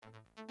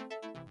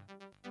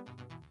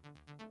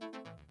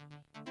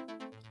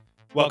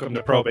Welcome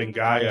to Probing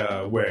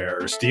Gaia,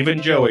 where Steve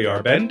and Joey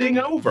are bending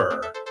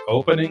over,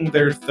 opening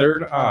their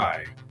third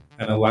eye,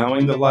 and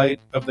allowing the light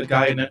of the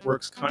Gaia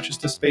Network's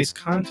conscious-to-space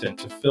content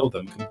to fill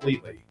them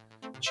completely,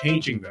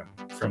 changing them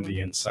from the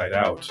inside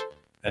out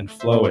and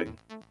flowing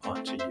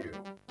onto you.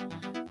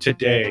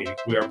 Today,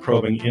 we are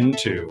probing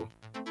into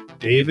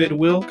David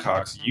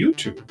Wilcock's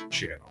YouTube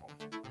channel,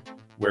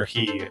 where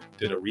he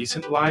did a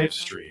recent live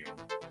stream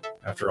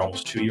after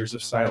almost 2 years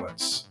of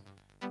silence,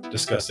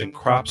 discussing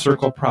crop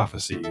circle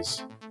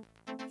prophecies,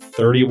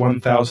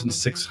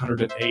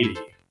 31,680,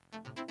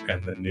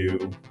 and the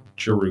New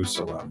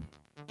Jerusalem.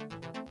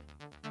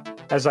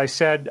 As I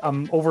said,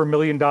 I'm over $1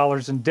 million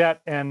in debt,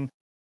 and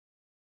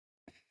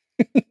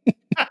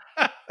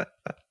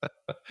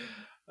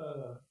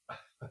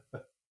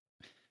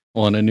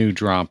well, and a new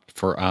drop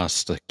for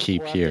us to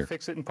keep we'll here. have to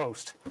fix it in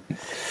post.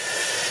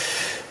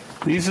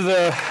 These are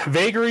the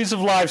vagaries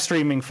of live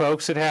streaming,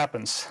 folks. It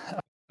happens.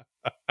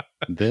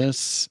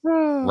 This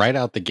right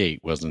out the gate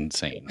was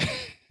insane.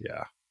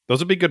 Yeah. Those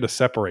would be good to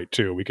separate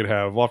too. We could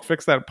have, we'll have to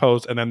fix that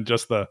post and then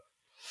just the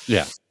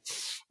Yeah.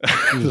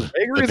 the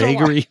The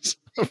vagaries.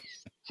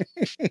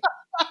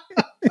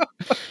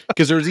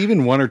 Because there's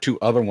even one or two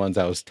other ones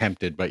I was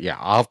tempted, but yeah,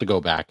 I'll have to go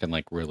back and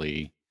like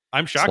really.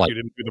 I'm shocked you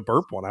didn't do the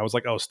burp one. I was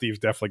like, oh, Steve's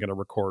definitely going to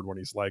record when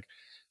he's like,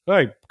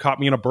 hey, caught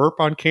me in a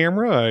burp on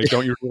camera. I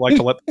don't usually like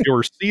to let the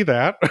viewers see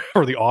that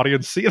or the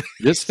audience see that.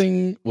 This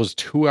thing was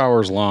 2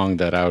 hours long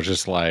that I was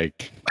just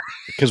like,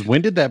 because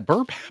when did that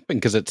burp happen?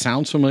 Because it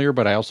sounds familiar,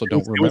 but I also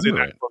don't remember It was in it.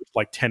 that first,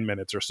 like 10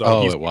 minutes or so.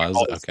 Oh, He's it was?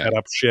 all this Okay. set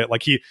up shit.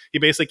 Like he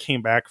basically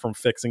came back from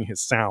fixing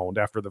his sound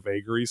after the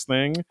vagaries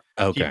thing.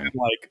 Okay. He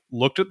like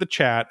looked at the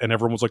chat and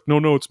everyone was like,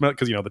 no, it's meant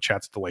because the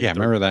chat's delayed. Yeah,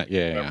 remember that?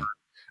 Yeah.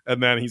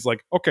 And then he's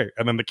like, okay.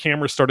 And then the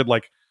camera started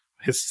like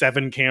his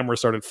 7 cameras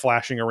started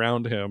flashing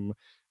around him.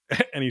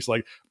 And he's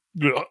like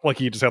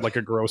he just had like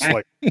a gross,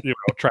 like,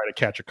 try to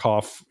catch a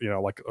cough,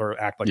 like, or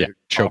act like,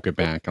 choke it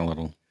back a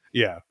little.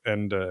 Yeah.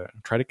 And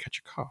try to catch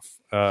a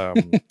cough.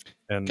 And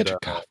Get your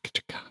cough.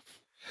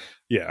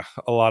 Yeah.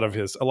 A lot of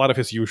his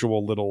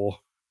usual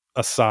little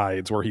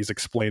asides where he's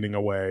explaining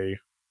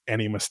away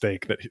any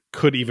mistake that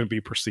could even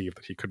be perceived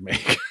that he could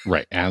make.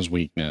 Right. As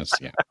weakness.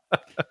 Yeah.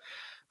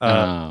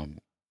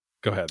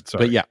 Go ahead.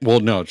 Sorry. But yeah, well,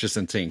 no, it's just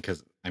insane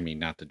because, I mean,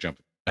 not to jump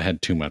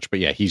ahead too much, but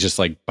yeah, he's just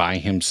like by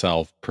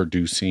himself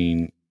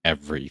producing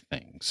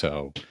everything.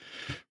 So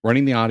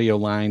running the audio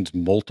lines,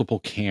 multiple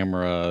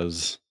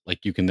cameras,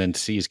 like you can then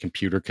see his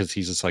computer because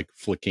he's just like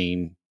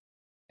flicking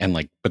and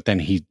like, but then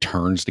he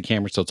turns the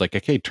camera. So it's like,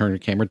 okay, turn the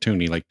camera to,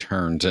 and he like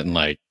turns and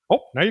like, oh,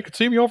 now you can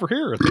see me over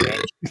here. At the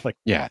end. Like,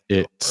 yeah,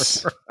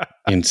 it's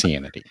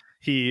insanity.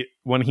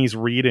 When he's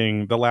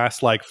reading, the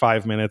last like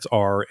 5 minutes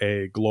are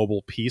a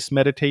global peace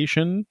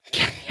meditation,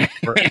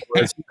 or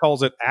as he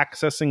calls it,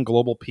 accessing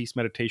global peace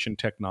meditation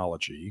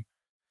technology.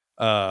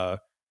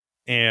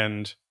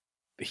 And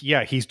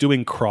yeah, he's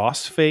doing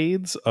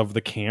crossfades of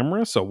the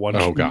camera. So one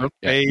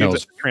fade,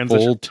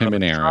 full Tim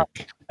and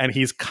Eric, and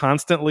he's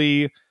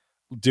constantly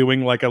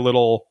doing like a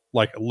little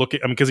like look at.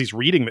 I mean, because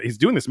he's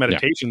doing this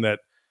meditation that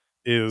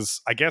is,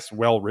 I guess,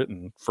 well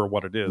written for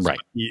what it is. Right.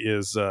 He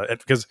is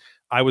because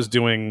I was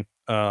doing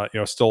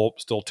still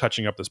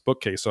touching up this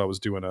bookcase, so I was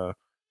doing a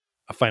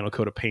final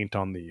coat of paint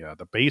on the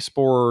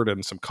baseboard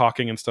and some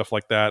caulking and stuff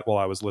like that while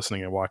I was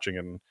listening and watching,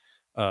 and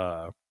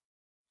I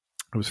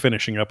was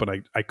finishing up,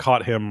 and I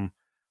caught him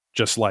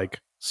just like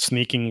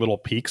sneaking little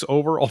peeks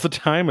over all the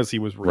time as he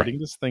was reading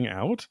this thing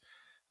out.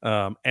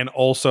 And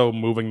also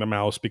moving the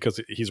mouse because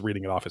he's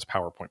reading it off his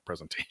PowerPoint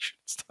presentation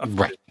stuff.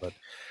 Right.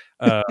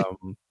 But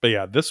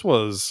yeah, this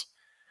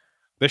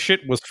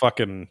shit was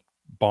fucking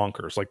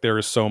bonkers. Like, there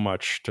is so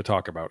much to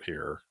talk about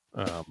here.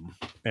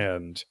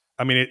 And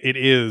I mean, it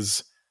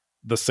is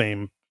the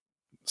same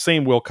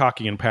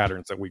Wilcockian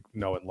patterns that we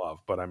know and love.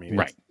 But I mean,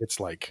 it's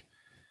like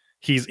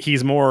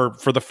he's more,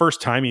 for the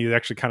first time, he's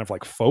actually kind of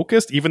like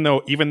focused, even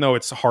though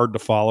it's hard to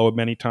follow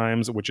many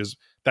times,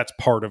 that's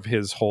part of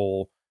his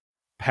whole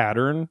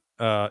pattern,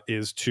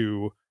 is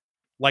to,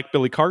 like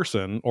Billy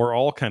Carson or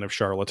all kind of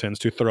charlatans,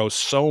 to throw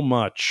so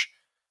much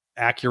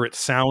accurate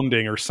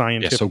sounding or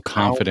scientific, so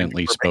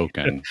confidently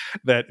spoken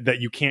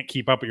that you can't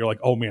keep up. But you're like,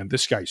 oh man,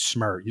 this guy's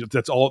smart.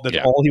 That's all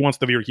he wants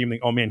the viewer to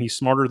think. Oh man, he's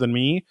smarter than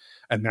me,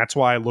 and that's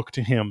why I look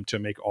to him to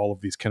make all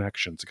of these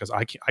connections, because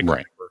I can't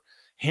never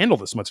handle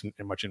this much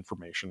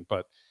information.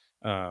 But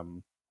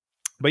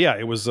yeah,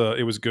 it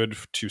was good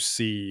to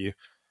see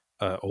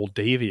old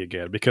Davey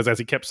again, because as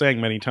he kept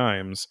saying many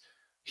times,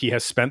 he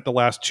has spent the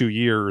last 2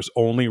 years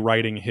only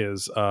writing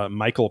his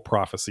Michael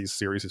Prophecies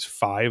series, his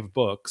 5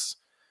 books,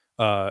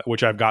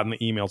 which I've gotten the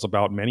emails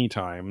about many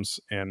times.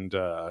 And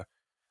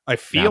I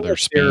feel now they're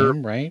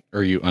spam, right?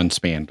 Or you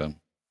unspammed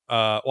them?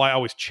 Well, I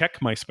always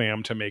check my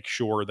spam to make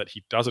sure that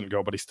he doesn't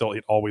go, but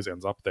it always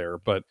ends up there.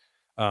 But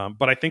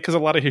I think because a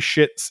lot of his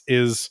shit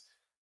is,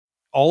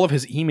 all of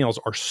his emails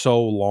are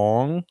so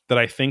long that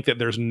I think that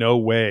there's no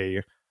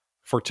way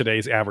for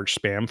today's average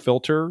spam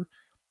filter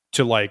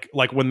to like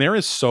when there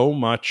is so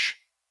much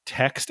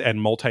text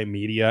and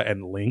multimedia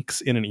and links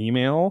in an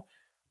email,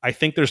 I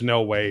think there's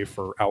no way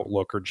for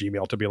Outlook or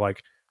Gmail to be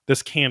like,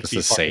 this can't This be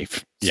is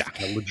safe. Yeah.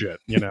 legit,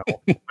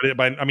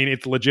 but I mean,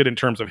 it's legit in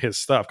terms of his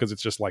stuff because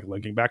it's just like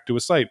linking back to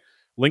his site,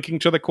 linking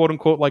to the quote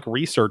unquote like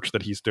research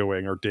that he's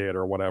doing or did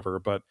or whatever.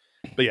 But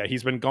yeah,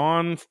 he's been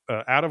gone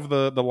out of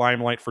the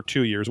limelight for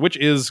 2 years, which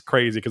is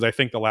crazy because I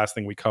think the last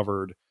thing we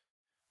covered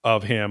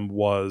of him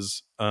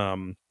was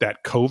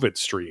that COVID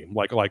stream,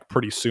 like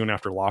pretty soon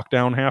after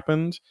lockdown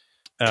happened.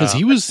 Because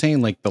he was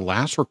saying like the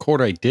last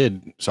record I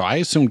did, so I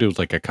assumed it was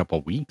like a couple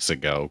weeks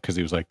ago. Because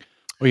he was like,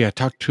 "Oh yeah, I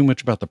talked too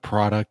much about the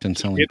product and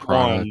selling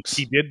products."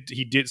 He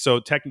did. So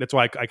that's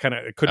why I kind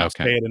of couldn't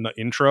say Okay. it in the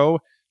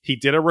intro. He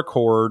did a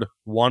record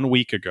 1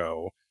 week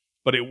ago,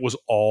 but it was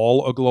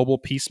all a global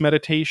peace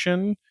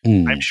meditation.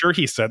 I'm Mm, sure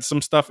he said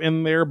some stuff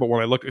in there, but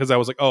when I looked, because I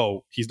was like,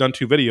 oh, he's done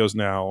 2 videos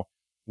now.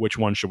 Which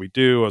one should we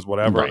do? As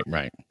whatever.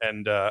 right.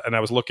 And I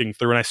was looking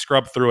through and I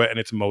scrubbed through it, and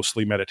it's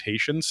mostly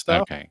meditation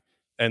stuff. Okay.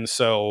 And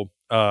so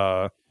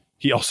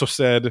he also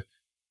said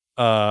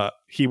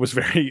he was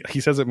very, he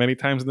says it many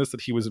times in this,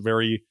 that he was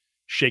very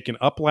shaken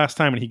up last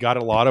time, and he got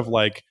a lot of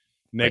like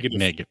negative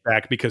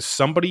feedback because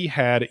somebody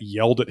had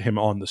yelled at him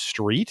on the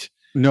street.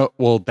 No,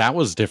 well, that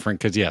was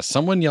different because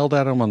someone yelled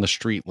at him on the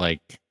street,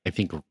 like I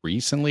think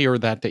recently or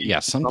that day. Yeah,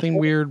 something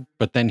weird.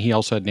 But then he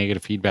also had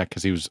negative feedback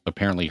because he was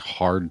apparently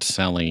hard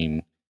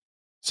selling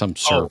some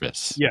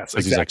service. Yes,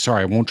 because he's like,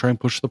 sorry, I won't try and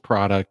push the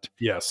product.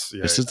 Yes,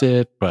 this is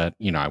it, but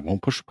I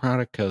won't push the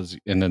product because,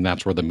 and then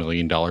that's where the $1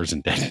 million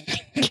in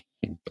debt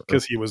came through.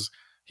 Because he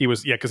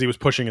was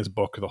pushing his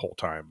book the whole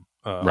time,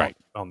 right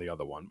on the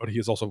other one, but he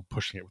is also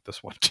pushing it with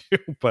this one too.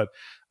 But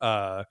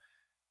but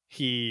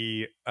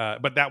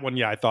that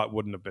one, I thought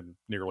wouldn't have been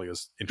nearly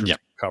as interesting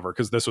to cover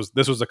because this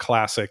was a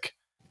classic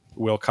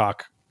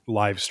Wilcock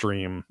live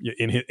stream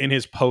in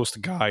his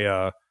post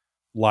Gaia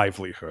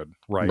livelihood,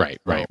 right,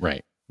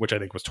 which I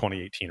think was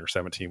 2018 or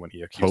 17 when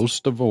he accused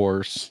post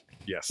divorce,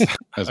 yes,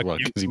 as well,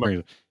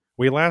 because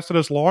we lasted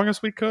as long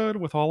as we could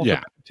with all of the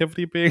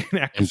activity being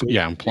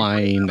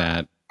implying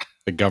that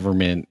the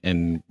government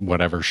and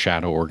whatever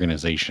shadow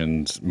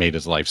organizations made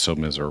his life so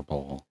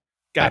miserable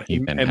that he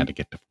then had to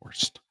get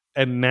divorced.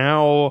 And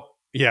now,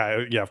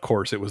 of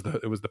course, it was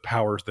the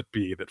powers that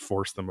be that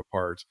forced them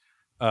apart.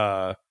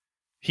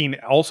 He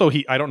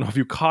I don't know if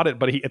you caught it,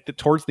 but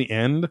towards the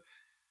end,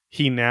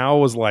 he now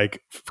was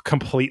like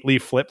completely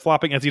flip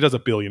flopping, as he does a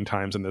billion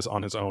times in this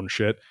on his own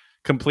shit,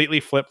 completely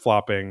flip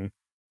flopping,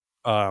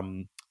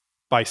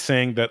 by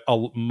saying that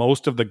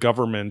most of the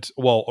government,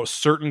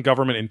 certain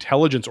government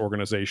intelligence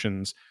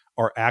organizations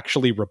are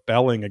actually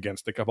rebelling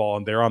against the cabal,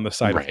 and they're on the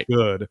side of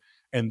good,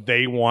 and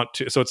they want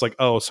to. So it's like,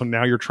 oh, so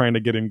now you're trying to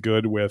get in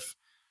good with,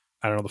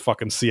 I don't know, the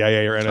fucking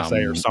CIA or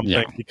NSA or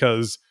something,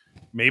 because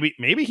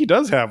maybe he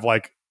does have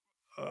like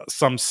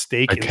some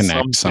stake in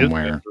some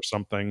somewhere or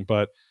something,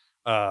 but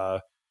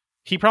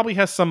he probably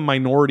has some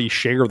minority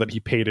share that he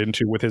paid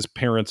into with his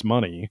parents'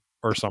 money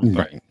or something.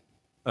 Right.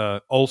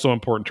 Also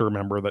important to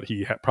remember that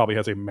he probably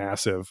has a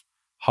massive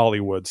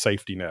Hollywood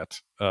safety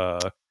net.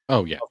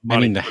 Oh yeah, I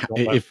mean,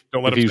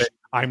 don't let him say,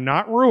 "I'm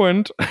not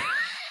ruined."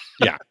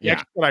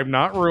 Yeah. But I'm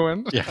not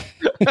ruined. Yeah,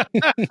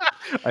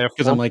 I have,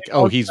 because I'm like,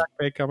 oh, he's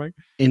coming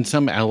in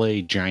some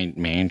LA giant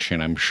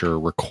mansion, I'm sure,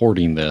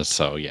 recording this.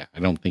 So yeah, I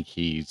don't think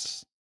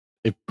if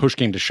push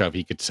came to shove,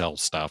 he could sell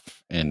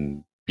stuff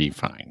and be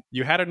fine.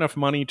 You had enough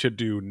money to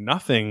do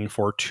nothing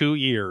for 2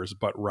 years,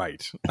 but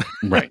right.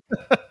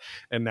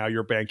 And now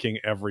you're banking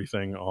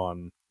everything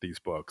on these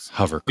books.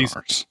 Hover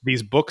cars.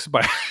 These books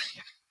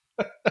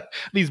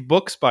these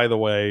books, by the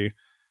way,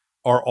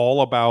 are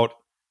all about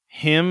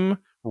him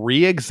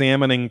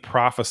re-examining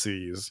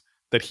prophecies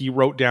that he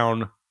wrote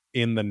down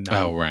in the 90s.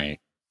 Oh, right.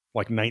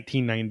 Like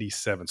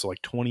 1997, so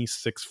like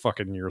 26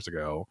 fucking years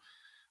ago.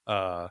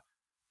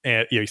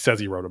 And he says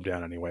he wrote them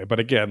down anyway. But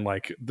again,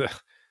 like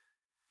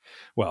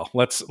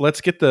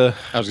let's get the.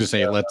 I was gonna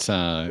say let's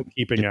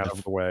bookkeeping out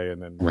of the way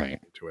and then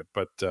into it.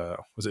 But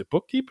was it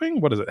bookkeeping?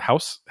 What is it?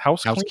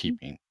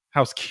 Housekeeping.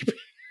 Housekeeping.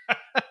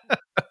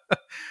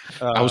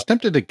 I was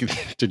tempted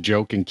to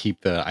joke and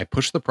keep I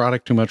push the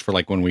product too much for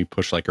like when we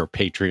push like our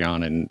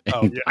Patreon and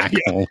Black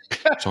Hole.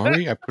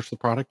 Sorry, I pushed the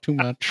product too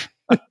much.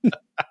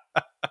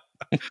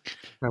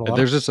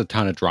 There's just a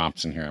ton of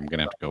drops in here. I'm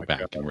gonna have to go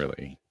back and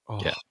really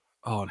get.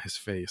 Oh, and his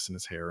face and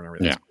his hair and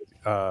everything.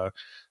 Yeah.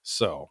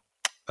 So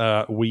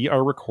we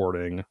are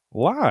recording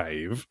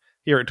live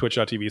here at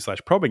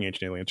twitch.tv/probing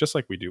ancient aliens, just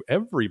like we do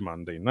every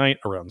Monday night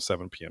around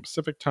 7 p.m.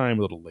 Pacific time,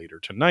 a little later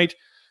tonight.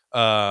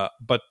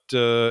 But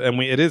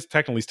it is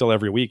technically still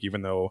every week,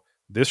 even though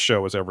this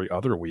show is every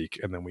other week,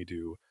 and then we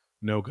do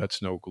No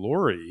Guts, No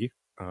Glory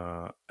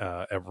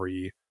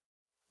every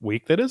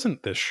week that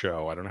isn't this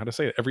show. I don't know how to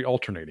say it. Every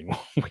alternating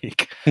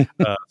week.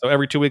 So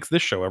every 2 weeks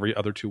this show, every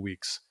other 2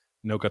 weeks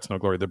No Guts, No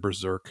Glory, the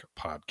Berserk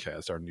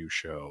podcast, our new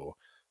show,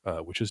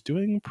 which is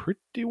doing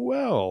pretty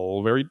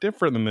well. Very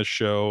different than this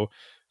show.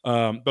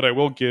 But I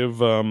will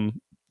give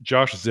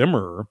Josh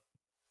Zimmer,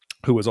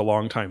 who is a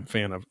longtime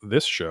fan of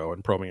this show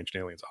and Probing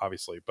Ancient Aliens,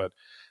 obviously, but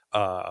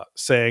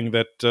saying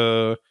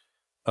that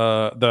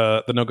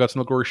the No Guts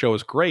No Glory show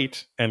is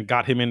great, and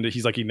got him into.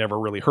 He's like he never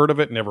really heard of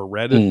it, never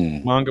read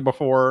manga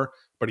before,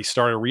 but he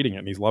started reading it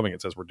and he's loving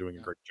it. Says we're doing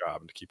a great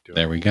job and to keep doing.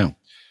 There we go.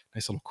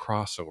 Nice little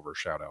crossover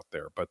shout out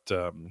there, but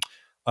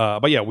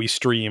yeah, we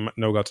stream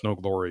No Guts No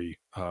Glory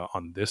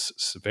on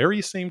this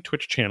very same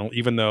Twitch channel,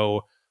 even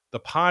though the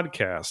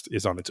podcast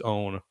is on its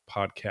own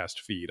podcast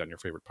feed on your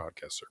favorite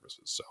podcast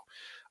services. So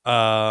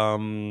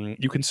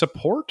you can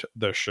support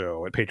the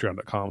show at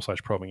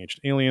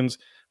patreon.com/probingancientaliens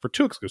for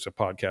 2 exclusive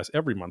podcasts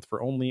every month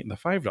for only the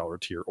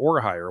 $5 tier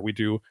or higher. We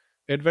do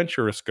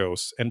Adventurous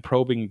Ghosts and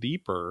Probing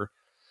Deeper,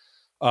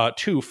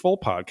 2 full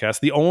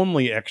podcasts. The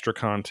only extra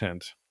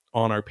content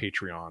on our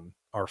Patreon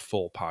are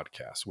full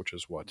podcasts, which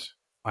is what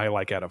I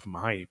like out of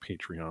my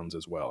Patreons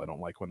as well. I don't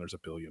like when there's a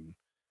billion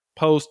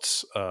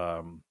posts.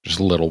 Just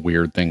little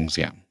weird things.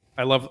 Yeah.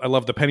 I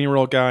love the penny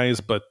roll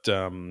guys, but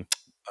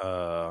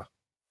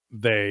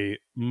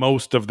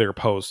most of their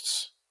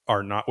posts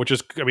are not, which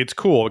is, I mean, it's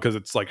cool because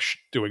it's like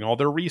doing all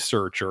their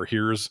research or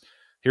here's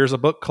a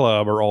book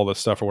club or all this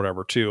stuff or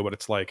whatever too. But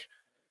it's like,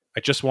 I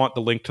just want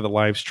the link to the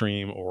live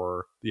stream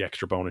or the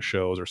extra bonus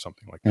shows or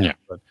something like that.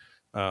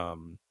 Yeah.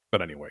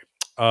 But anyway,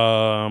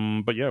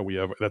 but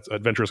yeah, that's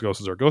Adventurous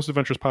Ghosts is our Ghost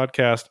Adventures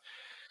podcast,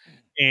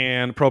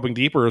 and Probing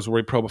Deeper is where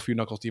we probe a few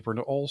knuckles deeper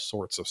into all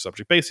sorts of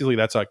subject. Basically,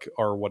 that's like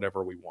our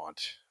whatever we want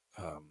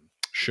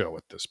show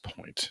at this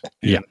point.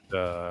 Yeah.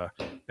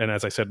 And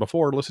as I said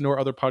before, listen to our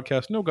other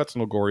podcast, No Guts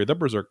No Glory, the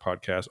Berserk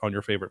podcast on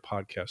your favorite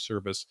podcast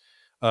service.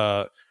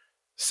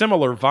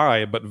 Similar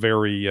vibe, but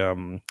very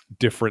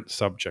different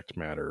subject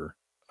matter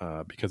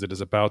because it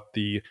is about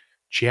the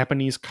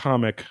Japanese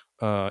comic,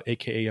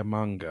 aka a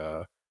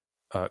manga,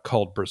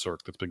 called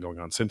Berserk that's been going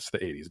on since the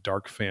 80s.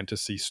 Dark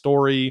fantasy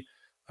story.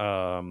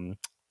 And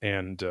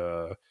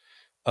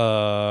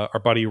our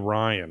buddy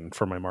Ryan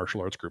from my martial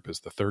arts group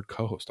is the 3rd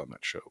co-host on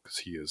that show because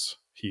he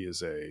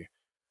is a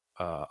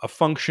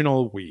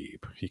functional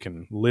weeb. He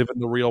can live in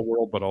the real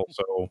world, but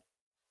also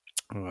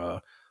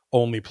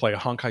only play a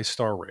Honkai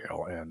Star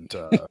Rail and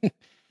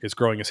is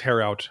growing his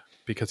hair out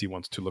because he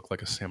wants to look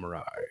like a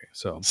samurai.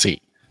 So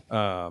see.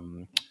 Yeah,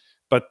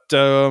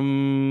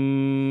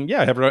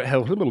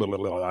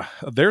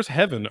 there's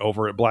heaven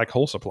over at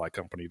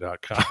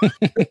blackholesupplycompany.com.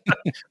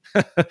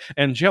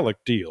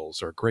 Angelic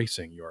deals are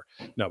gracing your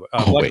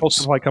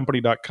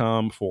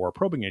blackholesupplycompany.com for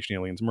Probing Ancient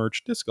Aliens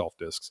merch, disc golf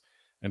discs,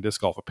 and disc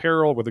golf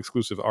apparel with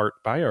exclusive art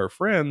by our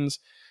friends.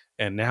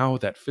 And now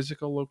that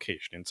physical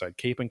location inside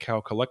Cape and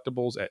Cow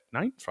Collectibles at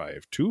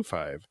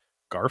 9525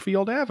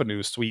 Garfield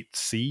Avenue, Suite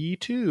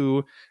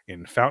C2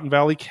 in Fountain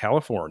Valley,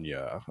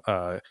 California.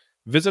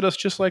 Visit us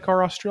just like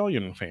our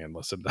Australian fan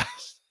listened to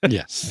us.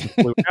 Yes.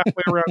 Flew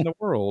halfway around the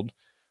world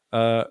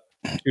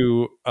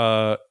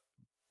to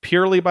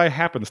purely by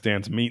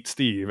happenstance meet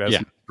Steve as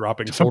he's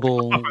dropping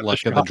total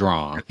luck of the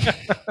draw.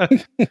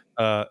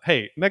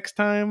 Hey, next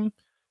time,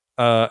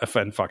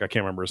 fuck, I can't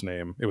remember his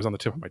name. It was on the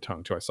tip of my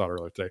tongue too. I saw it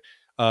earlier today.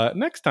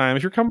 Next time,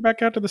 if you're coming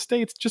back out to the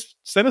States, just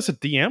send us a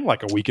DM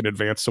like a week in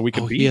advance so we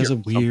can be he has here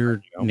a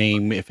weird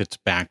name if it's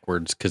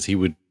backwards because he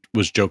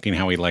was joking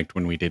how he liked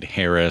when we did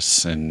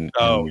Harris and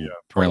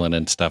Perlin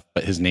and stuff,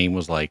 but his name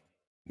was like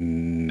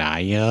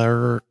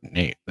Naya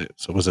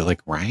so was it like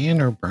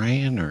Ryan or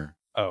Brian or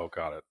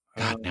got it.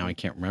 God, now I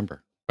can't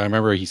remember. But I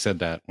remember he said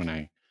that when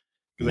I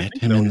met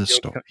him in the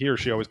store. He or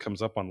she always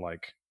comes up on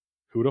like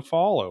who to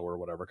follow or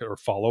whatever, or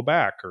follow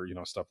back or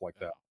stuff like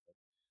that.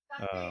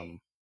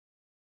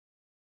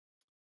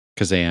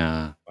 Because they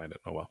find it.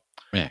 Oh well.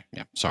 Yeah,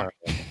 sorry.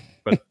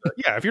 But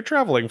yeah, if you're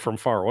traveling from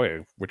far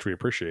away, which we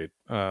appreciate,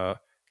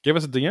 give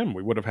us a DM.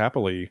 We would have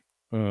happily,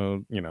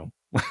 I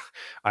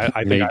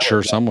made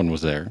sure someone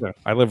was there. Yeah,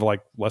 I live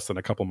like less than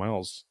a couple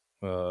miles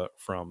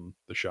from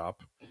the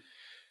shop,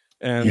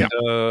 and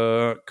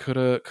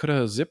could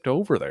have zipped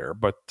over there.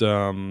 But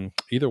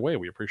either way,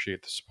 we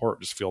appreciate the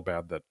support. Just feel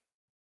bad that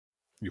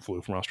you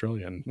flew from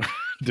Australia and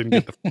didn't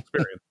get the full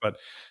experience. But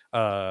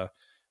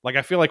like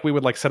I feel like we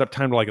would like set up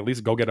time to like at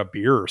least go get a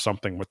beer or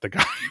something with the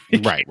guy.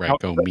 right.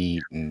 Go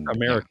meet in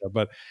America. Yeah.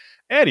 But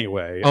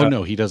anyway.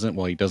 No, he doesn't.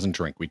 Well, he doesn't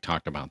drink. We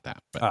talked about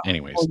that. But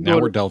anyways, now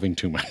we're delving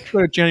too much.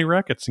 Go to Jenny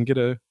Rackets and get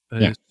a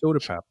soda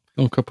pop.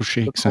 A couple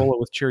shakes. Cola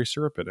with cherry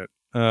syrup in it.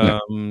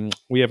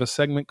 We have a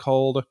segment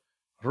called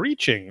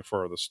Reaching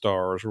for the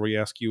Stars where we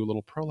ask you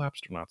little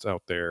prolapstronauts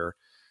out there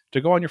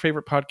to go on your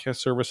favorite podcast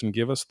service and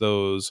give us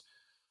those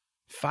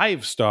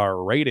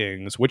 5-star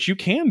ratings, which you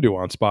can do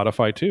on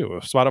Spotify too.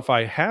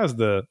 Spotify has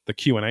the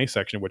Q&A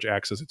section, which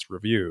acts as its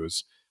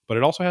reviews, but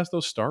it also has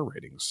those star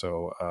ratings.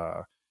 So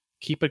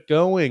keep it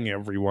going,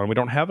 everyone. We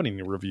don't have any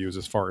new reviews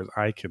as far as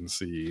I can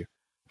see.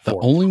 The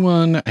only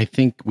one I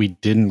think we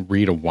didn't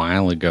read a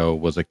while ago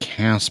was a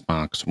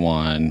Castbox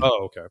one.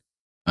 Oh, okay.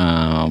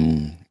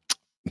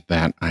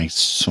 That I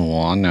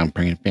saw. Now I'm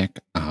bringing it back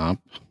up.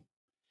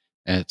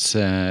 It's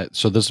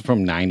so this is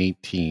from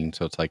 9/18.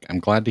 So it's like, I'm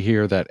glad to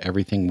hear that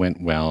everything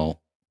went well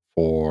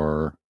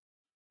for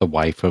the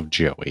wife of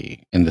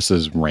Joey. And this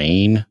is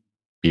Rain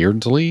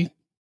Beardsley.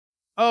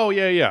 Oh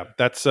yeah.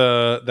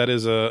 That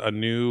is a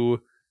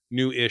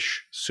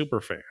new-ish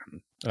super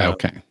fan.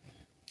 Okay.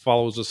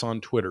 follows us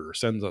on Twitter,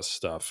 sends us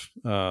stuff,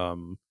 yeah,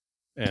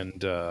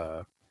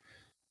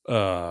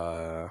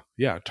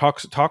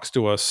 talks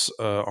to us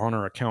on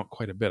our account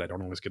quite a bit. I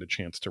don't always get a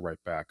chance to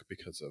write back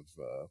because of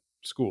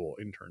school,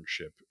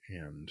 internship,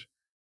 and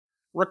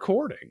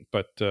recording.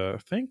 But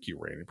thank you,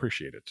 Rain.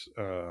 Appreciate it.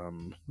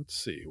 Let's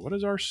see. What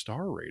is our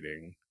star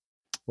rating?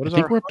 What I is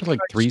think our we're up to like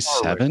Hunchback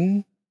star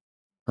rating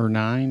 3.7 or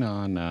 9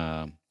 on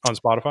on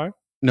Spotify?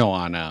 no,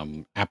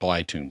 on Apple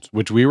iTunes,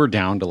 which we were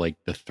down to like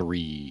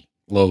the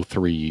low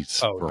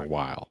threes Oh, for a nice.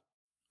 while.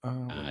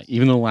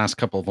 Even though the last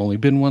couple have only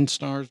been 1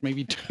 stars,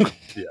 maybe 2.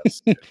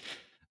 Yes.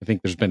 I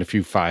think there's been a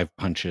few 5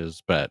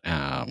 punches, but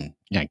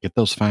yeah, get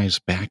those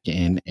 5s back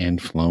in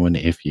and flowing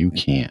if you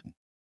can.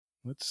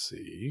 Let's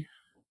see.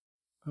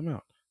 I'm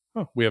out.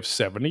 Oh, we have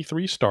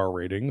 73 star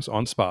ratings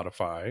on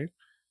Spotify,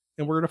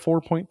 and we're at a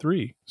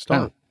 4.3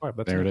 star. Oh,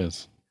 That's there nice. it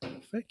is.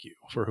 Thank you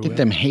for Get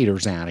them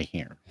haters out of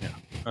here.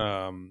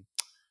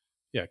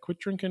 Yeah, quit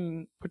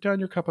drinking. Put down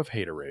your cup of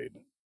haterade.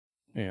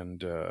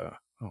 And I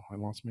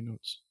lost my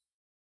notes.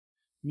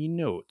 There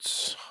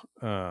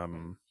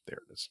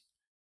it is.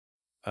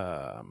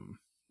 Oh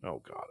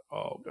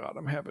god,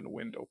 I'm having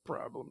window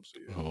problems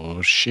here.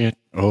 Oh shit.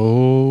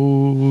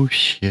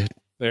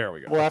 There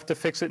we go. We'll have to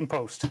fix it in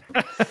post.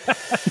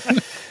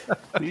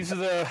 These are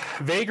the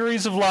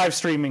vagaries of live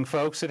streaming,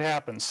 folks. It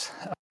happens.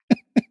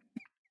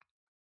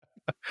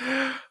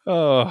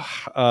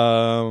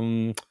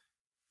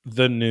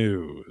 The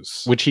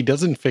news, which he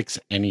doesn't fix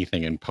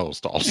anything in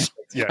post. Also,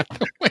 yeah,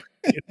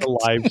 it's a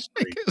live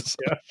stream.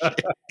 Yeah.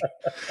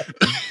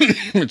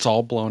 It's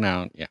all blown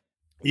out. Yeah,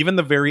 even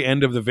the very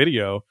end of the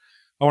video,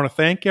 I want to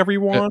thank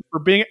everyone for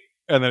being,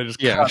 and then it just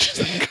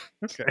cuts.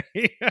 Okay.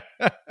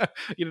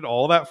 You did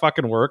all that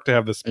fucking work to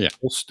have this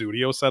whole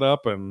studio set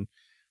up, and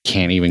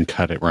can't even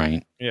cut it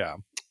right. Yeah.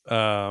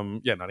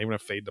 Not even a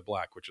fade to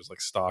black, which is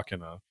like stock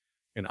in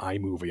an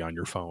iMovie on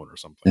your phone or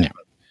something. Yeah.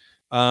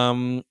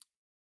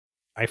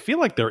 I feel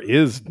like there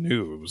is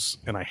news,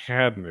 and I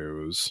had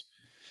news,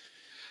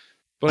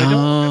 but I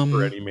don't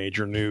remember any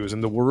major news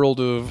in the world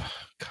of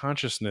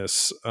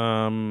consciousness.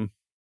 Yeah,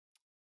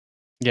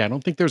 I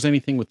don't think there's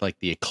anything with like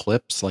the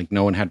eclipse. Like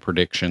no one had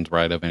predictions,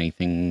 right, of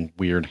anything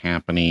weird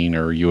happening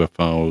or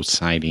UFO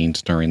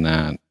sightings during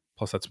that.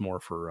 Plus, that's more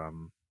for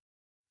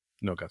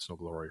No Guts, No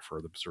Glory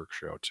for the Berserk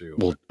show too.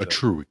 Well, a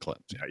true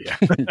eclipse. Yeah.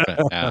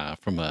 But,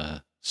 from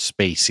a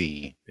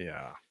spacey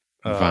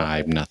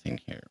vibe, nothing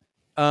here.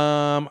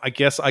 I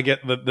guess I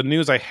get the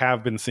news I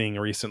have been seeing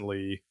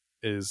recently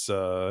is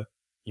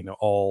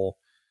all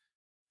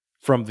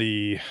from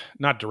the,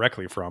 not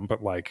directly from,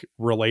 but like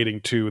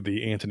relating to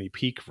the Anthony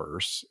Peak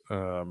verse,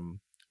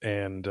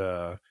 and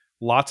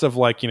lots of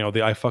like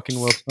the I fucking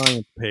love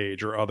science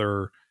page or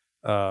other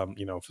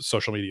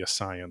social media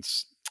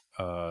science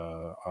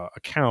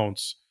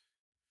accounts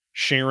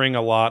sharing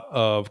a lot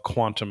of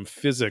quantum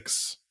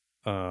physics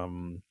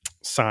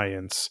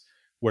science,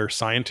 where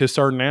scientists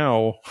are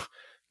now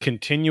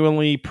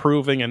continually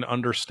proving and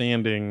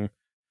understanding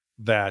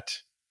that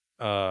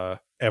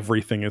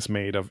everything is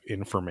made of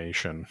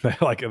information,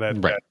 like that,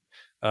 right.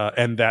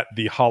 And that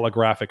the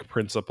holographic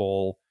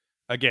principle,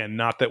 again,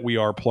 not that we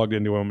are plugged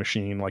into a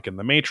machine like in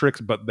the Matrix,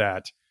 but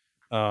that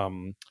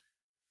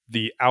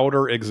the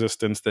outer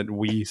existence that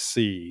we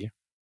see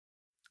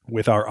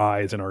with our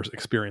eyes and our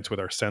experience with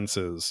our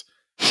senses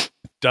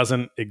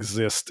doesn't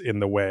exist in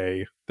the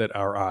way that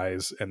our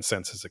eyes and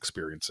senses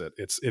experience it.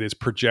 It is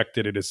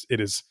projected. It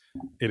is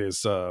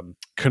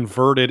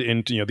converted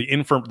into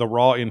the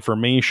raw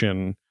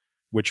information,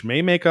 which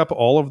may make up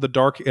all of the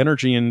dark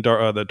energy and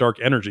the dark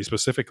energy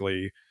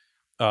specifically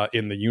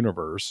in the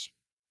universe.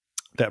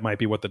 That might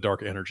be what the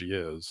dark energy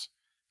is.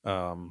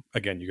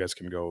 Again, you guys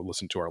can go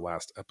listen to our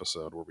last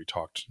episode where we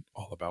talked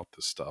all about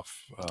this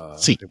stuff. It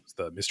was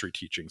the Mystery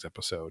Teachings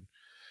episode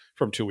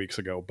from 2 weeks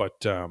ago,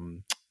 but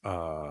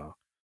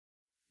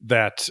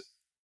that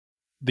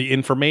the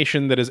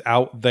information that is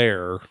out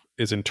there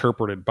is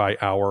interpreted by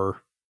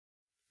our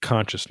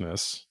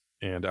consciousness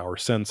and our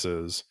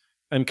senses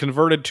and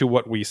converted to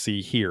what we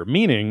see here,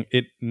 meaning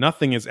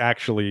nothing is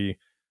actually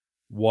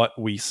what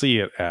we see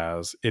it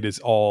as. It is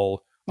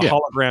all a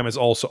hologram is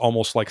also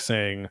almost like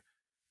saying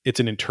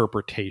it's an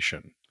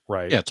interpretation,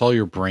 right? Yeah, it's all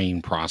your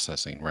brain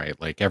processing, right?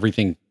 Like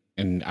everything.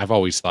 And I've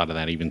always thought of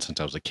that even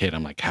since I was a kid.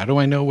 I'm like, how do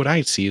I know what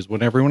I see is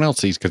what everyone else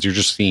sees? Because you're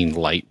just seeing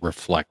light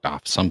reflect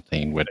off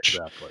something, which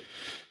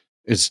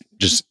is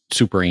just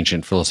super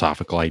ancient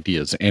philosophical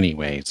ideas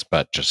anyways,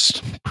 but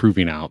just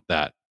proving out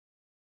that,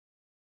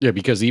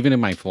 because even in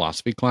my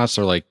philosophy class,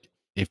 they're like,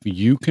 if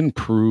you can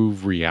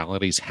prove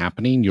reality's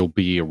happening, you'll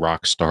be a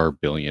rock star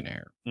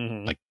billionaire.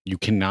 Mm-hmm. Like you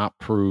cannot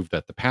prove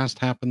that the past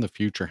happened, the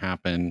future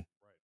happened.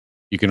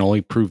 You can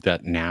only prove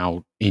that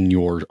now in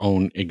your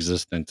own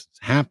existence it's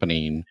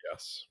happening.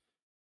 Yes.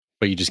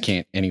 But you just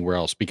can't anywhere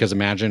else, because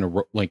imagine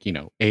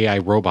AI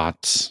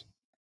robots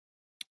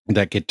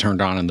that get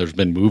turned on, and there's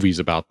been movies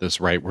about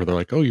this, right? Where they're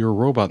like, oh, you're a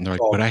robot. And they're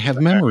like, but I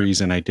have memories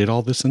and I did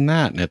all this and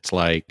that. And it's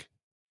like,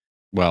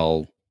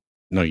 well,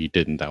 no, you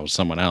didn't. That was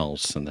someone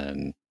else. And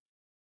then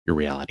your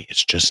reality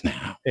is just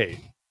now. Hey,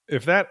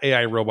 if that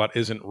AI robot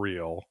isn't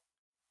real,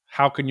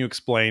 how can you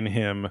explain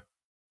him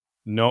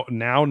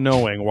now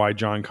knowing why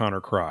John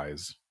Connor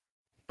cries,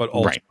 but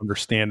also Right.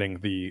 understanding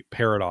the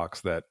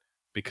paradox that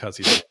because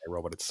he's an AI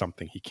robot, it's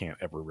something he can't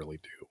ever really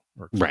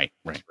do. Right.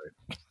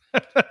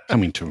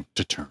 Coming to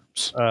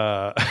terms.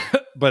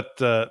 But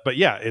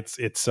yeah,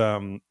 it's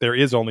there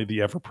is only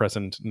the ever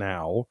present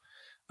now.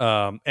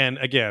 And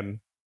again,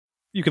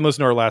 you can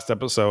listen to our last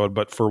episode,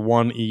 but for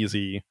one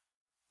easy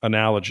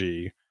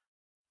analogy,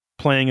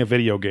 playing a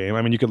video game,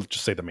 I mean, you could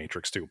just say the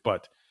Matrix too,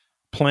 but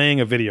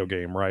playing a video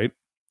game, right?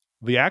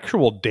 The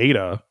actual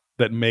data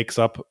that makes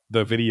up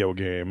the video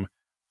game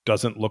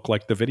doesn't look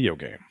like the video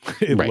game.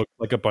 It Right. looks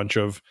like a bunch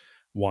of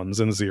ones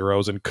and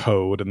zeros and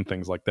code and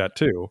things like that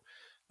too.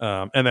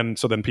 And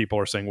then people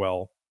are saying,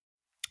 well,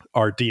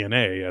 our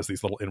DNA as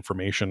these little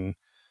information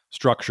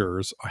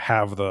structures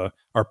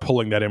are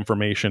pulling that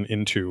information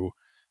into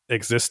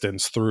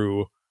existence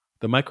through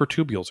the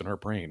microtubules in our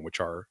brain,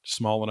 which are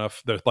small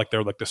enough. They're like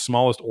the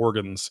smallest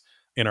organs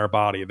in our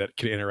body that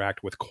can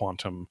interact with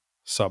quantum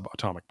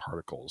subatomic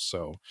particles.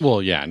 So,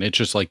 Well, yeah, and it's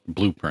just like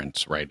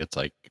blueprints, right? It's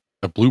like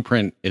a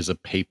blueprint is a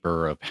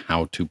paper of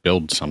how to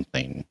build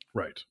something,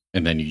 right,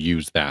 and then you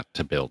use that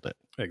to build it,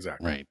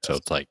 exactly, right? yes. So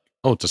it's like,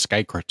 oh, it's a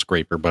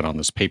skyscraper, but on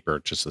this paper,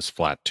 it's just this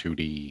flat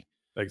 2D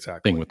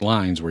exactly thing with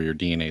lines where your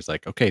DNA is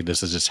like, okay,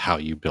 this is just how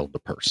you build the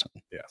person.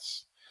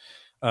 Yes.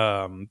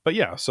 But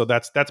yeah, so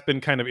that's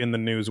been kind of in the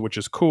news, which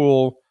is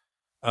cool,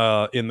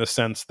 in the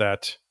sense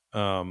that,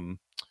 I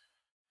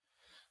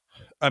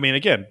mean,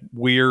 again,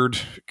 weird,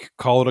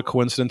 call it a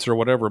coincidence or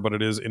whatever, but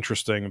it is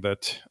interesting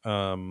that,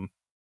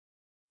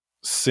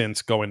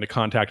 since going to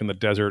contact in the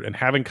desert and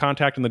having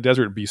contact in the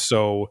desert be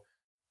so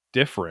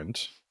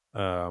different,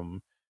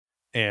 and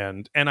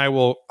I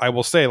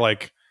will say,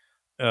 like,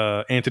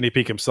 Anthony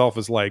Peake himself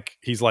is like,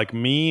 he's like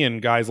me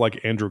and guys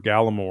like Andrew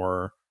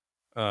Gallimore.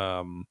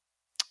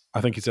 I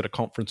think he's at a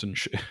conference in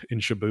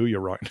Shibuya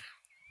right now.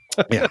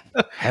 Yeah.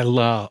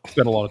 Hello.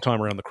 Spent a lot of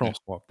time around the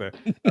crosswalk there.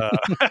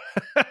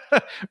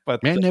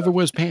 But Man never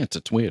wears pants.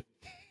 It's weird.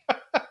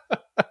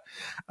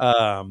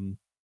 um,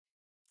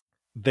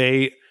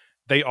 they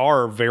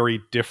are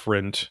very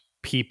different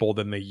people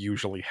than they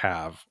usually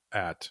have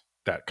at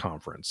that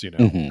conference, you know.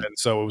 Mhm. And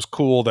so it was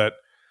cool that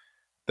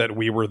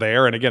we were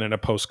there. And again, in a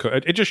post,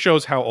 it just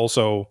shows how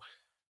also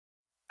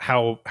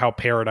how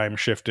paradigm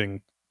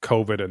shifting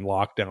COVID and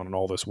lockdown and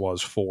all this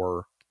was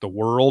for the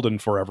world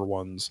and for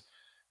everyone's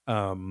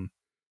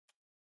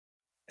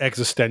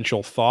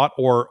existential thought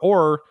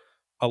or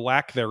a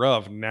lack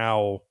thereof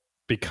now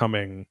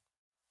becoming,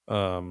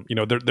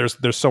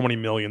 there's so many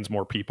millions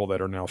more people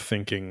that are now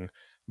thinking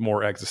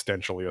more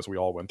existentially as we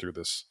all went through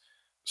this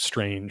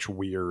strange,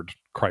 weird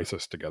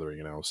crisis together,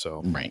 you know.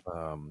 So Right.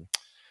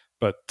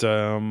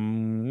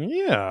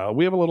 Yeah,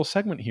 we have a little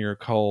segment here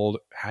called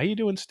 "How You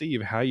Doing,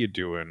 Steve? How you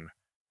doing,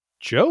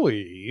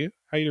 Joey?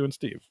 How you doing,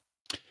 Steve?"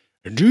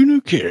 Doing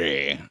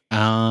okay.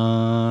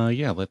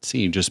 Yeah, let's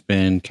see. Just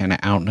been kind of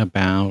out and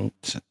about.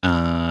 Did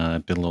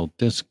a little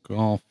disc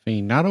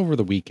golfing. Not over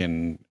the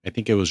weekend. I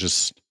think it was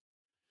just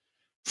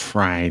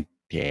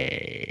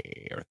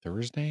Friday or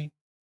Thursday.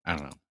 I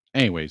don't know.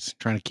 Anyways,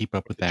 trying to keep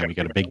up with that. We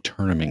got a big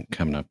tournament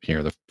coming up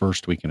here the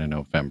first weekend of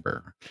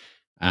November.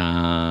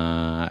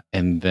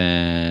 And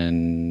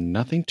then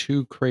nothing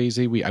too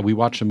crazy. We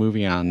watched a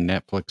movie on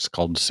Netflix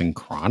called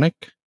Synchronic.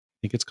 I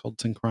think it's called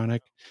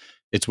Synchronic.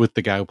 It's with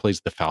the guy who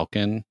plays the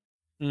Falcon.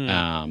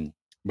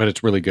 But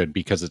it's really good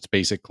because it's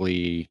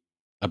basically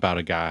about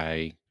a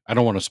guy. I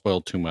don't want to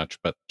spoil too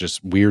much, but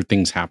just weird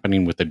things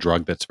happening with a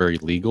drug that's very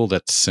legal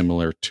that's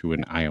similar to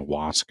an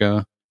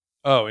ayahuasca.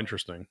 Oh,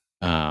 interesting.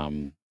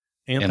 And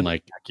Anthony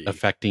like Mackie.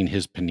 affecting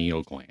his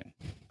pineal gland.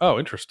 Oh,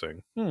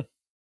 interesting.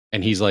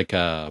 And he's like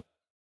an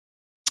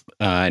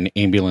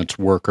ambulance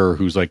worker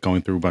who's like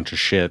going through a bunch of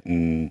shit,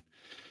 and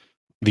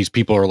these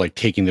people are like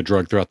taking the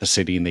drug throughout the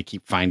city and they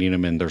keep finding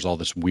him, and there's all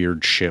this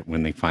weird shit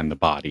when they find the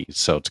bodies.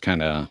 So it's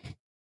kind of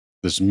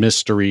this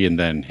mystery and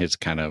then his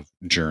kind of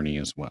journey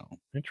as well.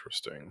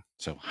 Interesting.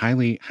 So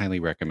highly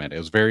recommend it. It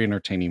was very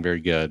entertaining,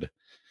 very good.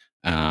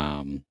 Came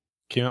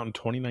out in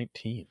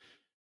 2019.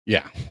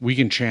 Yeah, we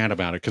can chat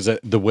about it because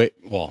the way,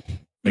 well,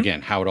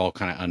 again, how it all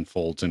kind of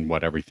unfolds and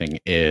what everything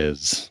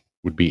is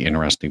would be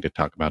interesting to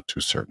talk about to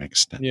a certain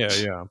extent.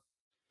 Yeah.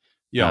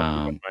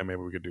 Maybe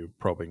we could do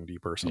probing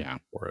deeper or something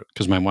for it.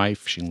 Because my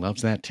wife, she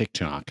loves that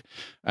TikTok,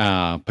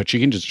 but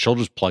she'll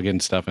just plug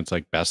in stuff. And it's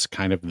like best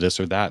kind of this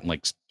or that, and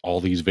like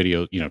all these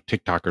videos. You know,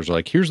 TikTokers are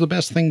like, here's the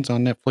best things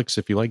on Netflix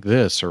if you like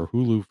this, or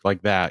Hulu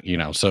like that. You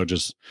know, so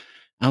just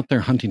out there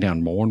hunting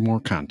down more and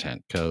more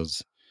content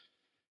because.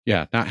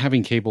 Yeah, not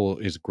having cable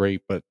is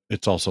great, but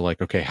it's also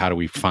like, okay, how do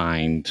we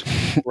find,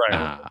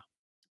 Right.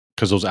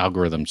 Because those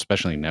algorithms,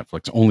 especially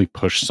Netflix, only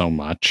push so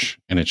much,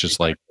 and it's just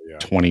like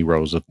 20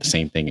 rows of the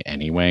same thing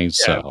anyway.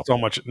 So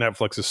much.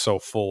 Netflix is so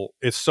full.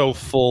 It's so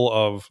full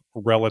of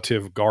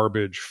relative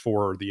garbage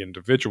for the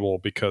individual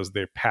because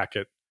they pack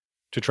it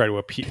to try to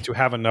appeal to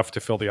have enough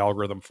to fill the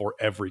algorithm for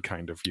every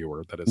kind of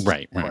viewer that is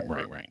right.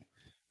 And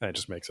it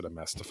just makes it a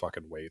mess to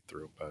fucking wade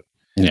through. But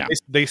Yeah.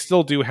 They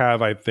still do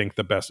have, I think,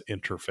 the best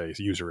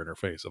user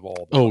interface of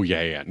all. Oh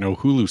yeah. No,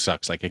 Hulu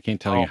sucks. Like I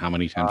can't tell you how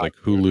many times like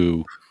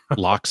Hulu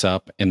locks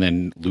up and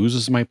then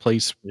loses my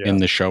place in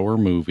the show or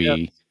movie.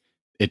 Yes.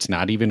 It's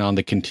not even on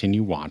the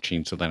continue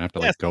watching, so then I have to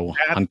like go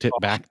hunt it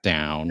back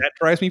down. That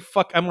drives me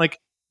I'm like,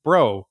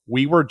 bro,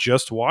 we were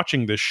just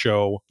watching this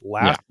show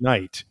last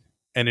night,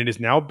 and it is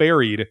now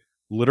buried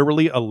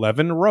literally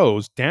 11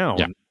 rows down.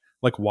 Yeah.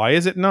 Like, why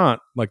is it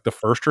not like the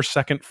first or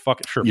second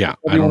sure? Yeah,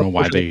 I don't know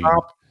why they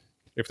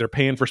if they're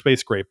paying for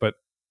space, great, but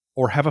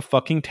or have a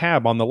fucking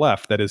tab on the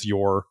left that is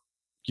your,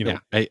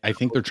 I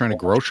think they're trying to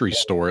grocery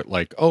store it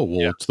like, oh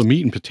well, it's the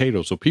meat and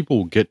potatoes, so people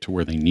will get to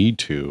where they need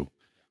to.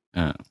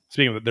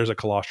 Speaking of it, there's a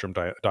colostrum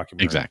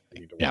documentary.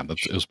 Exactly. Yeah,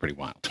 it was pretty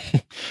wild.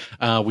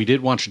 We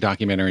did watch a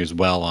documentary as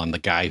well on the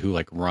guy who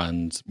like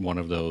runs one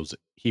of those.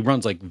 He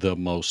runs like the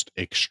most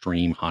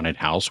extreme haunted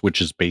house,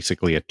 which is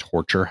basically a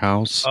torture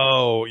house.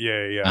 Oh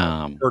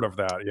yeah. Heard of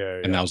that?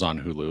 Yeah. And that was on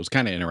Hulu. It was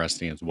kind of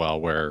interesting as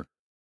well, where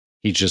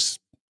he's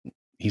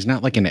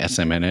not like an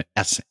SNM.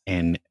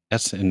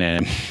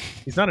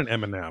 He's not an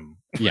M&M.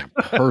 Yeah,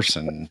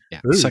 person.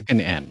 Yeah, Hey,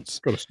 second ends.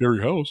 Got a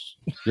scary house.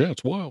 Yeah,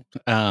 it's wild.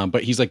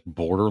 But he's like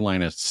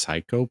borderline a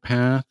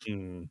psychopath,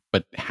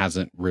 but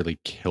hasn't really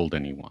killed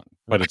anyone.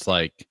 But it's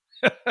like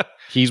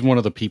he's one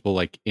of the people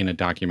like in a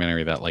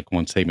documentary that like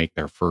once they make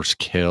their first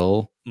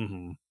kill,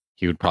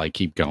 he would probably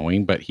keep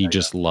going. But he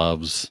just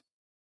loves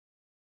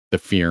the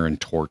fear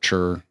and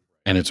torture.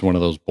 And it's one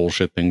of those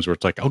bullshit things where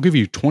it's like, I'll give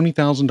you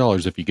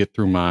 $20,000 if you get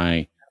through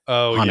my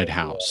haunted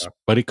house,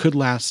 but it could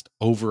last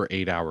over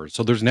 8 hours.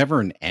 So there's never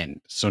an end.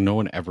 So no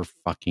one ever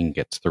fucking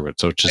gets through it.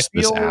 So it's just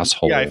this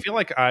asshole. Yeah, I feel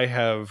like I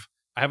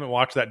haven't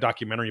watched that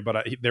documentary,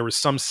 but there was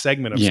some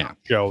segment of some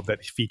show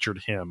that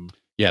featured him.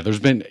 Yeah, there's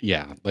been,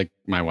 like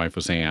my wife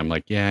was saying, I'm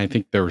like, I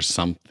think there was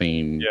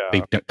something,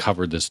 they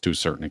covered this to a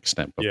certain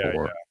extent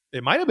before. Yeah.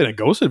 It might have been a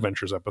Ghost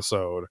Adventures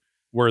episode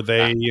where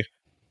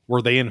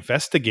they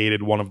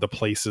investigated one of the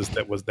places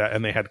that was that,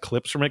 and they had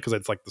clips from it because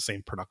it's like the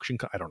same production.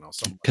 I don't know.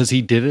 Because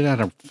he did it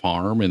at a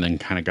farm and then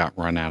kind of got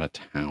run out of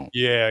town.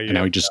 Yeah. And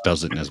now he just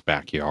does it in his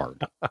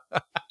backyard.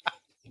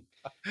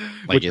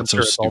 Like it's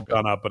so stupid. It's all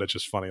done up, but it's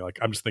just funny. Like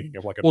I'm just thinking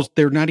of like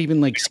they're not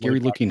even like scary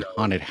looking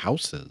haunted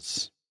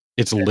houses.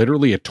 It's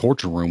literally a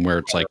torture room where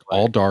it's like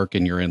all dark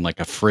and you're in like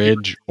a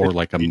fridge or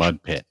like a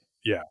mud pit.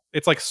 Yeah,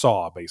 it's like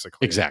Saw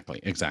basically.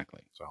 Exactly.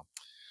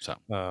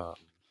 So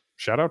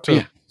shout out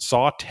to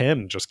Saw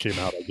 10 just came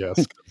out, I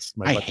guess.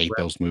 I hate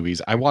those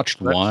movies. I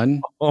watched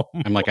one.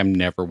 I'm like, I'm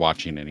never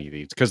watching any of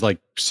these because like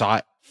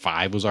Saw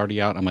 5 was already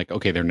out. I'm like,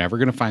 okay, they're never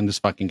going to find this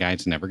fucking guy.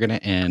 It's never going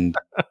to end.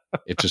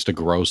 It's just a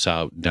gross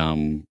out,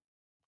 dumb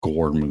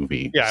gore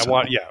movie. Yeah,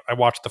 I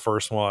watched the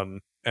first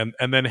one and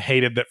then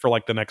hated that for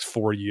like the next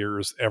 4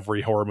 years,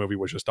 every horror movie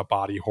was just a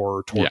body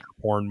horror torture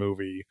porn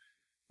movie.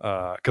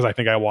 Because I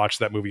think I watched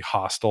that movie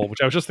Hostel,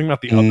 which I was just thinking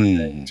about the other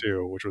day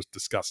too, which was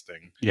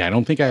disgusting. Yeah, I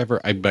don't think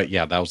but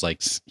that was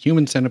like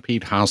Human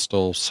Centipede,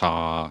 Hostel,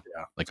 Saw,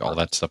 like all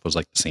that stuff was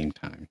like the same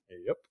time.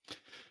 Yep.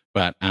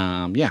 But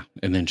and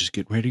then just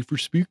get ready for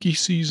spooky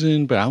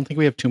season. But I don't think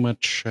we have too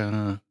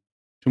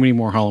many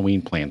more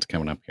Halloween plans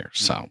coming up here.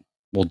 So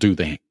we'll do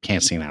the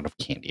canceling out of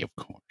candy, of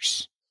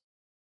course.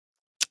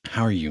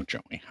 How are you,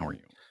 Joey? How are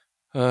you?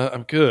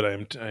 I'm good.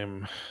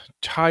 I'm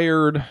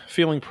tired,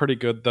 feeling pretty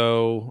good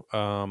though.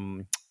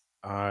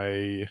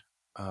 I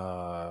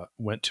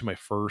went to my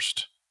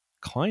first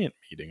client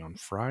meeting on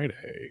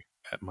Friday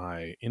at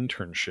my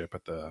internship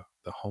at the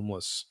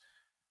homeless.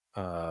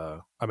 I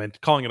mean,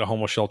 calling it a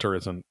homeless shelter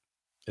isn't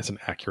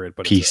accurate,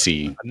 but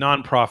PC, it's a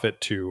nonprofit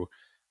to.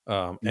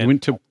 You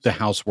went to the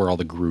house where all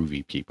the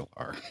groovy people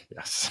are.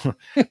 Yes,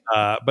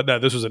 but no,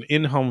 this was an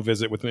in-home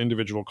visit with an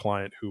individual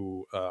client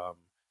who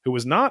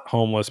was not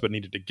homeless but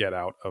needed to get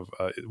out of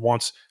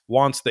wants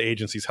the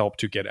agency's help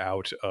to get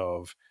out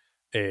of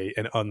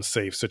an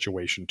unsafe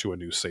situation to a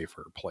new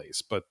safer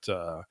place. But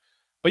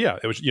yeah,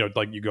 it was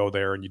like you go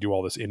there and you do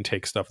all this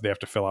intake stuff. They have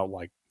to fill out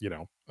like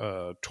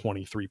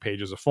 23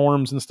 pages of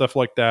forms and stuff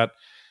like that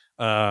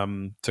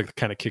to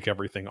kind of kick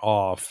everything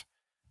off.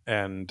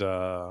 And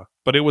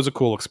but it was a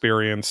cool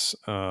experience,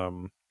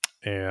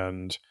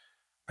 and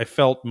I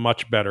felt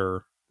much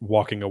better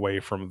walking away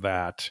from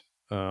that.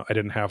 I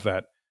didn't have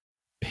that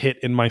pit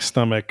in my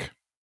stomach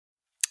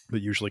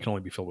that usually can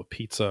only be filled with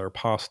pizza or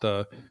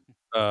pasta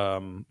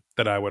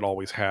that I would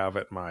always have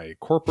at my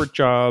corporate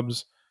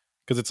jobs,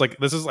 because it's like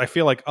I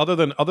feel like other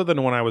than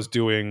when I was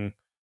doing,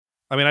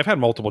 I mean, I've had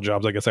multiple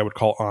jobs I guess I would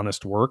call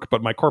honest work,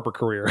 but my corporate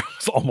career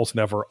was almost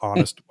never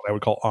honest what I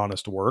would call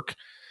honest work.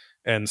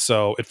 And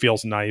so it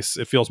feels nice.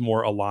 It feels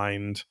more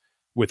aligned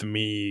with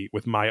me,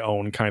 with my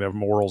own kind of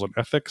morals and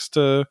ethics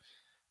to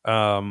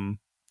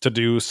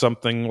do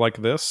something like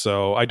this.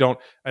 So I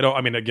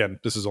mean, again,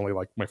 this is only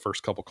like my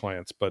first couple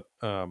clients, but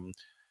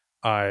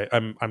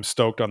I'm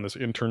stoked on this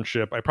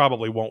internship. I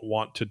probably won't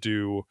want to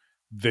do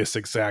this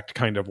exact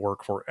kind of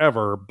work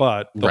forever,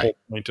 but the whole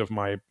point of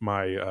my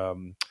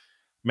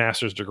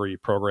master's degree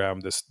program,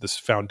 this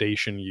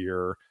foundation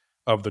year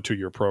of the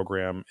 2-year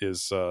program,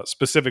 is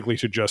specifically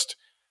to just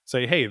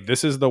say, hey,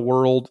 this is the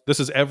world, this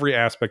is every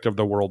aspect of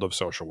the world of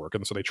social work.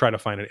 And so they try to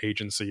find an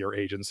agency or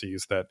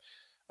agencies that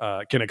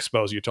can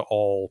expose you to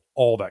all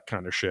that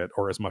kind of shit,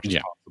 or as much as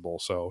possible.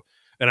 So,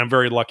 and I'm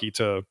very lucky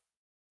to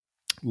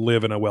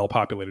live in a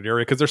well-populated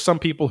area, because there's some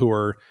people who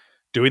are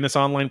doing this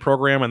online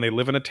program and they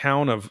live in a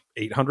town of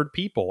 800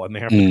 people and they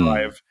have to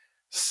drive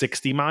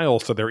 60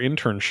 miles to their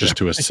internship, just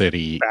to a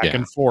city, back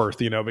and forth,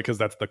 because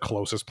that's the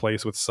closest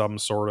place with some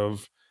sort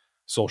of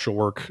social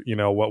work,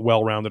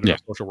 well-rounded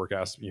enough social work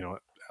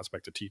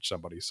aspect to teach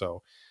somebody.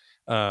 So,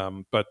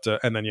 and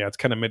then it's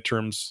kind of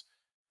midterms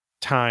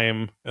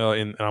time,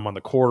 and I'm on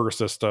the quarter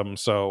system,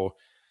 so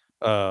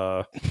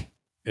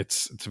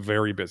it's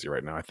very busy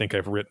right now. I think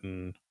I've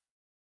written,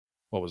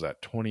 what was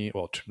that, 20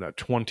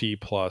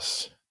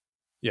 plus,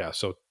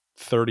 so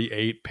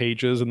 38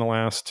 pages in the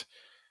last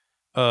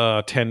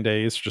 10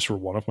 days just for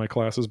one of my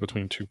classes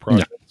between two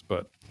projects.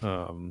 But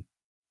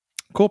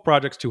cool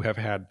projects to have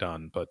had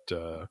done. But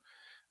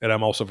and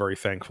I'm also very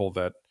thankful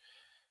that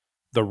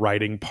the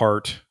writing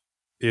part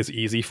is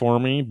easy for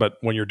me. But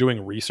when you're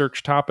doing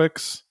research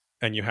topics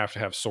and you have to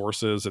have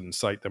sources and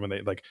cite them, and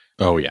they like,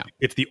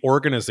 it's the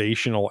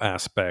organizational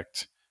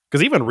aspect,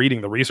 because even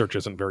reading the research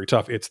isn't very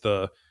tough. It's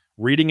the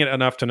reading it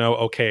enough to know,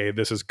 okay,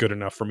 this is good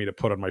enough for me to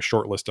put on my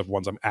short list of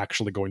ones I'm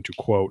actually going to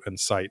quote and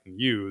cite and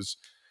use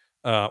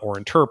or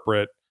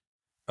interpret,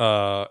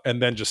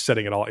 and then just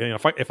setting it all.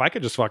 If I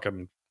could just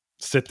fucking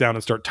sit down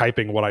and start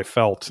typing what I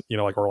felt,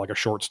 or like a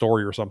short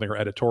story or something, or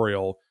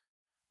editorial,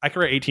 I could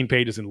write 18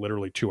 pages in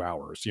literally 2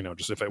 hours.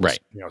 Just if it was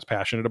I was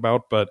passionate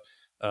about. But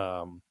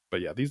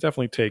yeah, these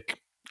definitely take,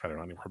 I don't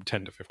know, anywhere from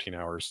 10 to 15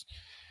 hours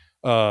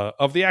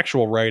of the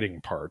actual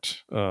writing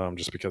part,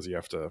 just because you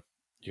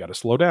got to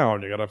slow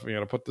down. You got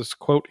to put this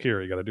quote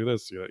here. You got to do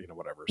this,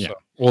 whatever. Yeah. So,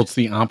 well, it's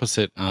the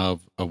opposite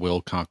of a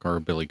Wilcock or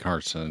a Billy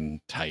Carson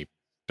type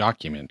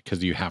document,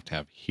 because you have to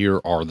have, here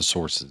are the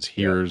sources.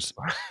 Here's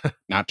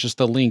not just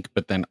a link,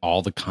 but then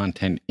all the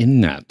content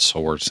in that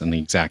source and the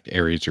exact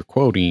areas you're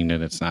quoting.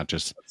 And it's not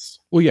just,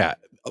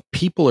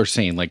 people are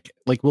saying like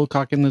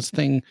Wilcock in this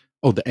thing.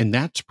 Oh, and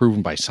that's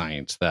proven by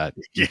science that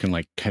you can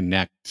like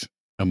connect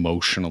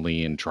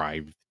emotionally and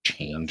drive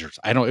change. Or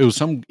I don't. It was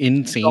some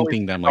insane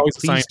thing that I'm like,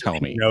 please tell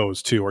me. He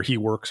knows too, or he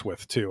works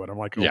with too, and I'm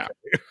like, okay.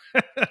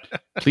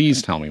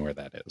 Please tell me where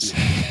that is.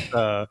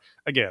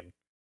 Again,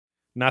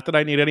 not that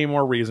I need any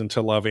more reason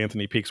to love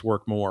Anthony Peake's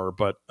work more,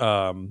 but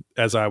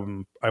as I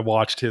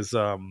watched his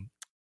one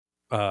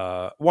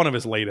of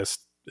his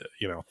latest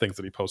things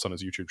that he posts on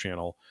his YouTube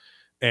channel,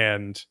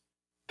 and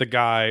the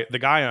guy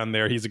on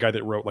there, he's the guy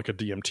that wrote like a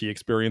DMT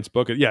experience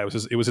book. Yeah,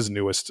 it was his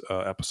newest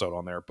episode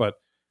on there. But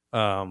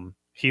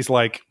he's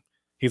like,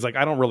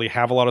 I don't really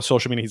have a lot of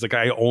social media. He's like,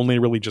 I only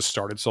really just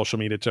started social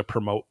media to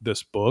promote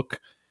this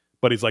book.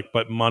 But he's like,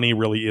 but money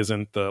really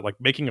isn't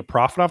making a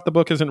profit off the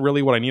book isn't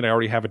really what I need. I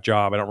already have a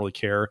job. I don't really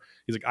care.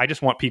 He's like, I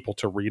just want people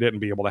to read it and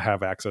be able to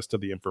have access to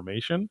the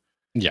information.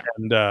 Yeah.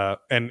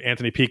 And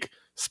Anthony Peake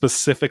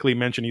specifically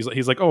mentioned,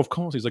 he's like, oh, of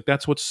course. He's like,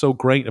 that's what's so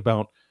great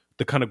about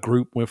the kind of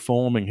group we're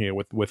forming here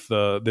with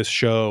this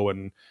show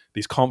and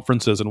these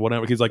conferences and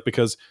whatever. He's like,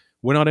 because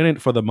we're not in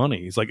it for the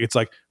money. He's like, it's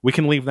like, we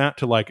can leave that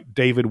to like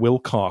David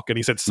Wilcock. And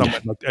he said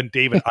someone and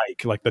David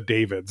Icke, like the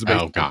Davids,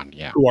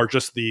 who are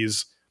just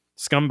these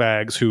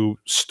scumbags who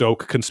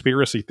stoke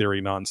conspiracy theory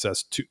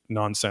nonsense.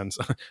 I'm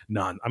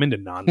into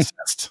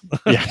nonsense.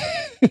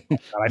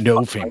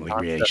 No family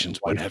relations,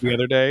 whatever. The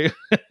other day.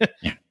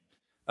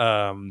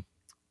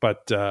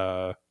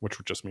 But which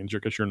just means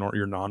you're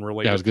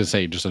non-related. Yeah, I was gonna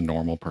say just a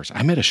normal person.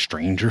 I met a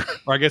stranger.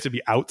 Or I guess it'd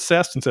be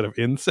outcest instead of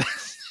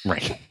incest.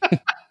 Right.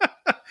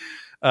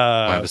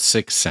 I have a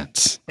sixth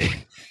sense.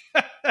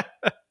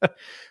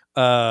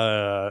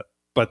 But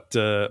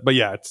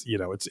yeah,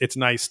 it's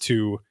nice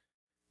to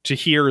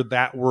hear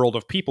that world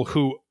of people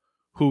who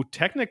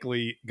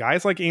technically,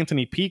 guys like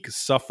Anthony Peake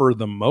suffer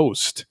the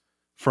most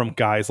from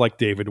guys like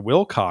David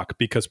Wilcock,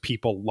 because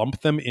people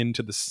lump them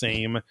into the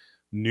same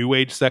new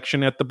age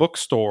section at the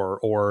bookstore,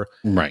 or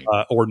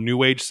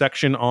new age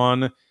section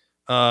on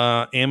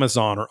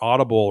Amazon or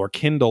Audible or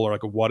Kindle or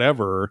like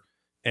whatever,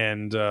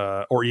 and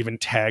or even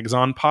tags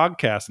on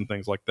podcasts and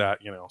things like that.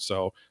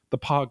 So the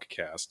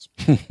podcast,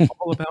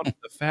 all about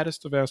the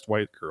fattest of ass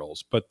white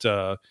girls. But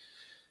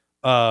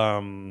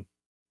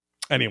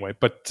anyway,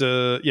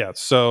 yeah,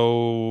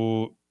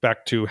 so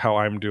back to how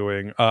I'm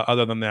doing.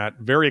 Other than that,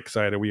 very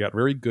excited. We got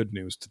very good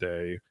news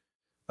today.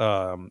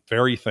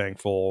 Very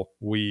thankful.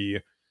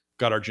 We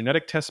got our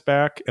genetic test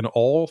back, and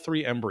all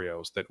 3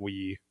 embryos that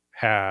we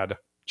had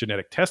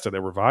genetic tested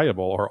that were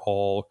viable are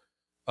all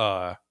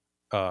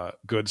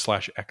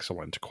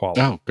good/excellent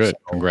quality. Oh, good. So,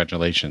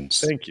 congratulations.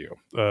 Thank you.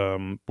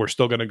 We're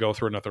still going to go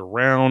through another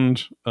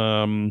round,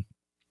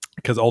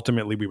 because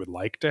ultimately we would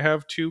like to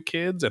have 2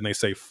 kids, and they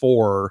say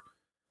 4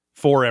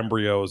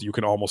 embryos, you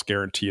can almost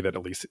guarantee that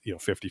at least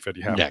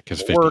 50-50 have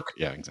because work.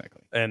 Yeah,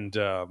 exactly. And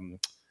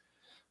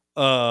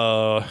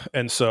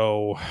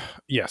so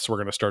yes, we're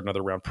going to start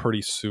another round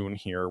pretty soon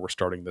here. We're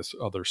starting this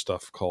other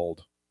stuff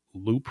called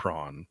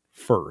Lupron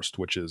first,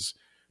 which is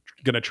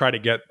going to try to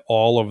get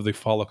all of the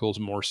follicles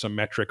more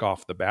symmetric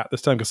off the bat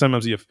this time, because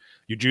sometimes if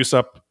you juice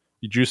up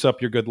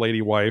your good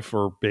lady wife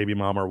or baby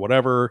mom or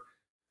whatever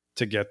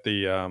to get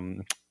the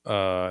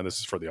and this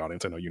is for the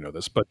audience, I know you know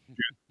this, but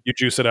you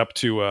juice it up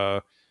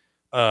to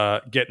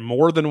get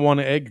more than one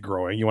egg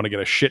growing. You want to get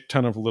a shit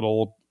ton of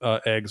little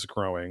eggs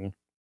growing.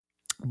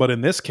 But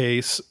in this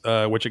case,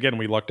 which again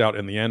we lucked out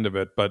in the end of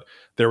it, but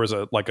there was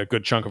a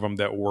good chunk of them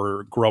that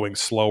were growing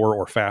slower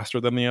or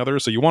faster than the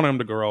others. So you want them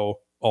to grow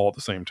all at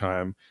the same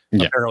time.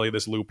 Yeah. Apparently,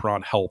 this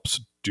Lupron helps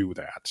do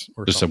that.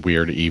 Or just something. a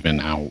weird even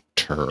out.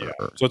 Yeah.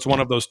 So it's one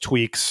of those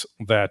tweaks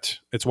that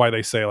it's why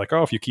they say like,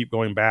 oh, if you keep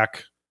going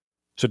back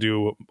to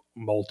do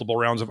multiple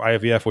rounds of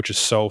IVF, which is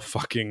so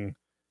fucking,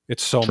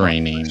 it's so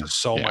draining,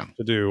 much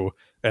to do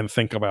and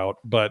think about.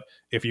 But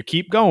if you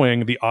keep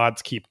going, the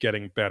odds keep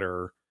getting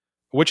better.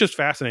 Which is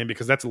fascinating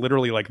because that's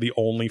literally like the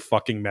only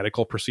fucking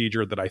medical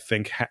procedure that I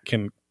think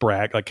can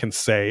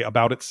say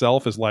about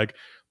itself is like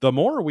the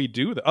more we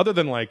do, other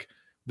than like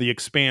the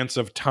expanse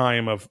of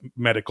time of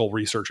medical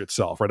research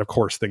itself, right? Of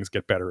course, things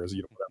get better as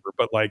you know, whatever.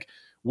 But like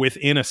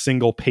within a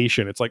single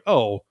patient, it's like,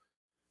 oh,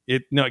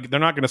 they're not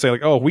going to say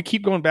like, oh, we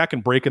keep going back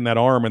and breaking that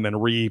arm and then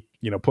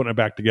putting it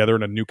back together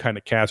in a new kind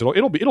of cast.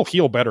 It'll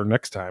heal better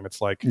next time.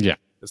 It's like,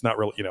 it's not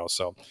really,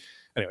 so.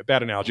 Anyway,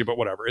 bad analogy, but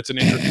whatever. It's an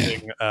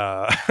interesting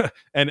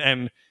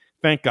and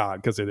thank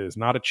God, because it is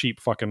not a cheap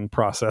fucking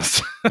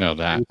process. No,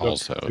 that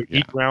also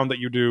each round that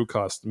you do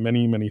costs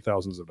many, many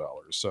thousands of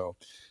dollars. So,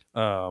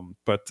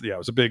 but yeah, it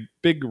was a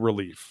big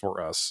relief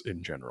for us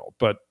in general.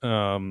 But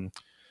and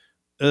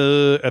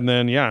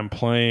then I'm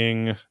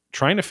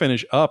trying to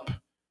finish up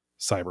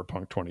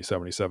Cyberpunk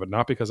 2077,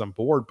 not because I'm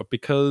bored, but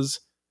because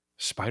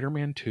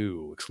Spider-Man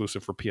 2,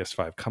 exclusive for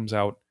PS5, comes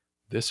out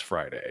this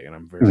Friday, and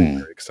I'm very,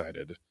 very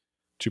excited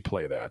to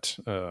play that.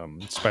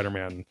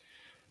 Spider-Man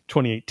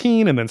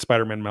 2018 and then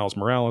Spider-Man Miles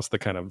Morales, the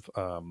kind of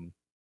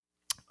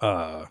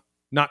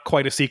not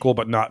quite a sequel,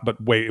 but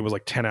wait, it was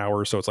like 10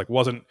 hours, so it's like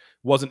wasn't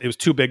it was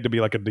too big to be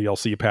like a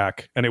DLC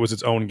pack, and it was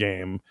its own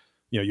game.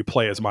 You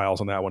play as Miles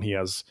on that one. He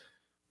has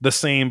the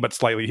same but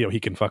slightly, he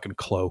can fucking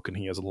cloak, and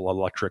he has a little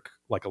electric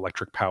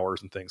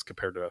powers and things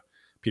compared to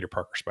Peter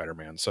Parker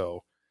Spider-Man.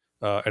 So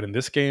and in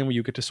this game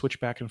you get to switch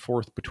back and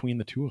forth between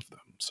the two of them.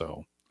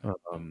 So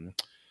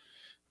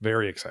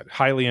very excited.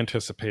 Highly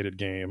anticipated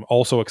game.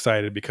 Also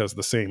excited because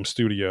the same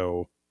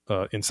studio,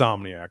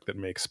 Insomniac, that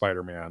makes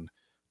Spider-Man,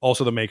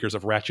 also the makers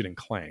of Ratchet and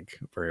Clank,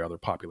 a very other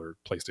popular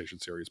PlayStation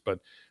series, but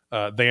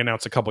they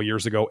announced a couple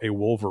years ago a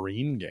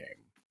Wolverine game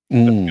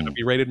that's going to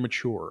be rated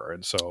mature,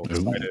 and so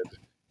excited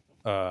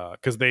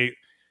because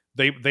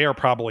they are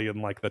probably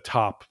in like the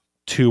top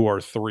 2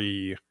 or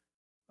 3.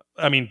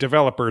 I mean,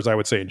 developers, I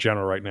would say in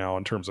general right now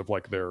in terms of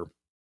like their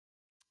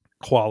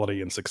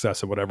quality and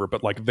success and whatever,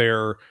 but like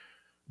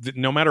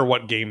no matter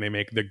what game they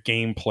make, the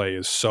gameplay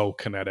is so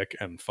kinetic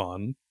and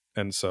fun.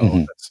 And so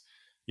that's,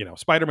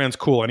 Spider-Man's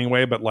cool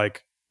anyway, but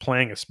like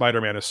playing as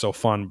Spider-Man is so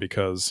fun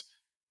because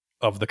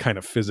of the kind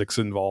of physics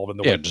involved and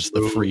the way just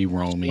the free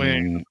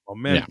roaming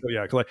momentum.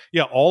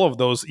 All of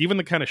those, even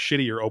the kind of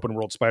shittier open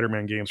world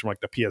Spider-Man games from like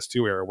the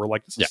PS2 era were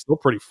like, this is still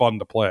pretty fun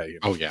to play.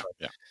 Oh,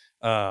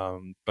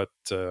 and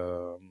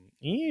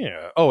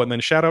then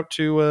shout out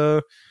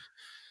to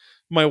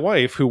my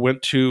wife, who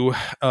went to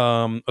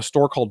a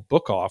store called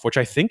Book Off, which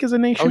I think is a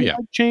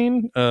nationwide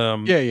chain.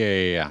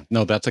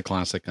 No, that's a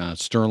classic.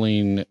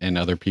 Sterling and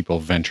other people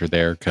venture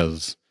there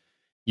because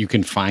you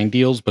can find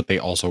deals, but they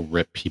also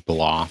rip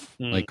people off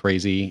like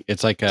crazy.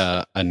 It's like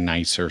a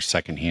nicer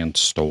secondhand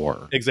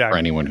store for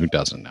anyone who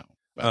doesn't know.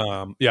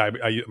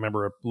 I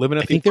remember living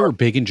at I think they were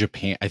big in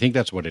Japan. I think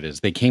that's what it is.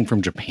 They came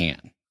from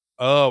Japan.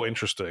 Oh,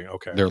 interesting.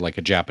 Okay. They're like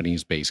a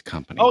Japanese-based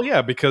company. Oh,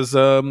 yeah, because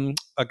a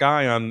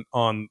guy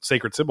on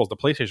Sacred Symbols, the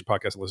PlayStation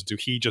podcast I listen to,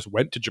 he just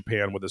went to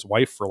Japan with his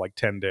wife for like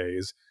 10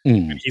 days.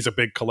 And he's a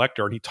big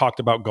collector, and he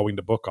talked about going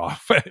to Book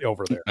Off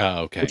over there. Oh,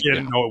 okay. Which he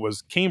didn't know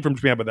came from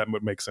Japan, but that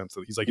would make sense.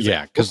 He's like,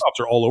 Book Offs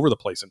are all over the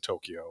place in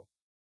Tokyo.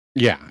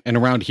 Yeah, and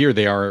around here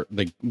they are.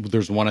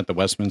 There's one at the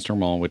Westminster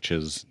Mall, which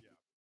is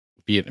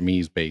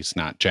Vietnamese based,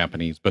 not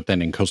Japanese, but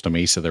then in Costa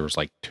Mesa there was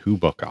like 2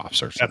 Book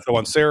Offs or something. That's the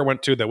one Sarah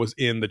went to that was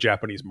in the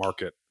Japanese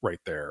market right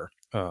there.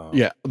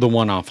 The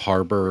one off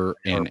Harbor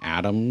and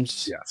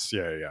Adams. Yes,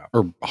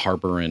 or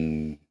Harbor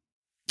and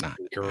not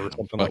Adams,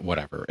 but like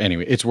whatever.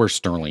 Anyway, it's where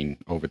Sterling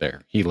over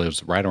there. He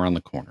lives right around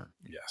the corner.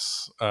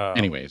 Yes.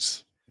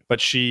 Anyways,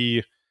 but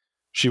she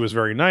was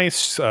very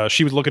nice.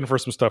 She was looking for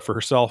some stuff for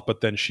herself,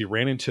 but then she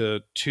ran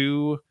into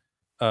 2.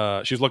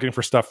 She's looking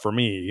for stuff for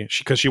me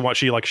because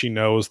she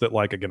knows that,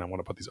 like, again, I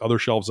want to put these other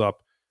shelves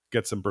up,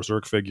 get some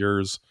Berserk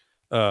figures.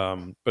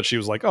 But she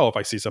was like, oh, if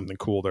I see something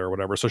cool there or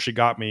whatever. So she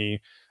got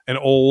me an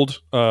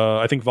old,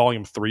 I think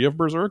volume 3 of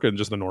Berserk in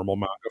just the normal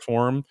manga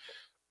form,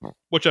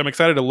 which I'm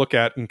excited to look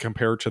at and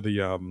compare to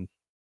the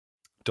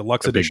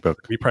deluxe edition that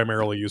we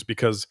primarily use,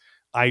 because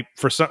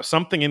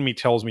something in me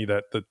tells me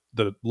that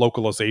the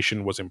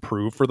localization was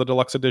improved for the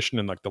deluxe edition,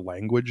 and like the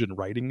language and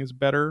writing is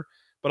better.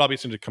 But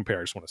obviously to compare,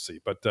 I just want to see.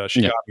 But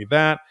she got me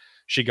that.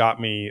 She got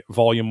me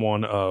volume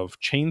 1 of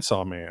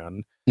Chainsaw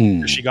Man,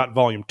 She got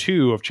volume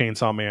 2 of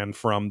Chainsaw Man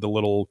from the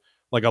little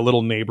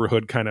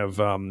neighborhood kind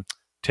of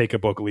take a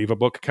book, leave a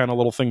book kind of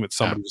little thing that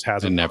somebody just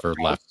has and never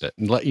left it.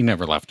 You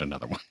never left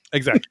another one.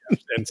 Exactly.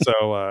 And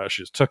so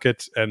she just took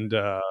it, and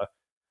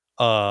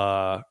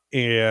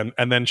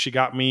then she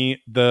got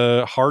me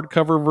the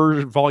hardcover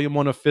version, volume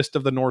 1 of Fist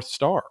of the North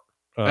Star.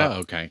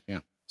 Okay, yeah.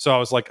 So I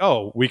was like,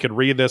 oh, we could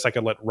read this. I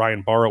could let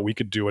Ryan borrow. We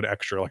could do an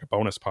extra, like a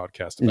bonus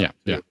podcast about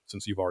it,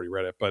 since you've already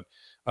read it. But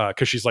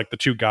because she's like the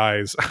two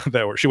guys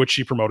that were which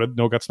she promoted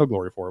No Guts, No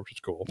Glory for, which is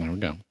cool. There we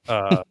go.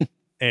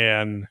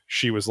 And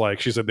she was like,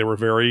 she said they were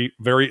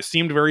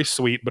seemed very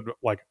sweet, but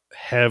like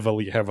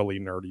heavily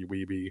nerdy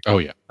weeby. Oh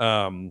yeah.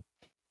 And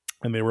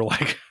they were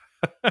like,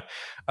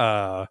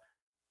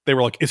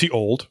 is he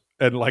old?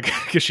 And like,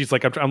 because she's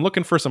like, I'm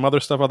looking for some other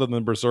stuff other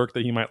than Berserk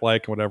that he might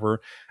like,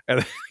 whatever.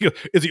 And he goes,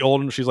 is he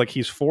old? And she's like,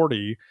 he's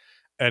 40.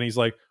 And he's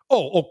like,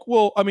 oh,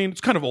 well, I mean,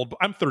 it's kind of old, but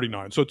I'm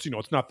 39, so it's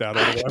it's not that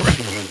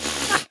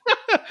old.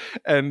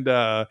 And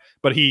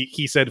but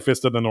he said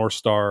Fist of the North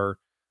Star,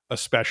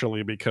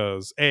 especially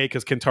because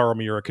Kentaro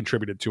Miura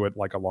contributed to it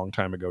like a long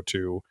time ago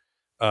too,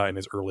 in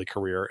his early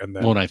career. And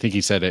then, well, and I think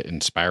he said it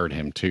inspired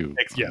him too.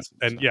 Yes,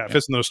 and Fist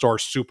of the North Star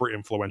is super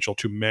influential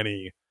to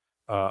many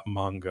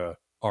manga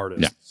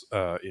artists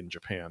in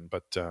Japan.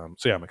 But so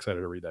yeah, I'm excited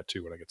to read that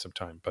too when I get some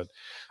time. But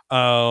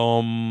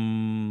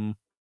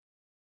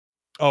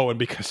and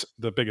because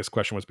the biggest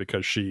question was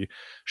because she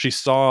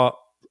saw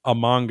a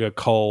manga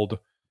called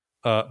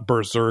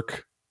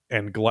Berserk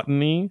and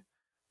Gluttony,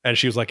 and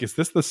she was like, is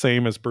this the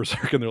same as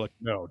Berserk? And they're like,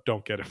 no,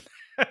 don't get it.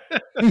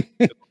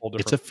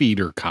 It's a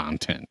feeder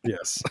content.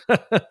 Yes.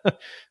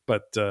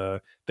 But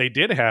they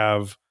did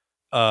have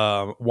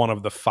one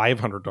of the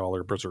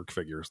 $500 Berserk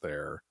figures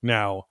there.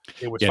 Now,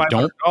 it was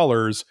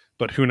 $500,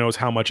 but who knows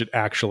how much it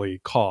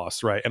actually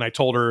costs, right? And I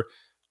told her,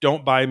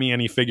 don't buy me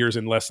any figures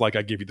unless like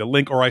I give you the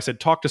link, or I said,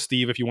 talk to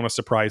Steve if you want to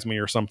surprise me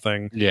or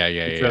something. Yeah.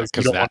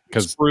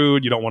 Because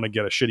screwed, you don't want to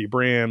get a shitty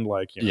brand.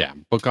 Like,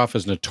 Book Off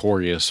is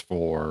notorious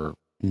for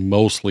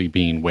mostly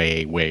being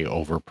way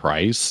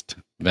overpriced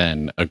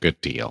than a good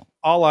deal.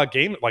 A la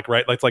game, like,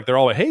 right? It's like they're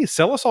all like, hey,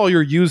 sell us all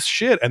your used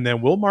shit, and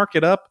then we'll mark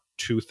it up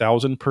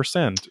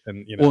 2,000%.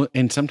 And well,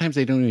 and sometimes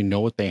they don't even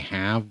know what they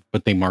have,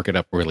 but they mark it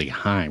up really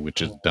high,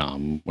 which is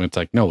dumb. When it's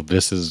like, no,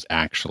 this is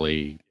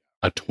actually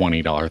a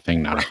 $20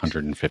 thing, not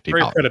 $150.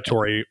 Very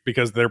predatory,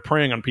 because they're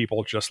preying on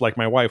people just like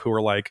my wife, who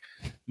are like,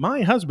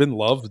 my husband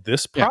loved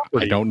this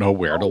property. I don't know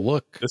where to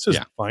look. This is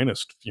the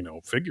finest,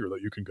 figure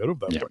that you can get of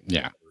them.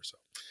 Yeah.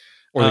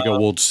 Or they go,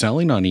 well, it's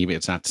selling on eBay.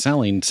 It's not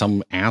selling.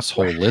 Some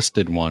asshole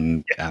listed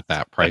one at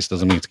that price.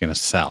 Doesn't mean it's going to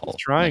sell.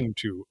 Trying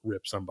to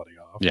rip somebody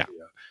off. Yeah.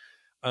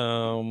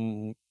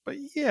 But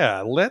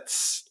yeah,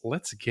 let's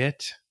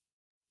get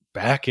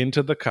back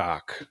into the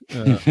cock.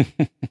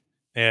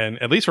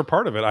 And at least for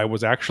part of it, I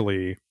was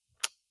actually,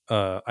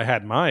 I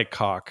had my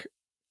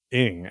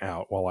cock-ing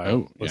out while I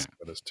listened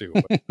to this too.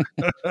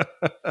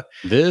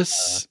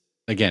 This,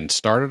 again,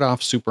 started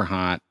off super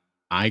hot.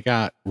 I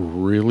got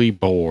really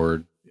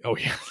bored. Oh,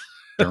 yeah.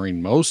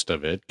 During most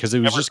of it, because it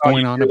was just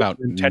going on about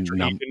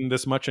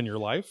this much in your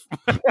life.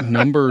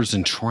 Numbers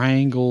and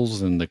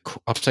triangles and the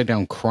upside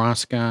down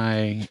cross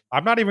guy.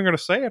 I'm not even going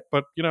to say it,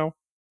 but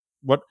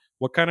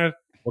what kind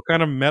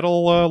of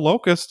metal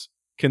locust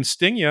can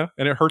sting you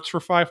and it hurts for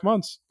 5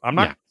 months? I'm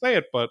not going to say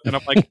it, but and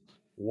I'm like,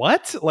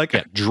 what? Like,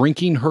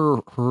 drinking her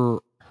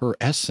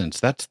essence.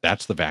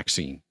 That's the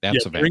vaccine.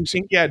 That's a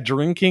vaccine.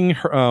 Drinking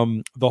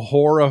the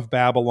whore of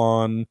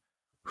Babylon,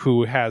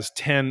 who has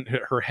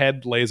her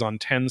head lays on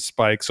 10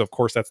 spikes. So of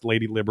course that's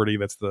Lady Liberty.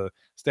 That's the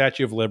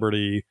Statue of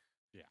Liberty.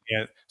 Yeah.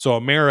 And so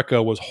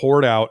America was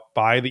whored out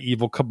by the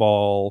evil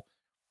cabal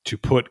to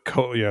put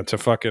to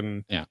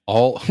fucking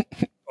all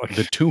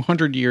the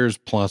 200 years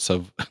plus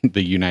of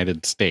the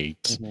United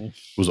States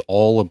was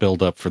all a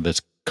build up for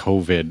this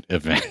COVID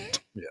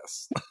event.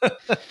 Yes.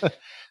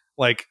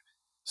 Like,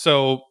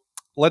 so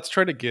let's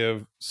try to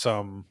give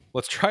some.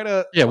 Let's try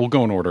to. Yeah, we'll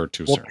go in order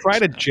too. We'll try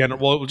to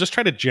we'll just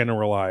try to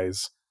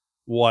generalize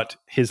what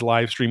his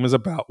live stream is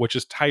about, which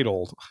is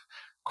titled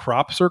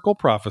 "Crop Circle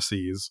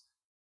Prophecies."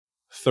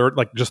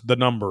 Like just the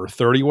number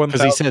 31.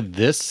 Because he said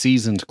this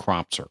season's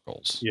crop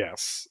circles.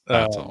 Yes,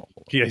 that's all.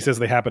 He says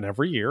they happen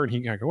every year,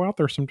 and I go out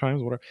there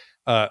sometimes. Whatever.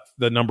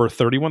 The number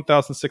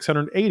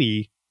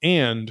 31,680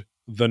 and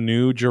the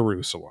New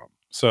Jerusalem.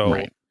 So.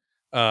 Right.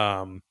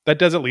 That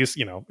does at least,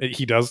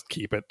 he does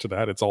keep it to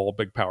that. It's all a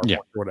big PowerPoint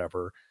or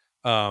whatever.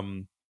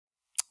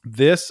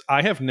 This,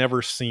 I have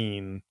never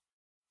seen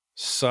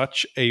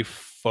such a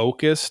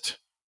focused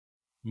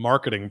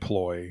marketing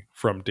ploy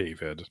from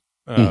David.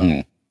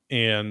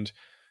 And,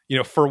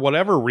 for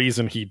whatever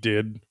reason he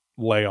did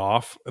lay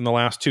off in the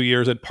last 2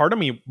 years, and part of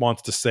me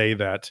wants to say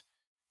that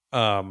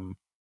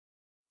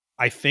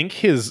I think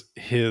his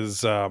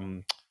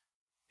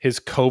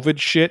COVID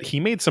shit, he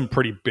made some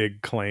pretty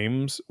big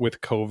claims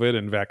with COVID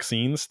and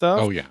vaccine stuff.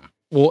 Oh, yeah.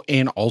 Well,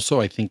 and also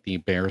I think the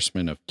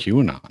embarrassment of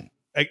QAnon.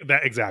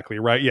 That exactly,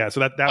 right? Yeah, so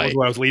that was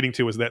what I was leading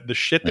to, is that the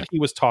shit that he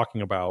was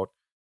talking about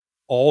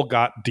all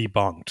got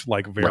debunked,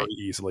 like, very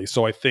easily.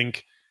 So I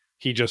think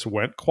he just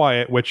went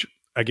quiet, which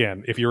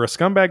again, if you're a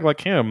scumbag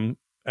like him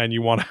and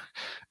you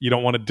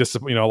don't want to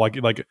discipline,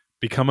 like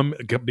become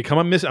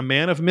a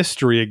man of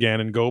mystery again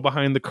and go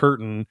behind the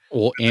curtain.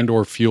 Well, and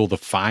or fuel the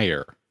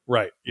fire.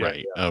 Right. Yeah.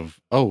 Right. Yeah. Of,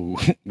 oh,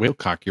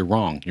 Wilcock, you're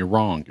wrong. You're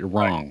wrong. You're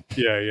wrong. Right.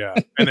 Yeah. Yeah.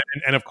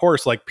 and of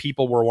course, like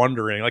people were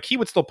wondering, like he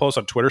would still post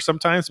on Twitter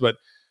sometimes, but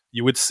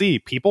you would see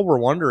people were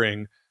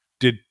wondering,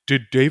 did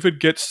David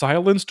get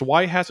silenced?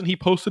 Why hasn't he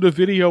posted a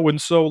video in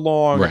so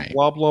long? Right.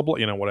 Blah, blah, blah,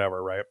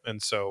 whatever. Right.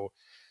 And so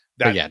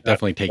but yeah,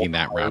 definitely taking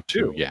that route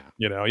too. Yeah.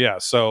 Yeah.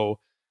 So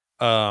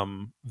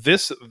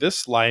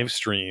this live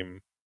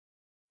stream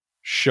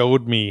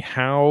showed me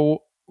how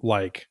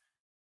like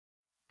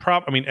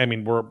I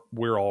mean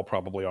we're all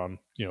probably on,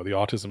 the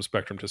autism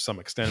spectrum to some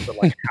extent, but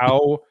like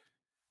how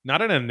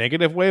not in a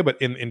negative way,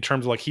 but in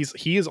terms of like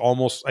he is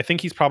almost, I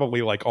think he's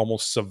probably like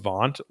almost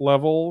savant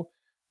level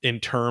in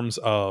terms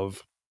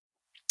of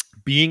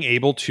being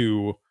able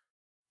to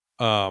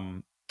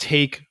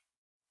take,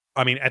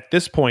 I mean, at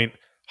this point,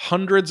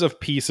 hundreds of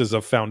pieces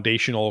of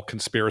foundational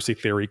conspiracy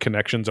theory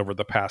connections over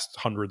the past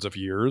hundreds of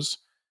years,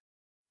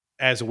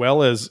 as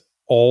well as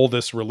all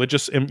this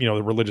religious,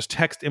 the religious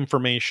text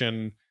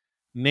information,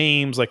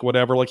 names, like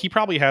whatever. Like he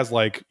probably has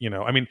like,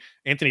 I mean,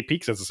 Anthony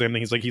Peake says the same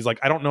thing. He's like,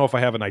 I don't know if I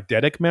have an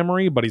eidetic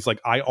memory, but he's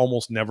like, I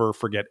almost never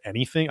forget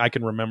anything. I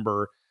can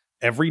remember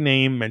every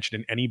name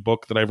mentioned in any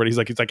book that I've read. He's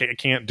like, I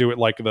can't do it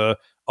like the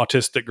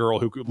autistic girl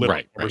who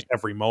literally remembers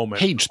every moment.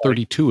 Page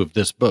 32 of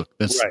this book.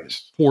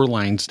 That's 4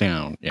 lines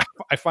down. Yeah.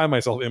 I find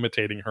myself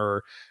imitating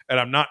her,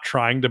 and I'm not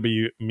trying to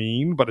be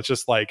mean, but it's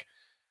just like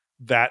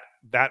that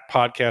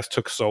podcast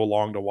took so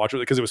long to watch it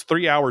because it was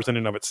 3 hours in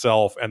and of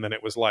itself. And then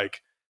it was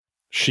like,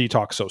 she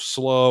talks so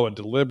slow and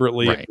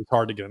deliberately. It was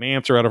hard to get an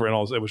answer out of her. And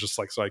all, it was just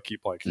like, so I keep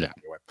like,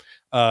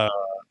 anyway,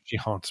 she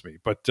haunts me,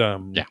 but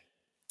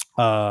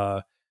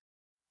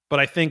but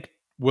I think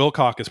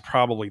Wilcock is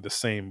probably the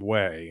same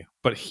way,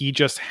 but he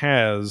just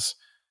has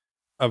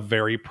a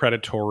very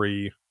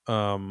predatory,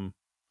 and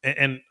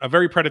a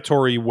very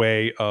predatory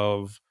way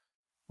of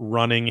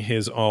running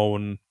his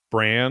own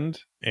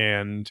brand.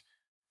 And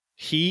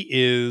he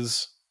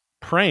is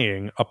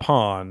preying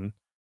upon,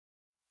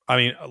 I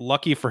mean,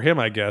 lucky for him,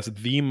 I guess,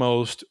 the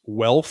most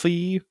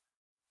wealthy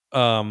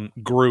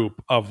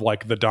group of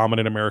like the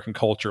dominant American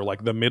culture,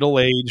 like the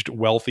middle-aged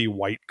wealthy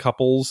white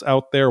couples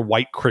out there,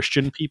 white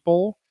Christian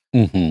people,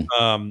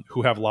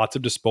 who have lots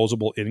of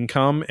disposable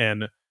income,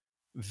 and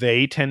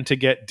they tend to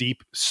get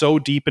so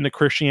deep into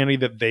Christianity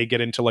that they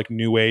get into like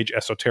new age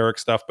esoteric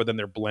stuff, but then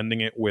they're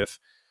blending it with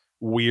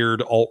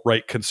weird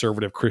alt-right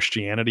conservative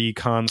Christianity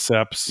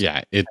concepts.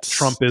 Yeah, it's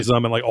Trumpism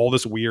and like all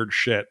this weird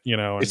shit,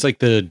 it's like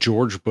the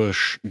George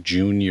Bush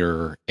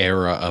Jr.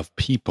 era of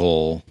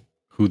people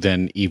who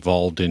then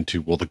evolved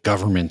into, well, the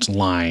government's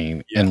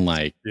lying. And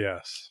like,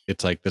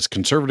 it's like this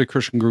conservative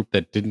Christian group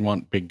that didn't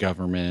want big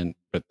government,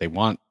 but they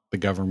want the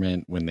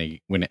government when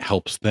it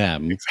helps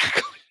them.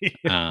 Exactly.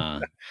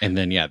 And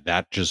then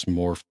that just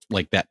morphed.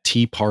 Like that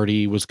Tea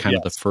Party was kind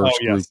of the first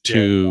group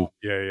too,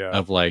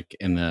 of like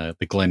in the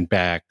Glenn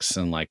Becks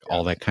and like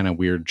all that kind of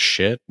weird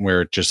shit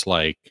where it just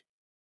like,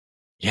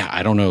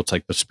 I don't know, it's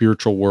like the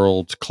spiritual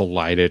world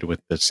collided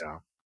with this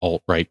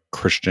alt-right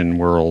Christian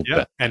world.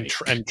 And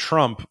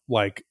Trump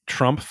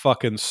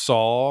fucking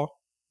saw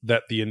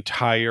that the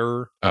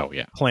entire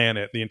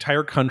planet, the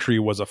entire country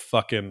was a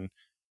fucking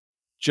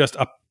just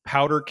a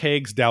powder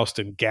kegs doused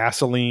in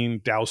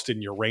gasoline, doused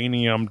in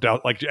uranium,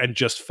 and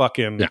just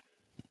fucking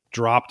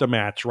dropped a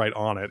match right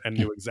on it and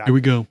knew exactly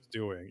what he was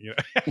doing.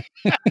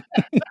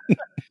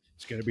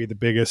 It's going to be the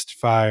biggest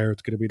fire.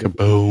 It's going to be the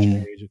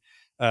boom.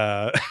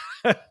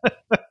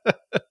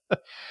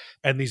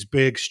 And these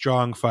big,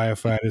 strong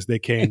firefighters, they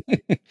came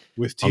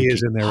with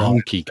tears in their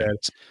eyes.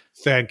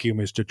 Thank you,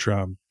 Mr.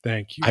 Trump.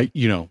 Thank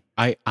you.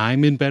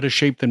 I'm in better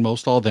shape than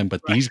most all of them,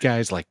 but these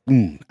guys, like,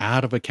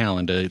 out of a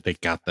calendar, they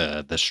got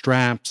the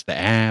straps, the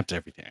abs,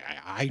 everything.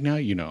 I know,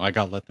 I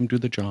got to let them do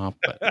the job.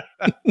 But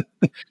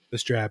the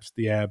straps,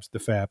 the abs, the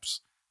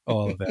faps,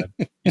 all of that.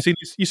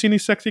 You seen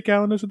these sexy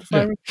calendars with the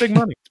firemen? Big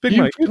money. It's big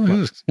money.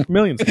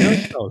 Millions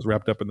of dollars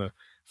wrapped up in the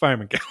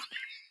fireman calendar.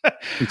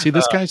 You see,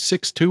 this guy's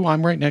 6'2".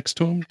 I'm right next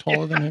to him,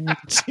 taller than him. You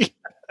can see.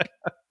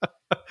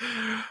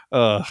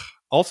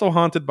 Also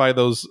haunted by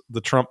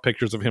the Trump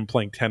pictures of him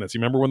playing tennis. You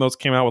remember when those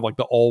came out with like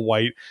the all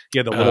white? He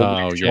had the little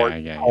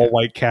all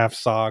white calf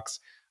socks,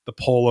 the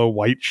polo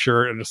white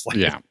shirt, and just like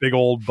this big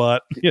old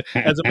butt.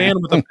 As a man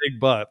with a big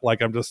butt,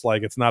 like I'm just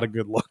like, it's not a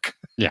good look.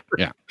 Yeah.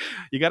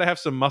 You got to have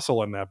some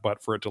muscle in that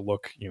butt for it to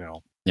look,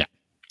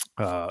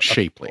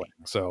 shapely.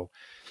 So,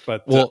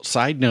 but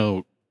side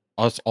note.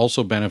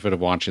 Also benefit of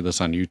watching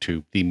this on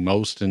YouTube, the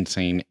most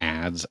insane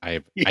ads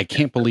I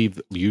can't believe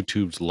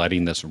YouTube's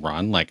letting this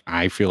run. Like,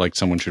 I feel like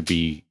someone should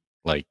be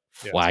like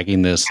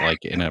flagging this,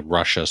 like in a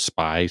Russia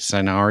spy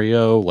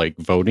scenario, like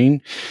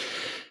voting.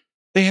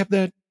 They have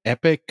that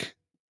Epic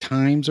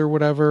Times or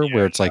whatever,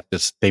 where it's like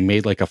this, they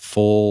made like a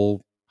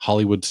full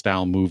Hollywood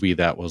style movie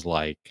that was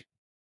like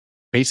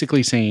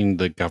basically saying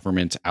the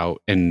government's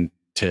out and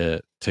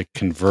to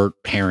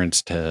convert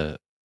parents to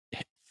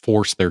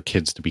force their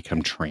kids to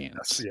become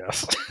trans.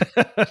 Yes.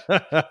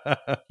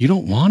 You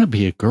don't want to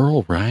be a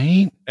girl,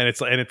 right? And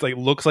it's like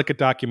looks like a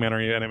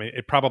documentary, and I mean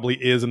it probably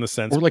is in the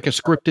sense, or like a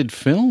scripted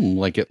film,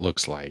 like it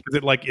looks like.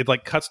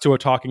 It cuts to a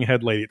talking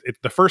head lady.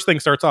 The first thing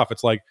starts off,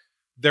 it's like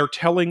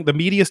the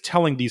media's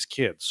telling these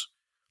kids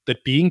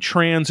that being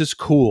trans is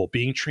cool,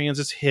 being trans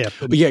is hip.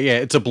 Yeah,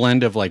 it's a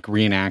blend of like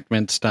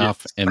reenactment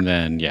stuff, Yes. and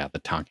then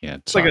the talking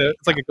head. It's like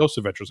a Ghost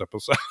Adventures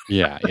episode.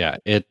 Yeah,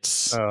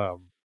 it's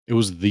it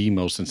was the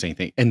most insane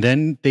thing. And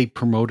then they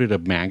promoted a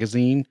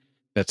magazine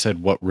that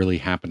said what really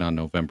happened on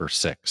November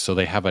 6th. So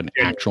they have an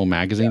actual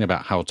magazine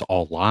about how it's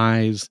all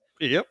lies,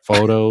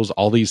 photos,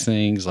 all these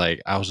things.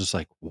 Like I was just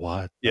like,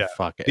 what the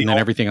fuck? And then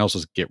everything else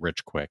was get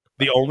rich quick.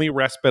 The only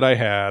respite I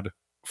had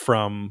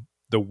from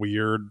the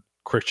weird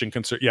Christian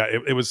concern,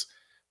 it was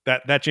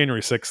that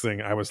January 6th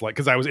thing. I was like,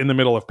 because I was in the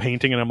middle of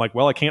painting, and I'm like,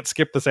 well, I can't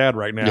skip this ad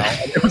right now.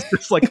 And it was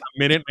just like a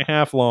minute and a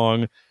half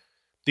long.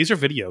 These are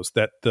videos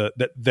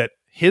that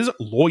his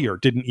lawyer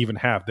didn't even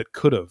have that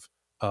could have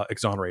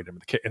exonerated him.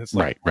 And it's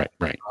like,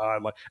 right.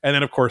 And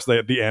then of course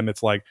at the end,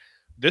 it's like,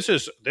 this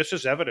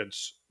is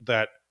evidence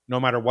that no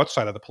matter what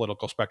side of the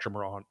political spectrum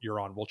you're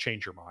on, will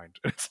change your mind.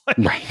 It's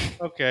like,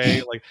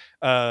 okay, like,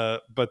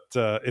 but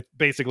it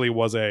basically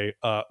was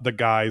the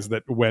guys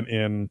that went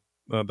in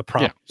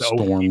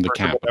stormed the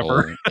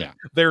Capitol.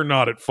 They're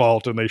not at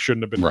fault, and they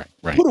shouldn't have been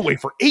put away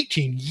for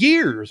 18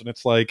 years. And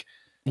it's like,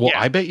 well,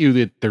 I bet you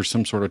that there's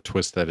some sort of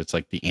twist that it's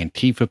like the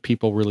Antifa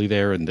people really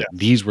there, and that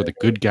these were the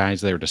good guys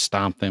there to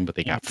stop them, but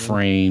they got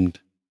framed.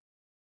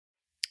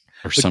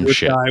 Or the some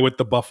shit. Guy with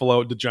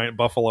the giant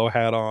buffalo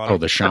hat on. Oh,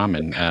 the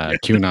shaman,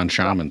 QAnon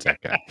shaman's that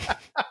guy.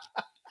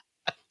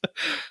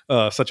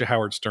 Such a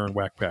Howard Stern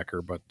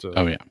whackpacker, but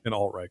an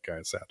alt-right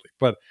guy, sadly.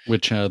 But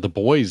which The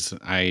Boys,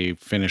 I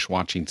finished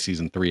watching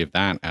season 3 of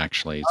that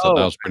actually, so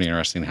that was pretty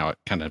interesting how it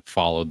kind of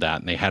followed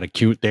that, and they had the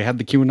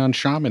QAnon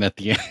shaman at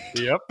the end.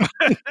 Yep.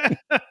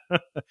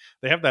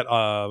 They have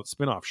that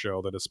spin-off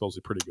show that is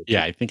supposedly pretty good.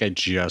 Yeah, I think I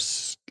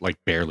just like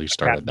barely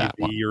started that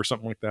one or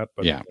something like that.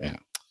 But yeah.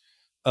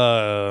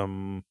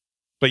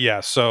 But yeah,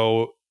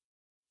 so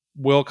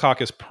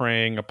Wilcock is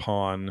preying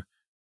upon,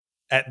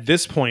 at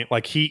this point,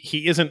 like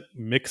he isn't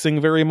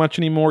mixing very much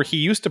anymore. He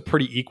used to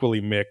pretty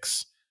equally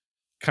mix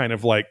kind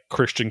of like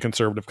Christian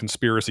conservative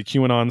conspiracy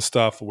QAnon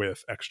stuff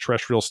with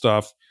extraterrestrial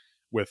stuff,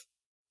 with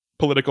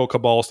political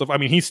cabal stuff. I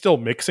mean, he's still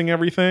mixing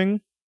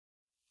everything,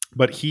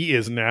 but he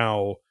is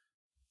now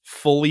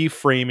fully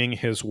framing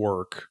his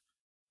work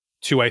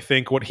to, I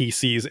think, what he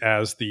sees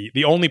as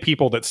the only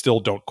people that still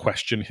don't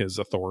question his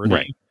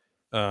authority,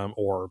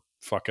 or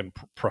fucking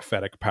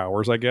prophetic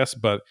powers, I guess,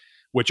 but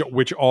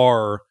which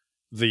are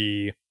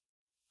the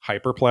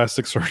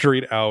hyperplastic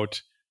surgeried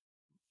out,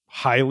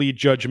 highly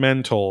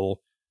judgmental,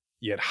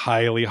 yet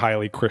highly,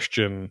 highly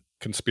Christian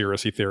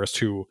conspiracy theorists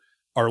who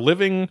are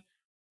living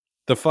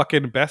the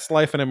fucking best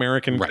life an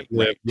American could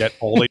live, yet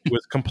all they do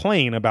is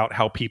complain about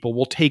how people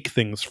will take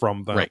things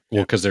from them. Right.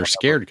 Well, because they're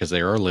scared, because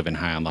they are living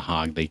high on the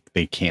hog.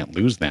 They can't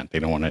lose that. They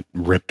don't want it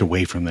ripped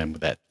away from them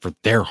for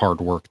their hard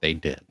work they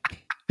did.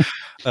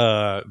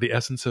 The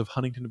essence of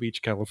Huntington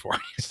Beach,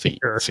 California. See.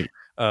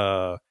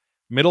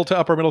 Middle to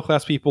upper middle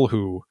class people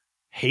who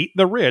hate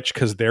the rich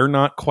because they're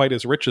not quite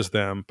as rich as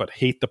them, but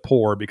hate the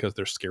poor because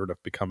they're scared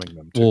of becoming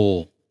them too.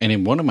 Well, and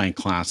in one of my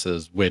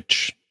classes,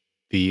 which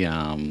the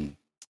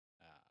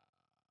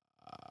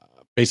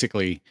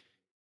basically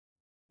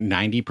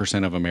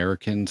 90% of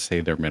Americans say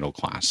they're middle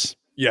class.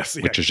 Yes,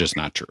 which is just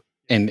not true.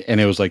 And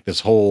it was like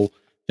this whole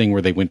thing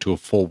where they went to a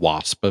full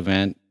WASP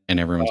event, and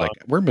everyone's like,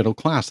 we're middle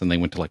class, and they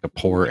went to like a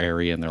poor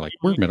area, and they're like,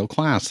 we're middle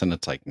class, and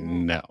it's like,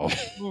 no.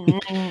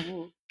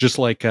 Just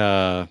like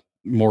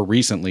more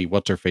recently,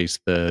 what's her face,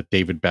 the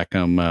David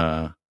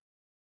Beckham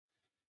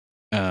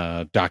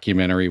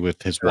documentary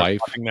with his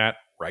wife. That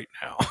right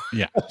now.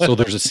 Yeah. So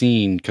there's a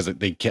scene, because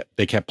they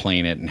kept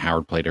playing it, and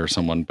Howard played it or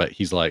someone, but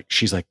she's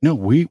like, no,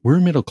 we're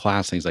middle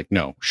class, and he's like,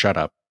 no, shut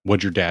up.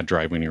 What'd your dad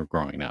drive when you were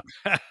growing up?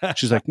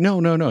 She's like, no.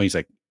 He's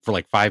like, for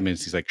like 5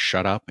 minutes, he's like,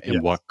 shut up.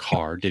 And what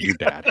car did your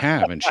dad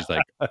have? And she's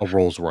like, a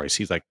Rolls Royce.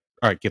 He's like,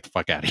 all right, get the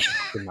fuck out of here.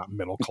 They're not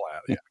middle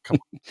class. Yeah, come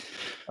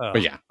on.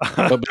 But yeah,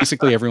 but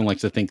basically everyone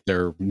likes to think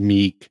they're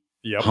meek,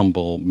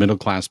 humble, middle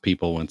class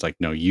people. And it's like,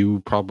 no,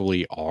 you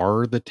probably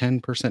are the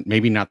 10%.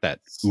 Maybe not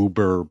that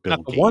Uber Bill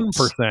Gates.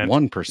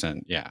 1%.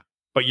 1%. Yeah.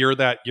 But you're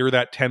that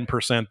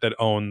 10% that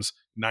owns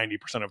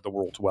 90% of the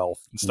world's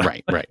wealth and stuff.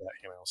 Right. That,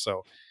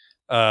 so,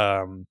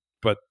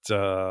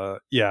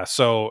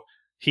 so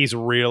he's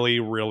really,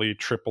 really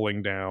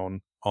tripling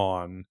down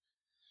on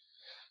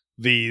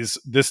this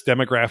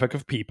demographic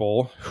of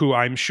people who,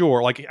 I'm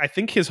sure, like, I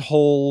think his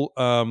whole,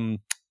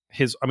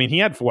 he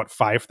had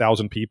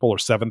 5,000 people or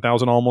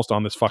 7,000 almost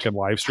on this fucking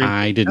live stream.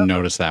 I didn't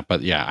notice that,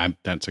 but yeah,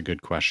 that's a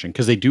good question,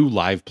 because they do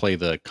live play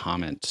the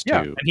comments too.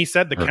 And he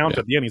said the count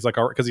at the end. He's like,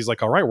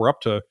 all right, we're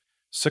up to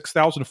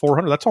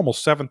 6,400. That's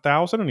almost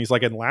 7,000. And he's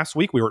like, and last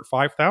week we were at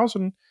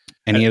 5,000.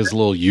 And he has a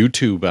little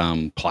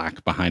YouTube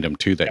plaque behind him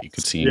too that you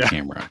could see in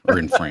camera or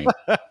in frame.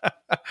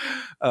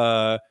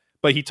 But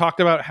he talked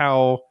about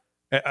how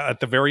at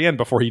the very end,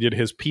 before he did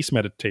his peace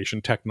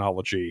meditation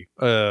technology,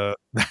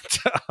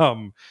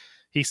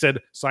 he said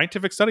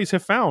scientific studies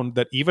have found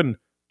that even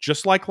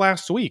just like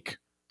last week,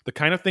 the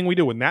kind of thing we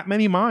do when that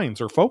many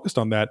minds are focused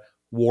on that,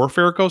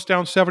 warfare goes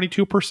down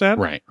 72%.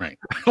 Right.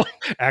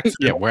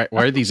 Yeah. Where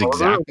are these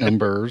exact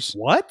numbers?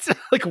 What?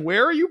 Like,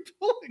 where are you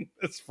pulling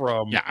this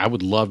from? Yeah, I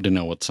would love to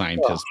know what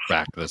scientists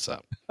back this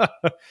up.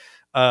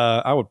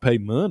 I would pay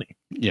money.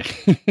 Yeah.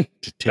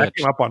 That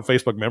came up on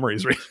Facebook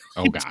Memories recently.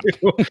 Oh God.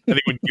 I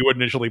think when you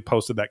initially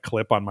posted that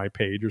clip on my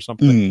page or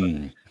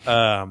something.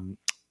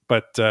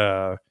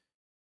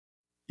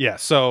 Yeah,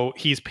 so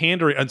he's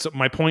pandering, and so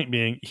my point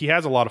being, he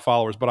has a lot of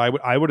followers, but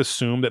I would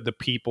assume that the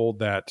people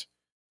that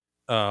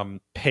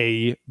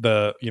pay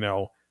the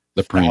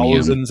the premium,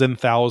 thousands and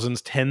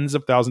thousands, tens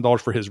of thousands of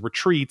dollars for his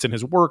retreats and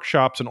his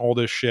workshops and all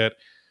this shit,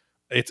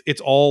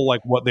 it's all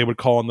like what they would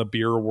call in the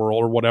beer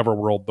world or whatever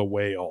world the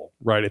whale,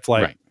 right? It's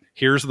like,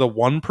 here's the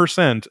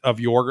 1%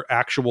 of your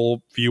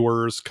actual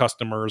viewers,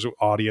 customers,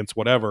 audience,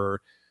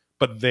 whatever,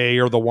 but they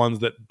are the ones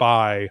that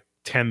buy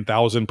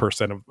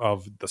 10,000%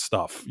 of the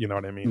stuff. You know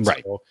what I mean?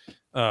 Right. So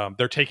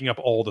they're taking up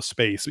all the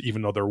space,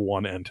 even though they're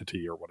one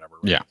entity or whatever.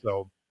 Right? Yeah.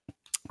 So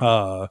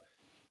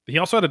he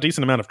also had a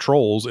decent amount of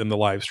trolls in the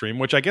live stream,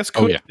 which I guess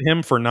kudos to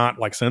him for not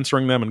like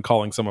censoring them and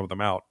calling some of them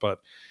out, but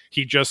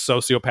he just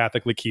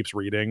sociopathically keeps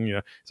reading. You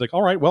know, it's like,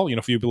 all right, well,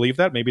 if you believe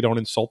that, maybe don't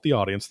insult the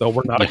audience, though.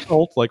 We're not a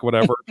cult, like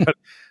whatever.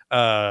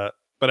 But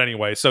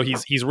anyway, so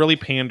he's really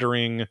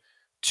pandering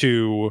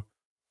to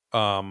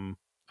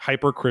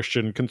hyper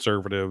Christian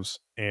conservatives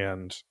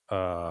and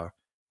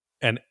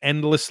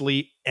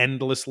endlessly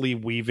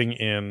weaving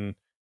in,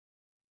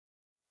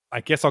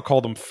 I guess I'll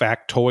call them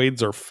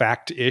factoids or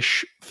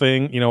fact-ish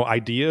thing,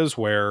 ideas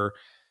where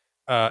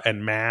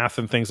and math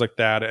and things like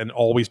that, and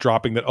always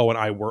dropping that, and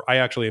I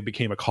actually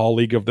became a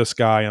colleague of this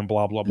guy and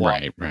blah blah blah.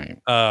 Right.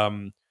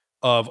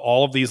 Of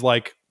all of these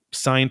like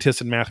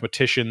scientists and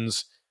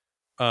mathematicians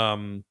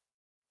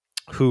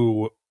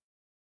who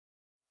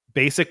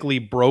basically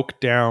broke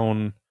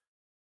down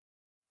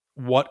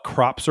what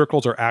crop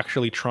circles are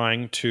actually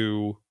trying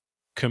to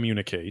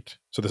communicate.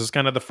 So this is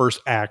kind of the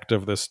first act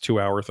of this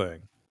 2-hour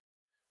thing.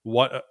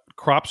 What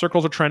crop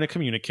circles are trying to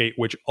communicate,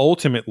 which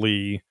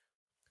ultimately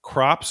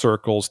crop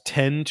circles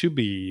tend to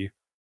be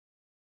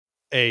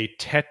a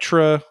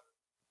tetrahedron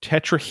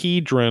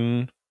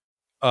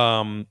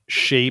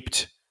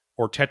shaped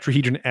or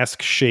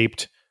tetrahedron-esque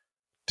shaped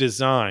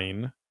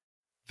design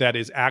that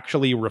is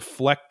actually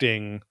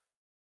reflecting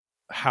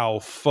how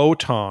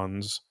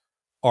photons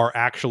are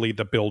actually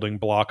the building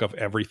block of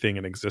everything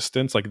in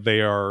existence. Like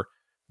they are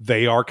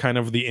kind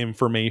of the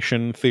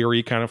information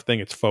theory kind of thing.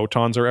 It's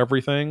photons are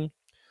everything,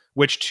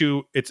 which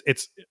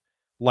it's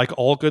like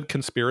all good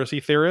conspiracy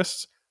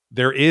theorists,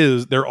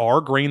 there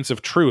are grains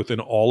of truth in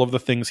all of the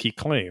things he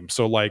claims.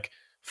 So like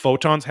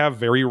photons have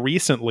very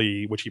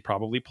recently, which he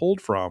probably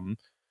pulled from,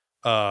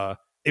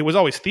 it was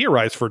always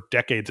theorized for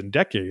decades and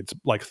decades,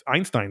 like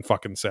Einstein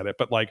fucking said it,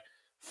 but like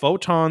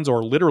photons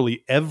or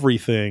literally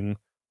everything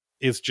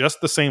is just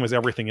the same as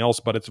everything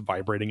else, but it's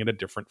vibrating at a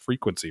different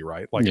frequency,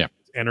 right? Like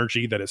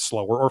energy that is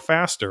slower or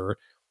faster.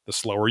 The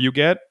slower you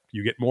get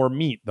more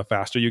meat. The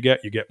faster you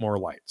get more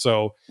light.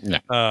 So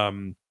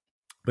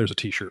there's a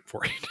t-shirt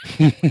for it.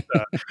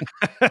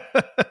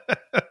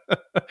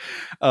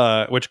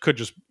 Which could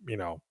just,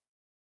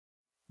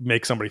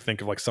 make somebody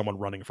think of like someone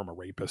running from a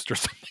rapist or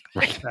something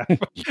like that.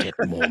 You get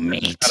more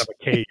meat out of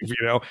a cave,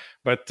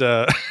 but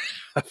the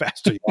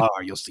faster you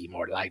are, you'll see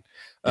more light.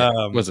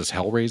 Was this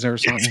Hellraiser or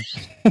something?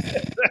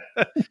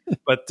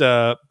 But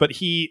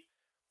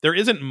there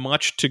isn't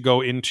much to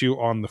go into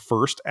on the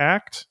first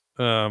act.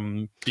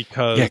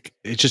 Because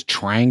it's just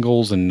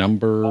triangles and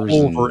numbers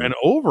over and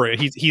over it.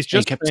 He's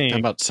just kept talking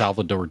about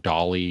Salvador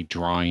Dali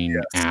drawing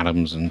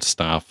atoms and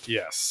stuff.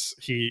 Yes,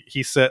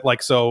 he said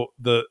like, so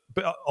the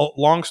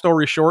long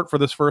story short for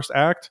this first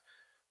act,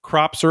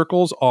 crop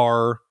circles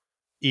are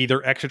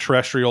either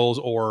extraterrestrials,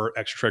 or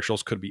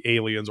extraterrestrials could be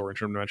aliens or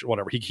interdimensional,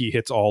 whatever. He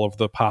hits all of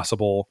the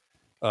possible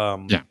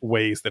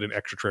ways that an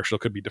extraterrestrial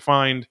could be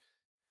defined,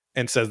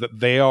 and says that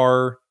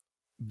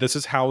this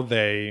is how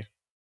they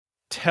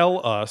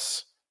tell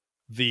us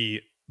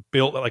the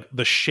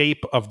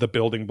shape of the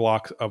building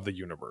block of the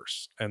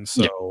universe. And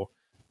so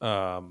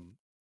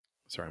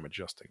sorry, I'm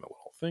adjusting the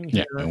little thing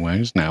here. No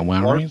worries.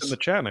 Blard's in the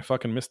chat and I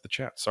fucking missed the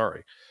chat,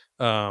 sorry.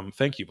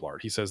 Thank you,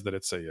 Blard. He says that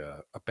it's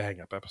a bang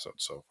up episode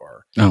so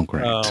far. Oh,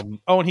 great.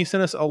 And he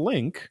sent us a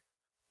link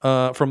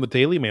from the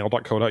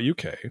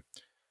dailymail.co.uk,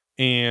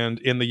 and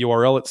in the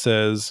URL it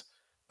says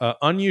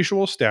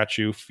unusual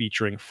statue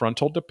featuring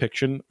frontal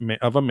depiction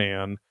of a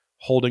man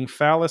holding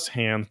phallus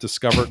hands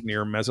discovered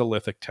near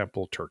Mesolithic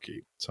temple,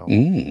 Turkey. So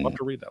I'll have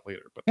to read that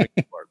later. But thank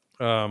you,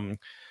 Bard.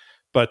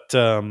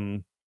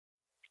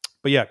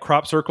 But yeah,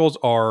 crop circles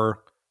are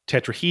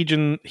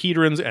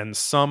tetrahedrons, and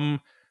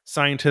some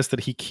scientists that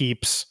he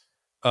keeps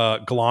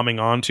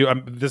glomming onto.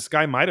 This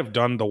guy might have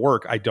done the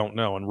work, I don't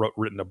know, and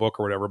written a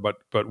book or whatever. But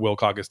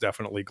Wilcock is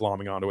definitely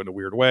glomming onto it in a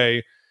weird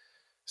way,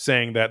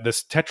 saying that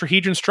this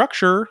tetrahedron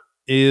structure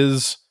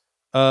is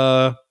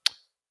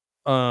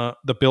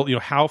the build,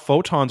 how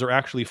photons are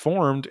actually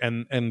formed,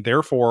 and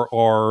therefore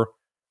are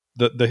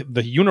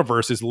the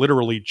universe is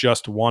literally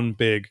just one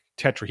big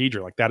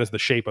tetrahedron. Like that is the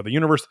shape of the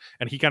universe.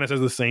 And he kind of says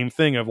the same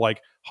thing of like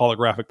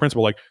holographic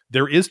principle. Like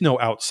there is no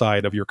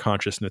outside of your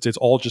consciousness. It's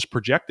all just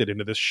projected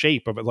into this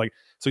shape of it. Like,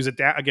 so he's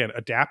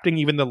adapting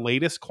even the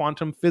latest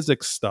quantum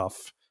physics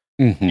stuff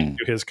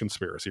into his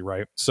conspiracy.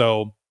 Right.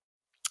 So,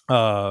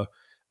 and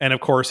of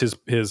course he's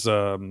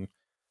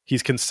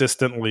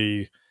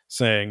consistently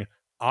saying,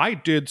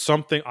 I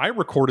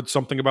recorded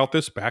something about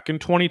this back in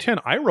 2010.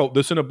 I wrote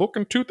this in a book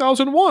in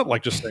 2001.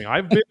 Like just saying,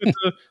 I've been at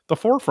the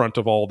forefront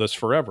of all this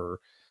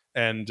forever.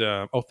 And,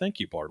 thank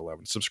you,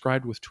 Bart11.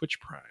 Subscribed with Twitch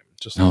Prime.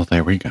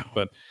 There we go.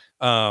 But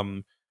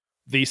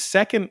the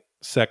second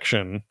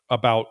section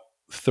about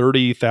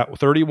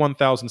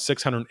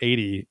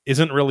 31,680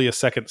 isn't really a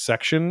second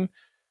section.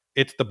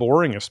 It's the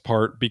boringest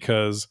part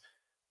because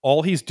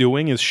all he's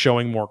doing is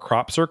showing more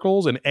crop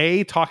circles and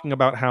talking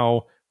about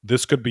how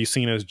this could be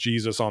seen as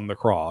Jesus on the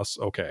cross.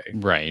 Okay.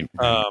 Right.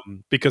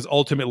 Because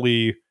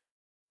ultimately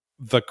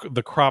the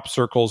crop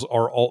circles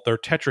they're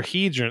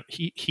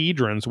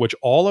tetrahedrons, which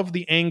all of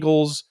the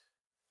angles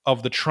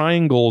of the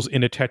triangles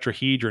in a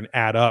tetrahedron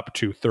add up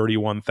to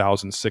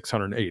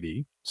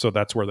 31,680. So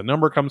that's where the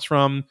number comes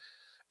from.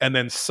 And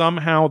then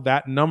somehow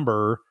that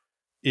number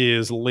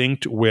is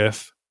linked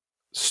with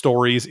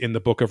stories in the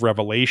book of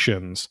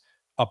Revelations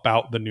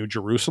about the New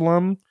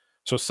Jerusalem.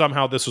 So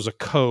somehow this was a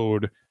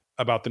code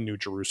about the New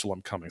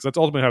Jerusalem coming. So that's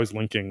ultimately how he's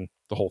linking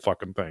the whole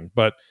fucking thing.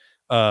 But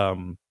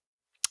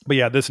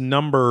yeah, this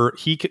number,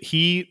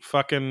 he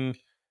fucking,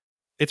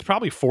 it's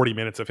probably 40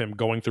 minutes of him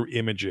going through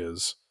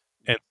images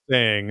and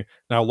saying,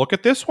 now look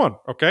at this one.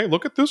 Okay.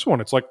 Look at this one.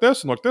 It's like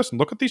this and look this and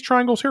look at these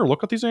triangles here.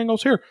 Look at these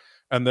angles here.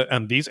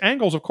 And these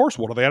angles, of course,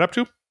 what do they add up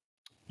to?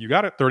 You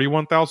got it.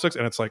 31,006.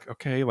 And it's like,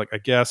 okay, like I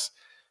guess,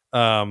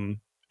 and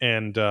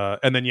then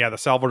the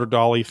Salvador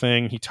Dali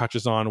thing he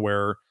touches on,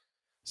 where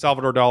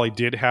Salvador Dali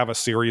did have a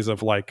series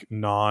of like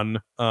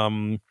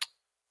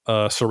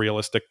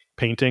surrealistic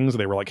paintings.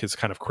 They were like his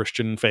kind of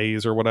Christian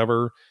phase or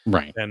whatever.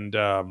 Right. And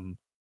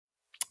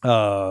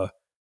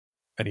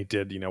he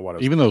did,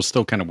 even though it's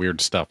still kind of weird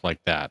stuff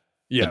like that.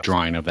 Yes. The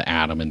drawing of the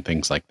atom and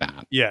things like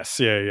that. Yes.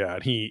 Yeah.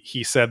 And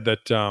he said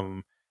that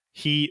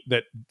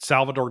that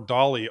Salvador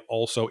Dali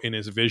also, in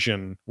his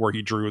vision where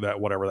he drew that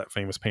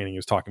famous painting he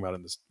was talking about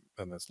in this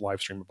live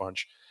stream a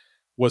bunch,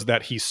 was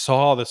that he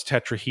saw this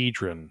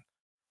tetrahedron,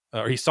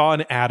 or he saw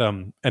an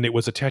atom and it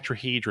was a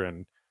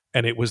tetrahedron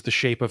and it was the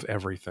shape of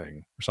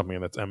everything or something.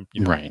 And that's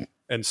right.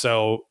 And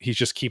so he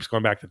just keeps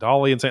going back to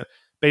Dali and saying,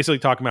 basically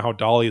talking about how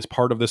Dali is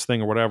part of this thing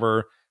or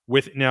whatever.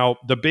 With now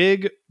the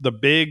big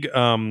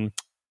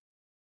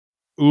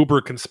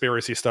uber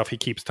conspiracy stuff he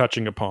keeps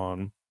touching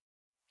upon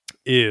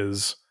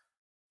is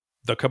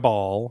the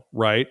Cabal,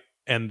 right?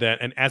 And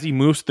as he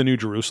moves to the New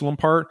Jerusalem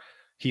part,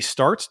 he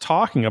starts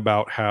talking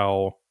about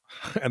how,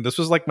 and this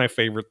was like my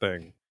favorite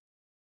thing,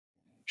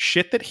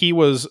 shit that he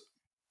was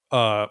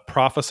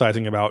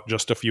prophesizing about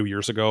just a few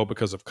years ago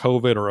because of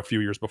COVID, or a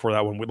few years before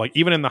that, when like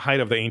even in the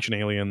height of the Ancient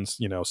Aliens,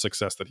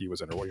 success that he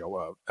was in,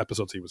 or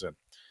episodes he was in,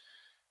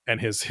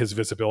 and his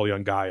visibility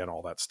on Gaia and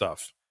all that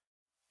stuff.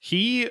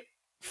 He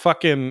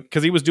fucking,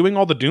 because he was doing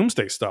all the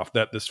doomsday stuff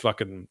that this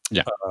fucking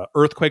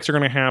earthquakes are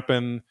going to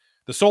happen.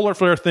 The solar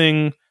flare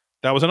thing,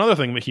 that was another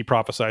thing that he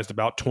prophesized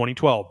about.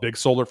 2012, big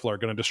solar flare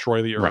going to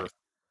destroy the Earth. Right.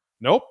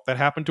 Nope, that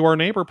happened to our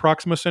neighbor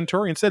Proxima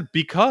Centauri instead,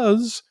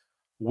 because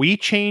we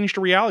changed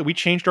reality. We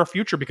changed our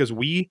future because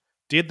we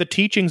did the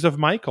teachings of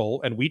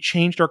Michael, and we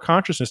changed our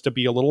consciousness to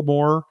be a little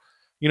more,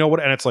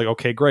 and it's like,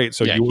 okay, great.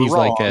 So you were he's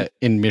wrong. Like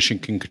in mission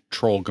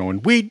control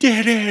going, we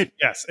did it.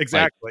 Yes,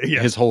 exactly. Like,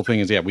 his whole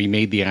thing is, we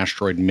made the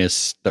asteroid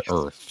miss the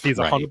Earth. He's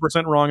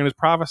 100% wrong in his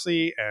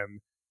prophecy,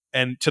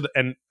 and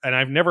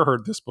I've never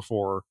heard this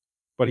before,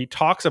 but he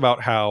talks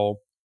about how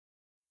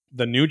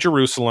the New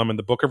Jerusalem in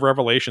the Book of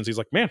Revelations, he's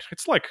like, man,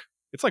 it's like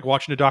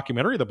watching a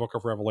documentary of the Book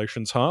of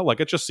Revelations, huh? Like,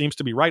 it just seems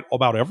to be right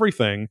about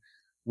everything,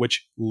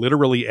 which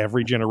literally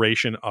every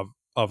generation of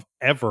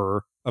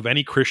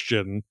any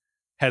Christian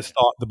has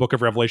thought the Book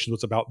of Revelations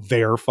was about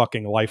their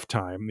fucking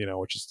lifetime,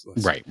 which is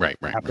right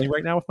happening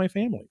right now with my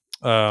family.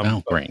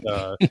 Great.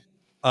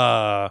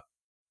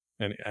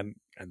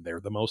 And they're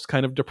the most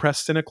kind of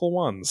depressed, cynical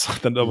ones,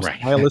 the most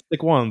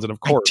nihilistic ones. And of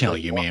course, I tell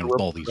you, man,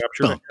 with all these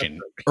fucking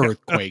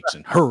earthquakes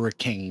and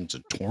hurricanes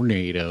and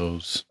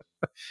tornadoes.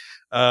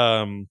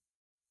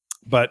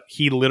 But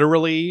he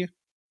literally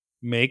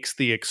makes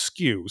the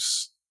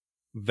excuse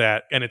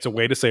that, and it's a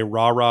way to say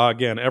rah rah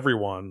again,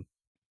 everyone.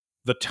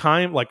 The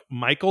time, like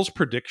Michael's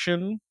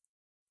prediction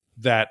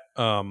that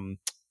and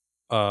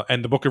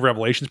the Book of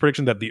Revelation's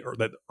prediction that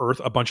that Earth,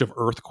 a bunch of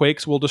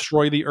earthquakes will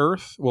destroy the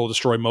Earth, will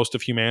destroy most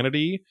of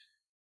humanity.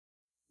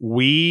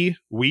 We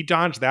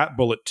dodged that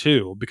bullet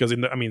too, because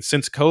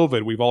since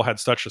COVID, we've all had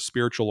such a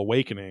spiritual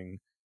awakening.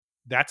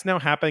 That's now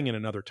happening in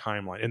another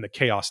timeline, in the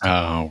chaos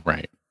timeline. Oh,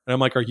 right. And I'm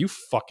like, are you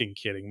fucking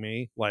kidding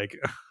me? Like,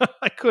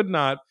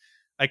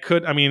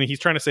 he's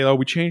trying to say, oh,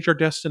 we changed our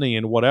destiny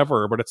and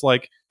whatever. But it's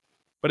like,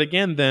 but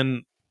again,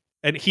 then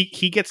and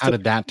he gets How to,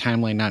 did that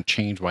timeline not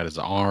change? Why does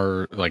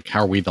our, like,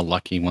 how are we the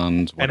lucky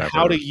ones? and Whatever.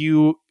 how do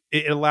you,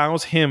 it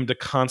allows him to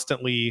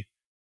constantly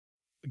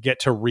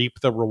get to reap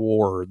the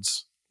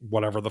rewards,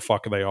 whatever the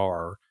fuck they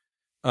are,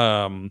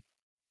 and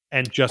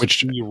just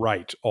Which, be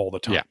right all the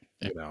time, yeah.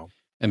 you know.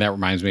 And that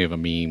reminds me of a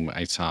meme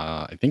I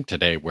saw, I think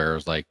today, where it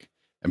was like,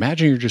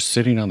 imagine you're just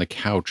sitting on the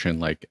couch and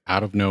like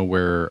out of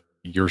nowhere,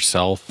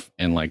 yourself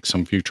and like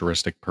some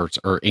futuristic person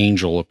or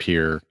angel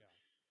appear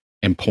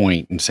and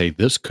point and say,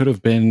 this could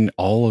have been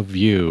all of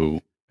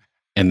you,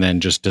 and then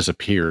just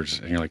disappears.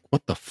 And you're like,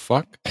 what the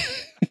fuck?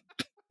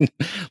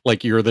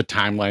 Like you're the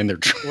timeline they're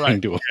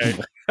Right. trying to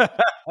avoid.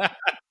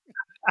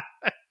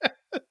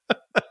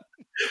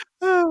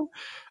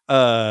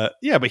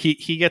 Yeah, but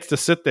he gets to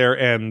sit there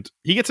and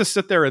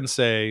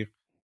say,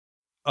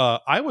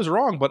 I was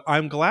wrong, but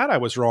I'm glad I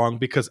was wrong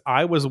because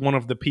I was one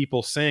of the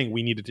people saying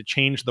we needed to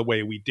change the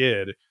way we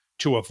did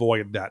to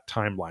avoid that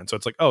timeline. So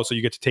it's like, oh, so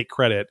you get to take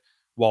credit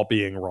while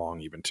being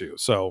wrong, even too.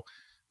 So,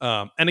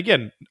 and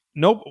again,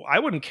 no, I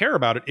wouldn't care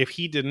about it if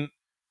he didn't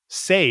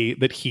say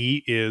that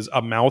he is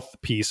a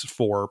mouthpiece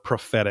for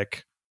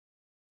prophecies,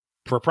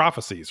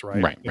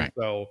 right? Right, And right.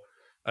 so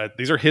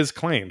these are his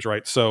claims,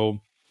 right?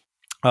 So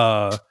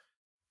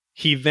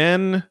he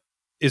then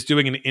is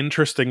doing an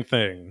interesting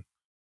thing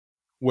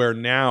where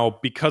now,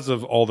 because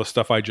of all the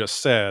stuff I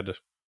just said,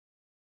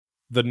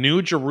 the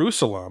New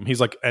Jerusalem, he's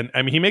like, and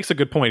I mean, he makes a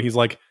good point. He's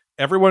like,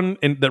 everyone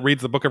that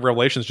reads the book of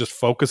Revelations just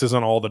focuses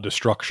on all the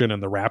destruction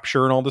and the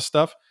rapture and all this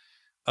stuff.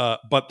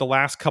 But the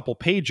last couple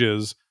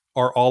pages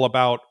are all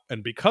about,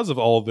 and because of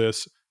all of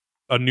this,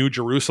 a New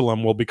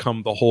Jerusalem will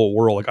become the whole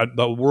world. Like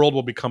the world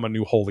will become a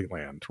new holy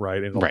land,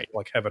 right? And Right.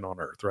 like heaven on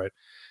earth, right?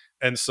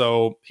 And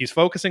so he's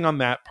focusing on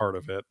that part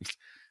of it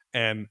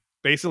and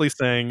basically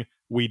saying,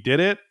 we did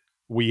it.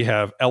 We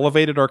have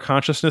elevated our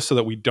consciousness so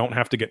that we don't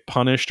have to get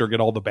punished or get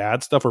all the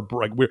bad stuff, or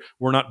like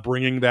we're not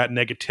bringing that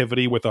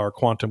negativity with our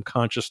quantum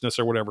consciousness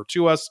or whatever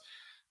to us.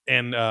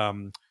 And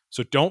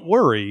so don't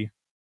worry.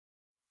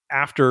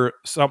 After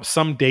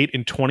some date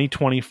in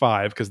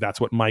 2025, because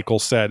that's what Michael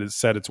said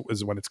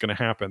is when it's going to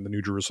happen. The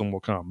New Jerusalem will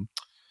come.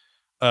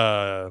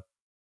 As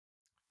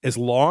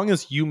long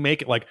as you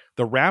make it, like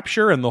the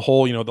rapture and the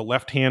whole, the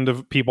left hand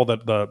of people,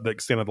 that the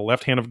extent of the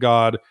left hand of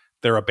God,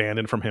 they're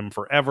abandoned from him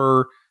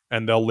forever,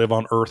 and they'll live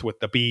on earth with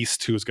the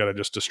beast who's going to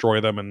just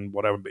destroy them and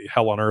whatever,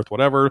 hell on earth,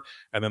 whatever.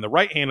 And then the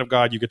right hand of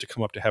God, you get to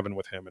come up to heaven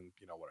with him and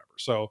whatever.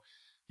 So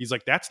he's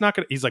like, that's not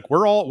gonna, he's like,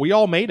 we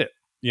all made it.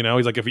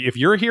 He's like, if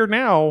you're here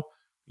now,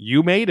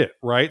 you made it,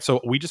 right? So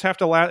we just have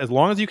to last, as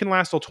long as you can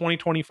last till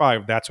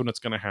 2025, that's when it's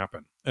going to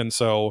happen. And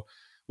so,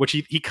 which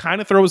he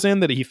kind of throws in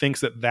that he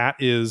thinks that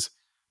is,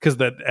 because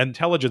the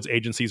intelligence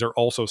agencies are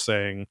also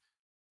saying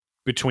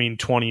between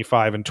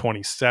 25 and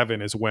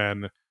 27 is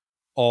when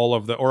all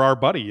of our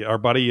buddy,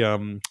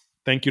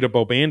 thank you to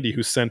Bo Bandy,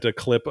 who sent a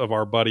clip of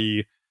our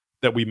buddy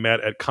that we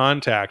met at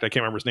Contact. I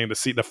can't remember his name,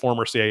 the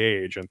former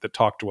CIA agent that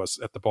talked to us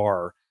at the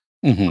bar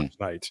last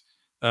night.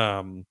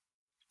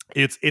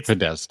 It's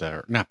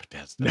Bethesda, not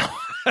Bethesda. No.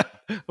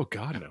 Oh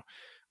God,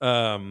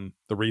 no.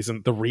 The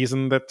reason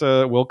that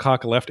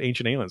Wilcock left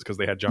Ancient Aliens because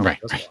they had John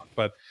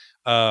Bethesda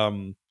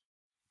on.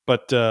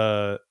 But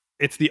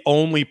it's the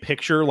only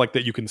picture like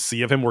that you can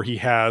see of him where he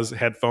has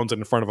headphones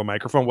in front of a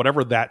microphone,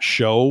 whatever that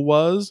show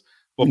was.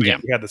 Well, he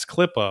had this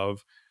clip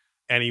of,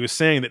 and he was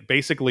saying that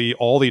basically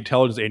all the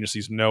intelligence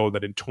agencies know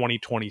that in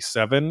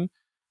 2027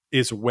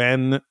 is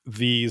when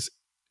these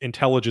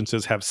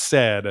intelligences have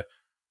said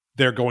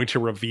they're going to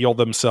reveal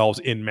themselves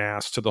in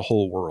mass to the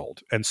whole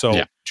world. And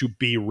so to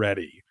be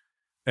ready.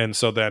 And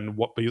so then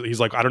he's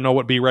like, I don't know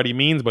what be ready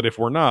means, but if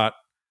we're not,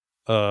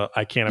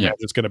 I can't imagine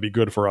it's going to be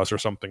good for us or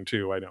something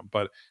too. I know,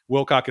 but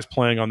Wilcock is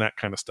playing on that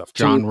kind of stuff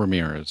too. John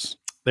Ramirez.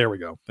 There we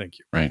go. Thank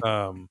you. Right.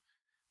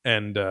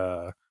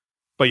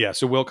 But yeah,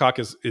 so Wilcock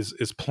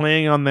is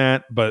playing on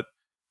that, but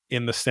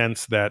in the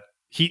sense that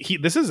he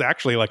this is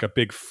actually like a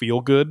big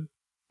feel good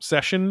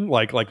session.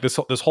 Like this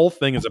whole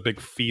thing is a big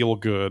feel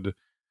good.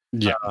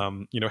 Yeah.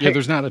 Hey,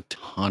 there's not a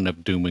ton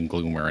of doom and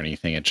gloom or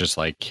anything. It's just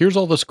like, here's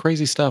all this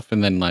crazy stuff.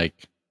 And then like,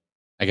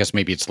 I guess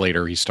maybe it's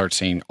later he starts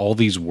saying all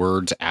these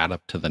words add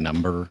up to the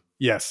number.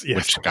 Yes.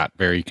 Which got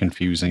very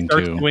confusing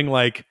starts too. Doing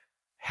like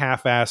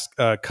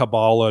half-assed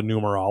Kabbalah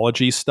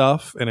numerology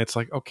stuff, and it's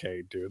like,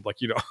 okay, dude, like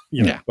you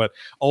know. But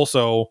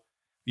also,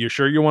 you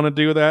sure you want to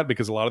do that?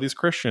 Because a lot of these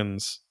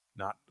Christians,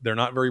 they're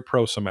not very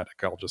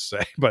pro-Semitic. I'll just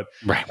say, but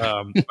but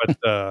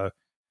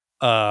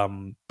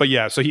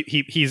yeah. So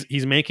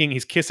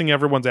he's kissing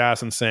everyone's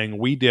ass and saying,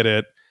 "We did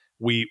it.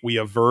 We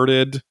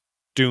averted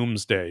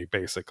doomsday,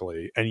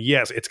 basically." And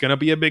yes, it's going to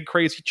be a big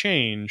crazy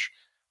change,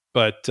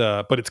 but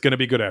it's going to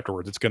be good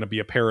afterwards. It's going to be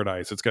a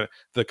paradise.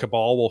 The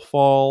cabal will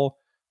fall.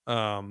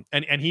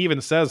 And he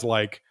even says,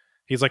 like,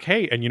 he's like,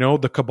 hey, and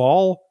the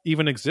cabal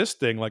even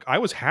existing, like, I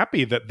was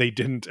happy that they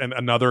didn't, and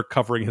another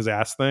covering his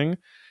ass thing,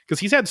 because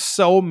he's had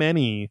so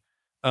many,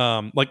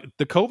 like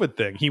the COVID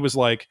thing. He was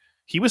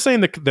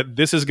saying that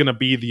this is going to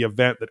be the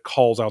event that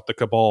calls out the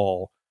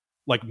cabal,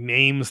 like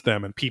names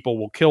them, and people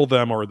will kill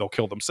them, or they'll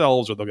kill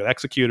themselves, or they'll get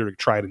executed or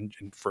tried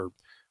for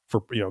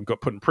for go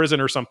put in prison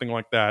or something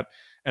like that,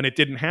 and it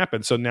didn't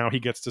happen. So now he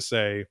gets to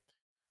say,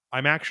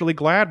 I'm actually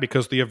glad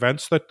because the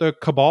events that the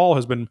cabal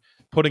has been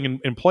putting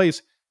in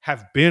place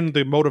have been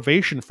the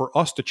motivation for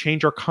us to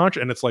change our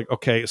conscience. And it's like,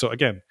 okay, so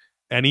again,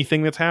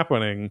 anything that's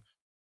happening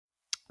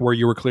where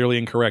you were clearly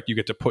incorrect, you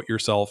get to put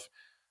yourself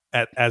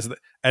as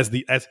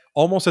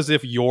almost as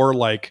if you're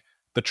like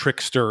the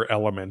trickster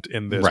element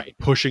in this, Right.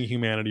 pushing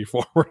humanity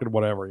forward and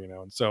whatever,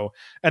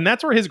 and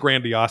that's where his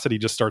grandiosity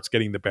just starts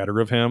getting the better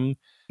of him.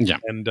 Yeah.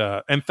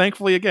 And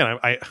thankfully, again,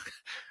 I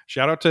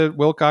shout out to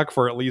Wilcock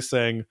for at least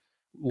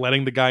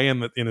letting the guy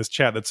in his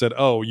chat that said,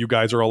 "Oh, you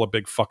guys are all a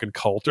big fucking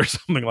cult" or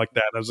something like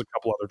that. There's a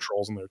couple other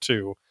trolls in there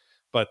too,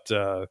 but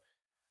not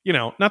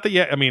that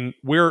yet. I mean,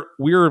 we're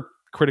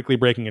critically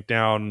breaking it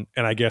down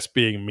and I guess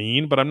being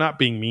mean, but I'm not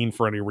being mean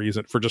for any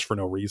reason, for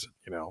no reason.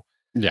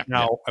 Yeah.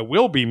 Now I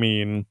will be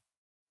mean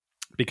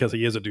because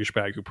he is a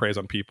douchebag who preys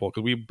on people.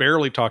 Because we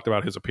barely talked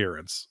about his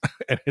appearance,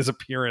 and his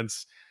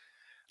appearance.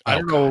 I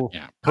don't know.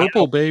 Yeah,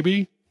 purple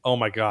baby. Oh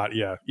my god,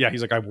 yeah.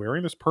 He's like, I'm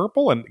wearing this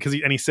purple, and because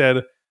he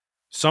said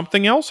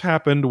something else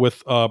happened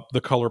with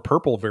the color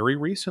purple very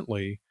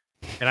recently.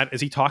 And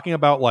is he talking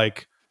about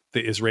like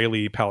the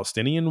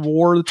Israeli-Palestinian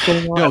war that's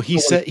going on? No, he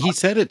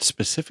said it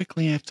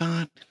specifically, I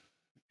thought,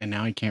 and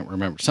now I can't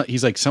remember. So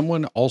he's like,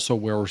 someone also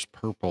wears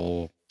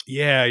purple.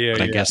 Yeah.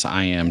 I guess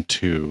I am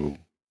too.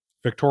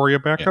 Victoria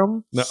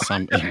Beckham? Yeah,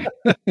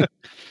 no.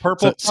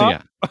 Purple so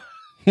yeah.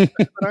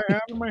 that I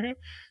have in my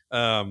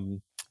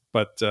hand.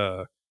 But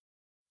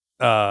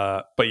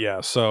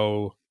yeah,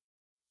 so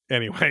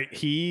anyway,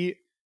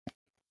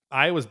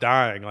 I was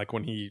dying like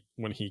when he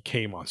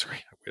came on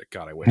screen.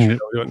 God, I wish. No,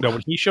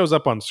 when he shows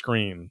up on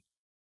screen,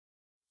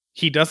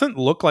 he doesn't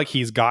look like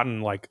he's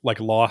gotten like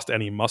lost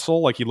any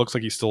muscle. Like he looks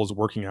like he still is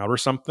working out or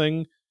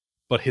something,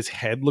 but his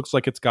head looks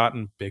like it's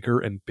gotten bigger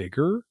and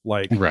bigger.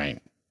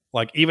 Right.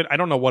 Like even I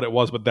don't know what it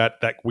was, but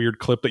that weird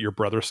clip that your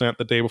brother sent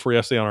the day before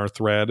yesterday on our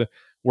thread,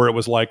 where it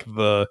was like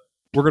we're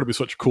going to be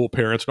such cool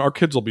parents and our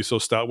kids will be so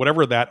stout.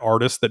 Whatever that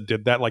artist that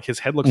did that, like his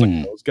head looks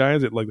like those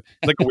guys. It's like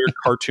a weird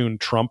cartoon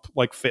Trump,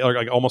 like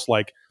almost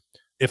like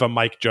if a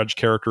Mike Judge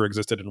character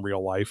existed in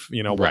real life,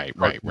 Right.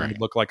 Would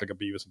look like a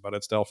Beavis and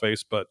Butthead style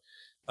face. But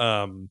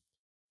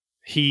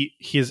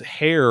his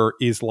hair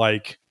is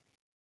like,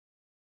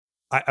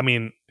 I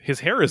mean, his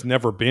hair has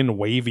never been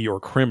wavy or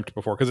crimped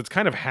before because it's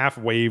kind of half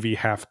wavy,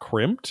 half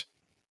crimped,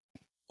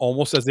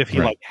 almost as if he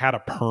like had a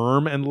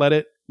perm and let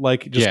it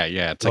like just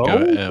it's like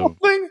a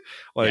thing.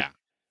 Like,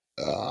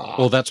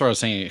 well, that's what I was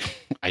saying.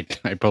 I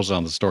posted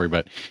on the story,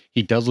 but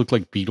he does look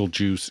like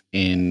Beetlejuice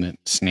in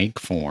snake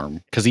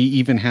form because he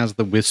even has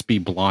the wispy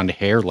blonde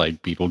hair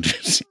like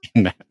Beetlejuice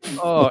in that.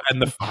 Oh,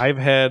 and the 5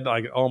 head,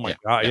 like, oh my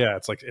god, yeah,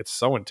 it's like it's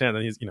so intense.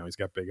 And he's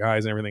got big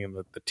eyes and everything, and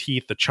the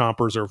teeth, the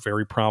chompers are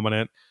very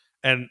prominent.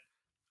 And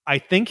I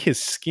think his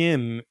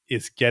skin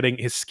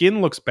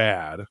looks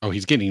bad. Oh,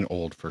 he's getting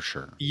old for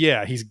sure.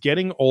 Yeah, he's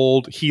getting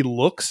old. He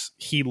looks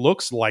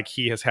like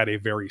he has had a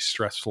very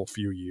stressful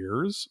few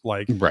years.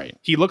 Like, right.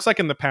 He looks like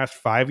in the past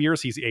 5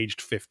 years, he's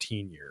aged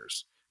 15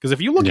 years. Because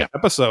if you look at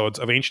episodes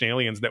of Ancient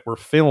Aliens that were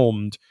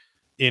filmed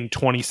in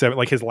 27,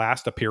 like his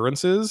last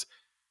appearances,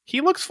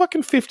 he looks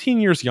fucking 15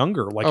 years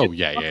younger. Like,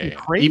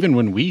 crazy. Even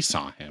when we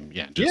saw him,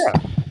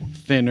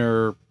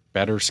 thinner,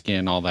 better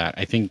skin, all that.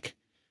 I think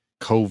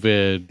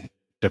COVID,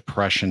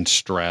 depression,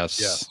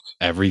 stress,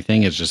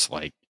 everything is just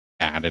like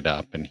added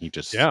up, and he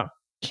just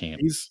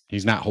can't.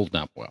 He's not holding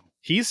up well.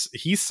 He's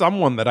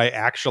someone that I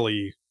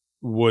actually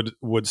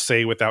would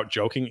say without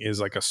joking is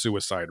like a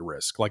suicide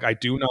risk. Like I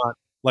do not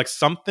like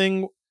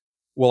something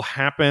will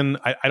happen.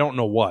 I don't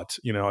know what.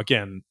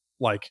 Again,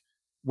 like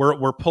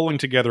we're pulling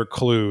together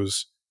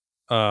clues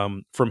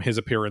from his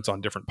appearance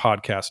on different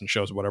podcasts and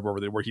shows, whatever,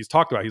 where he's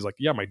talked about. He's like,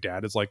 yeah, my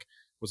dad was like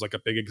a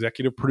big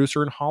executive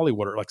producer in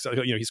Hollywood, or like,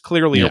 he's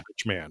clearly a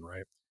rich man,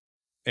 right?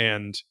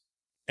 And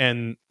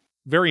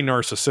very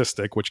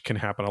narcissistic, which can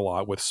happen a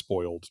lot with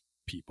spoiled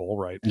people,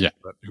 right? Yeah,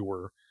 who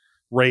were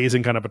raised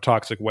in kind of a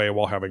toxic way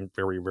while having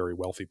very, very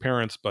wealthy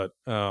parents. But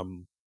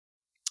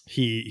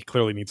he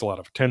clearly needs a lot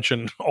of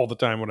attention all the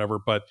time, whatever.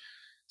 But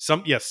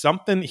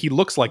something, he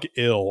looks like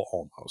ill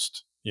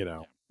almost,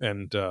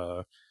 and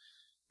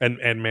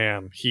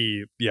man,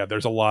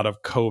 there's a lot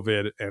of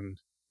COVID and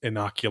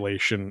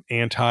inoculation,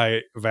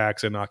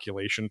 anti-vax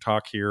inoculation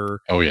talk here.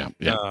 Oh yeah.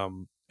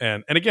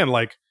 And again,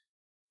 like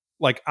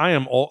I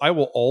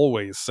will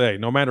always say,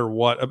 no matter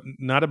what,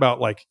 not about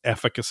like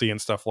efficacy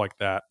and stuff like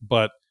that,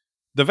 but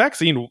the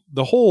vaccine,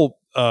 the whole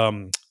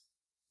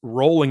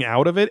rolling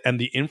out of it and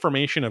the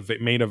information of it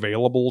made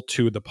available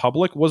to the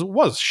public was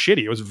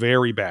shitty. It was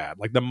very bad.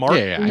 Like the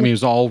marketing, I mean, it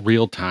was all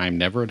real time,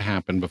 never had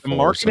happened before. The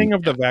marketing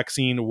of the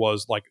vaccine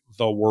was like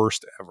the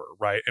worst ever,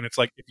 right? And it's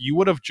like if you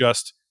would have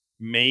just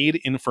made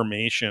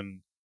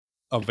information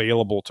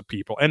available to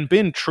people and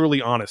been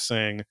truly honest,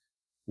 saying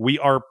we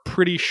are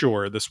pretty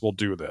sure this will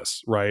do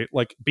this, right?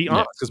 Like, be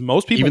honest, because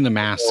most people, even the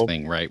mask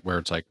thing, right, where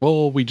it's like,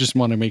 well, we just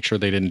want to make sure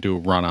they didn't do a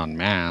run on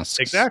masks.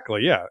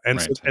 Exactly, yeah. And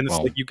right. It's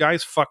like you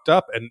guys fucked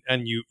up,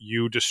 and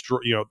you destroy,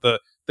 the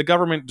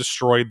government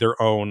destroyed their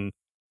own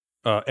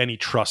any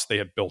trust they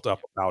had built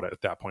up about it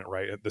at that point,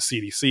 right? The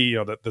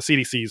CDC, the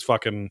CDC's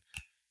fucking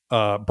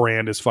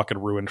brand is fucking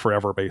ruined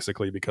forever,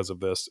 basically, because of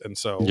this. And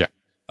so, yeah,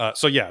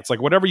 it's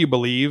like whatever you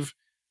believe,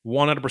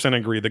 100%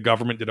 agree. The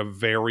government did a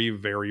very,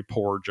 very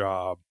poor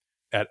job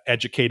at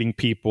educating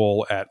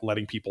people, at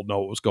letting people know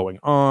what was going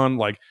on.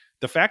 Like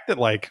the fact that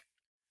like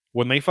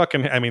when they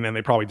fucking, I mean, and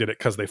they probably did it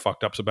because they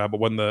fucked up so bad, but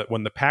when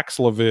the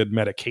Paxlovid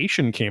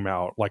medication came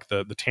out, like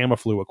the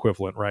Tamiflu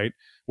equivalent, right?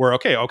 Where,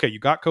 okay, you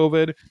got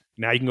COVID,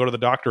 now you can go to the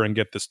doctor and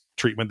get this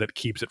treatment that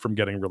keeps it from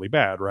getting really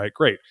bad, right?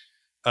 Great.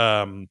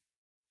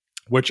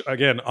 Which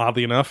again,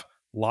 oddly enough,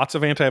 lots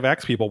of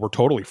anti-vax people were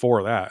totally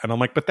for that. And I'm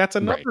like, but that's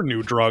another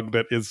new drug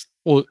that is.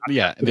 Well,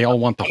 yeah, they all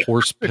want the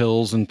horse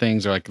pills and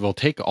things. They're like, they'll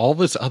take all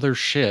this other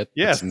shit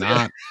that's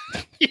not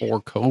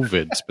for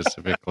COVID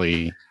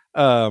specifically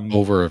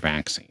over a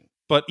vaccine.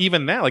 But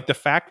even that, like the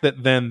fact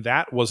that then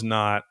that was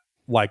not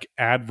like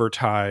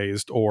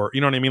advertised, or, you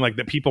know what I mean? Like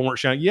that people weren't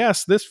shouting,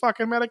 yes, this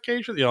fucking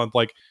medication,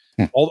 like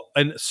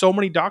and so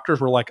many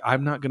doctors were like,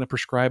 I'm not going to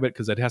prescribe it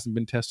because it hasn't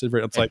been tested.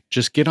 It's like,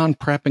 just get on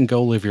PrEP and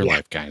go live your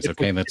life, guys.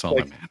 Okay. That's all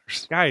that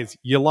matters. Guys,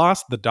 you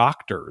lost the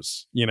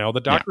doctors,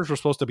 the doctors were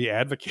supposed to be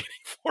advocating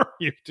for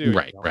you too.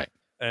 Right. Right.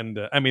 And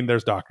I mean,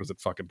 there's doctors that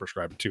fucking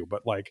prescribe it too,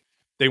 but like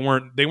they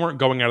weren't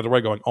going out of the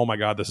way going, oh my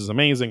God, this is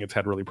amazing. It's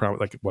had really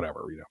like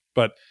whatever,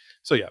 but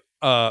so yeah.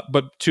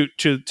 But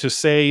to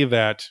say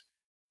that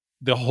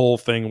the whole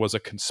thing was a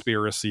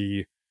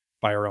conspiracy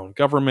by our own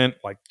government,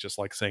 like just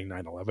like saying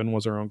 9/11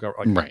 was our own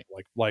government,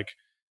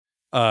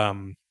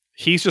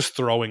 he's just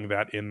throwing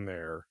that in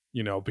there,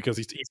 because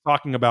he's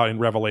talking about in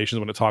Revelations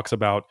when it talks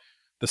about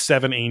the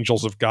 7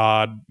 angels of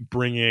God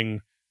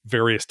bringing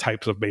various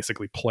types of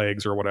basically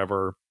plagues or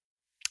whatever,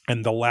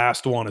 and the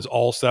last one is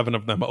all 7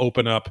 of them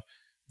open up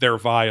their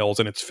vials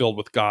and it's filled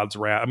with God's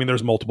wrath. I mean,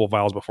 there's multiple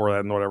vials before that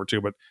and whatever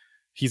too, but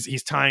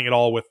he's tying it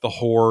all with the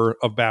whore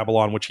of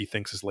Babylon, which he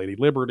thinks is Lady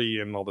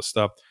Liberty and all this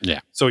stuff. Yeah.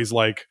 So he's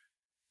like,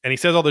 and he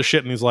says all this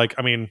shit, and he's like,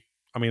 you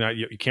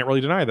can't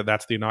really deny that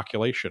that's the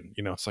inoculation.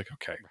 It's like,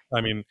 okay.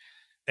 I mean,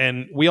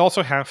 and we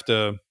also have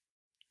to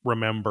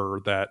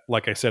remember that,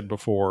 like I said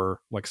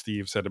before, like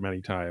Steve said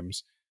many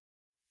times,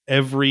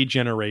 every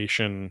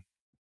generation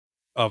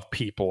of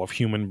people, of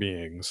human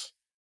beings,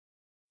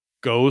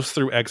 goes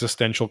through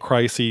existential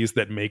crises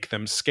that make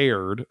them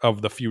scared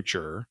of the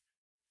future.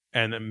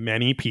 And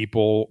many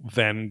people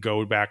then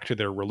go back to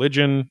their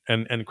religion,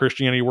 and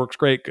Christianity works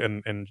great,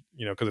 and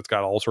because it's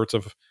got all sorts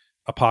of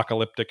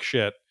apocalyptic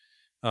shit,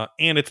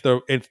 and it's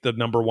the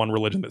number one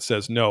religion that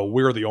says no,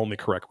 we're the only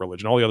correct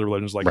religion. All the other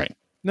religions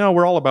no,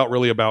 we're all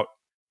about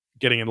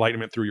getting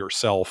enlightenment through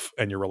yourself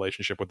and your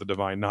relationship with the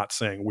divine, not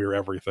saying we're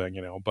everything,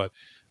 but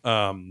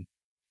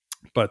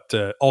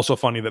also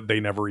funny that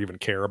they never even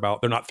care about,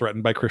 they're not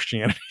threatened by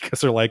Christianity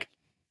because they're like,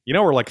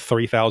 we're like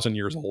 3,000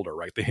 years older,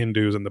 right? The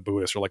Hindus and the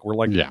Buddhists are like, we're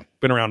like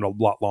been around a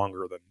lot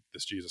longer than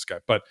this Jesus guy.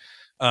 But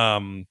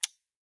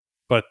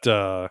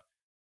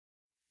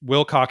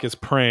Wilcock is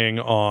preying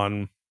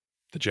on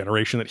the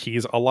generation that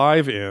he's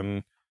alive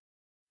in,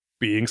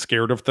 being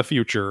scared of the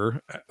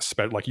future,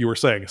 like you were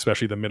saying,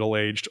 especially the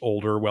middle-aged,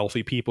 older,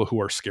 wealthy people who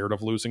are scared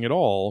of losing it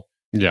all.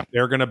 Yeah.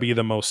 They're going to be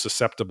the most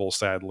susceptible,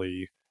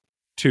 sadly,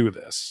 to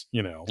this,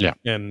 Yeah.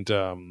 And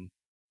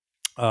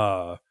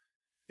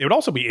it would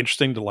also be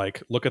interesting to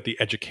like look at the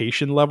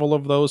education level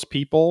of those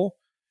people,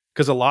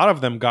 because a lot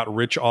of them got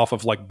rich off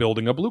of like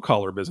building a blue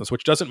collar business,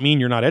 which doesn't mean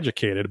you're not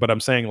educated, but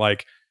I'm saying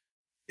like,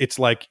 it's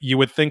like you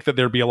would think that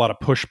there'd be a lot of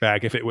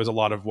pushback if it was a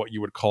lot of what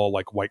you would call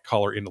like white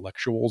collar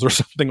intellectuals or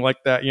something like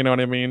that. You know what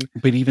I mean?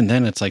 But even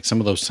then, it's like some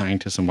of those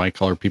scientists and white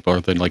collar people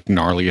are the like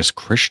gnarliest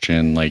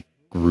Christian like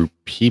group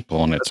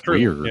people, and it's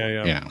weird.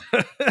 Yeah.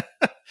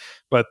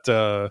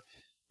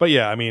 But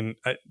yeah, I mean,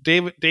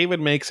 David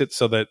makes it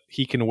so that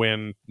he can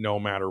win no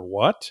matter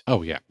what.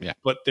 Oh yeah.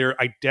 But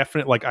I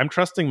definitely I'm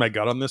trusting my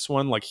gut on this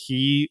one. Like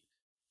he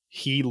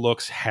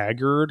looks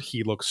haggard.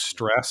 He looks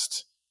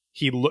stressed.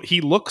 He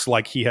looks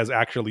like he has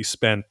actually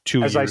spent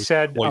 2 years. As I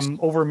said, I'm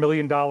over $1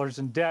 million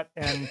in debt,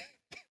 and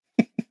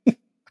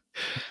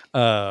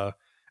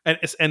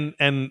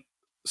and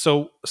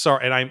so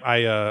sorry. And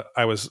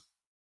I was,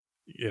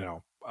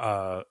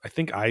 I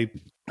think I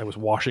was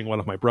washing one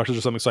of my brushes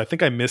or something. So I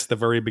think I missed the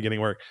very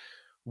beginning where,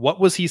 what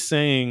was he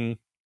saying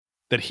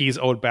that he's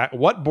owed back?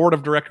 What board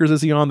of directors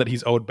is he on that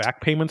he's owed back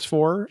payments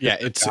for? Yeah,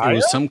 it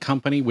was some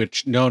company,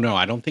 which no,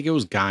 I don't think it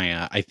was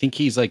Gaia. I think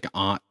he's like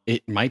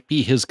it might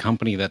be his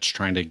company that's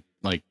trying to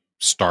like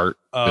start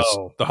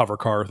the hover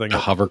car thing. The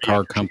hover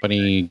car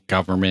company,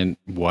 government,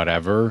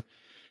 whatever.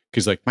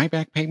 Because like my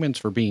back payments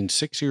for being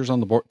 6 years on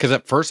the board. Because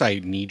at first I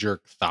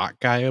knee-jerk thought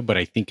Gaia, but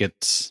I think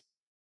it's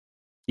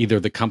either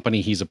the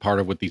company he's a part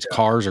of with these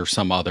cars or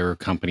some other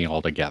company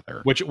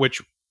altogether. Which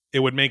it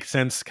would make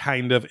sense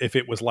kind of if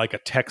it was like a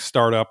tech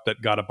startup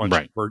that got a bunch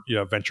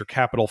of venture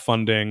capital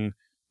funding.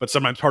 But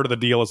sometimes part of the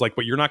deal is like,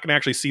 but you're not going to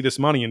actually see this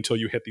money until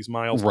you hit these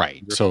milestones.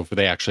 Right. So if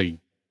they actually,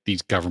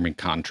 these government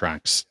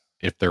contracts,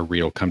 if they're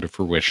real, come to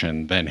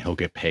fruition, then he'll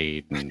get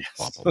paid and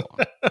blah, blah,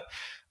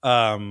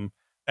 blah.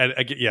 And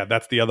again, yeah,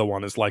 that's the other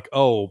one is like,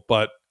 oh,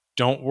 but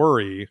don't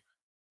worry,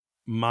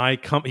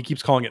 he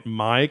keeps calling it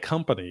my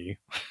company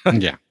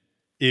Yeah.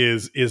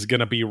 is going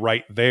to be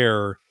right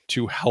there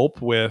to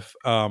help with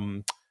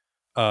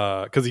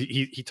because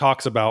he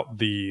talks about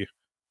the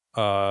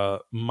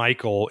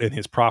Michael in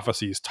his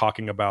prophecies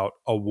talking about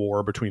a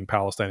war between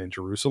Palestine and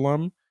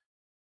Jerusalem.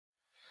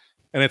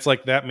 And it's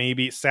like that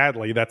maybe,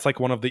 sadly, that's like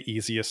one of the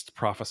easiest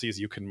prophecies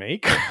you can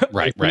make.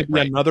 Right, There's going to be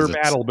right. another 'Cause it's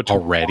battle between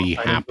already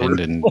Palestine happened, and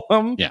and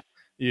Jerusalem. yeah,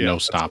 Yeah, no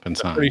that's stopping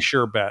a pretty sign.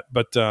 sure bet.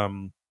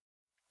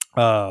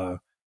 Uh,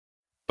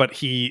 but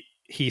he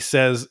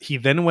says he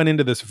then went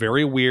into this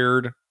very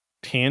weird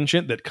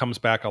tangent that comes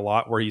back a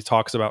lot, where he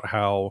talks about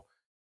how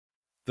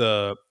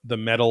the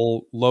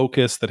metal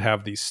locusts that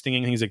have these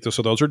stinging things, like,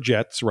 so those are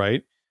jets,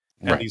 right?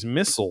 And Right. these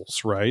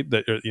missiles, right?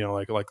 That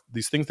like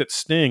these things that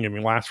sting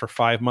and last for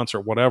 5 months or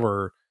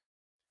whatever.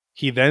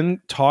 He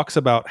then talks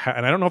about how,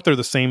 and I don't know if they're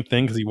the same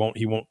thing because he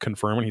won't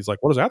confirm it. He's like,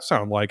 what does that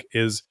sound like?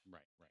 Right.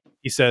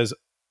 He says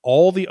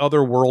all the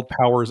other world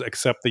powers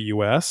except the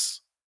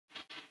US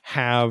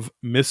have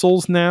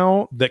missiles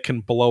now that can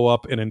blow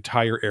up an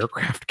entire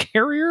aircraft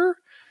carrier.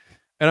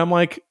 And I'm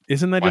like,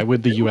 isn't that Why just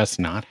would the US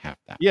not have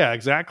that? yeah,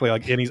 exactly.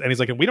 Like, and he's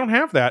like, and we don't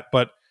have that,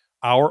 but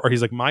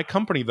he's like, my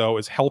company though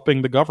is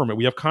helping the government.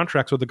 We have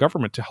contracts with the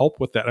government to help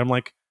with that. And I'm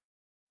like,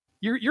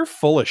 you're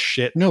full of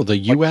shit. No, the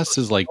Like, US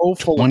is like so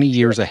full of 20 shit.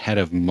 years ahead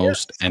of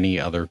most Yes, any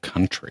other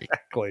country.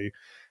 exactly.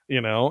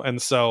 And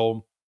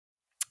so,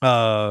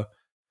 and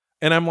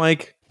I'm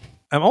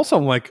also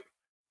like,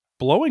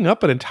 blowing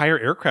up an entire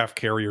aircraft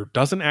carrier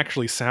doesn't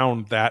actually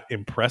sound that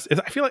impressive.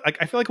 I feel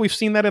like we've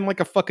seen that in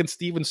like a fucking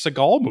Steven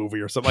Seagal movie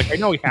or something. Like, I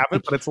know we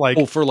haven't, but it's like,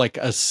 Well, for like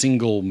a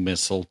single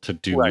missile to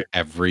do right, a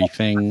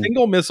everything.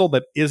 single missile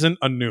that isn't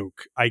a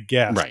nuke, I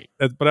guess. Right.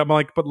 But I'm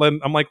like,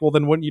 well,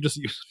 then wouldn't you just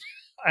use?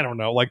 I don't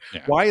know. Like,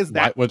 Yeah. why is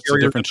that What's the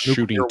carrier difference just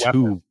a nuclear shooting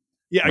weapon? two?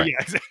 Yeah, Right. yeah,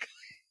 exactly.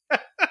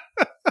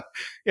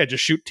 Yeah,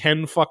 just shoot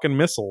 10 fucking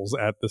missiles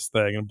at this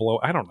thing and blow.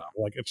 I don't know.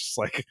 Like, it's just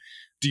like,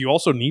 do you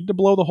also need to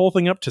blow the whole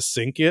thing up to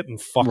sink it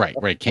and fuck it Right,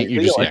 up right. Can't you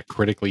completely? just Like,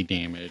 critically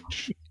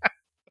damage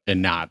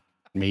and not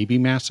maybe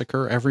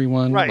massacre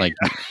everyone? right. Like,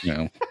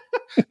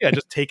 Yeah,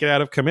 just take it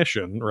out of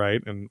commission,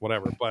 right? And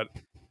whatever. But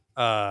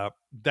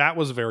that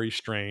was very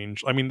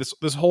strange. I mean,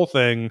 this whole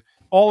thing,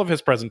 all of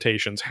his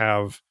presentations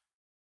have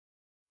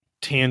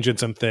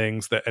tangents and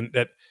things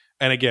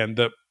and again,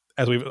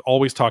 as we've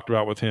always talked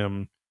about with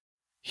him,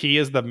 he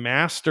is the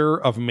master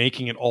of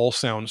making it all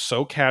sound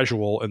so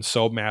casual and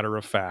so matter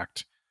of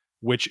fact,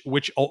 which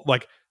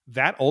like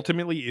that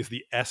ultimately is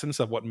the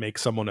essence of what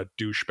makes someone a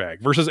douchebag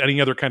versus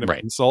any other kind of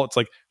right. insult. It's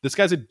like, this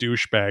guy's a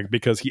douchebag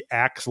because he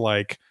acts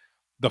like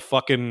the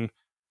fucking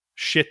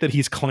shit that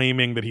he's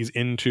claiming that he's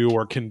into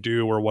or can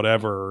do or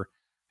whatever.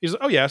 He's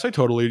oh yes, I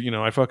totally,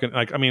 I fucking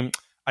like, I mean,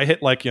 I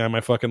hit like,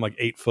 my fucking like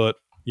 8 foot,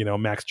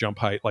 max jump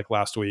height like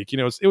last week.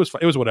 It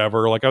was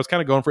whatever. Like, I was kind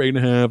of going for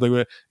 8.5.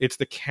 Like, it's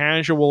the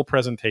casual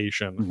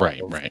presentation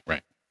Right, right,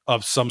 right.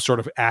 of some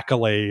sort of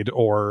accolade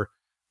or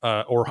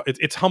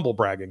it's humble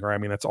bragging, right? I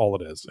mean, that's all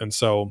it is. And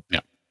so Yeah.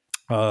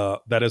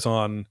 that is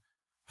on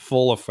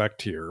full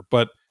effect here.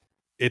 But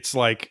it's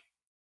like,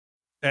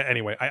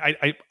 anyway,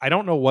 I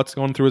don't know what's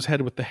going through his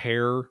head with the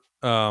hair.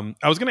 I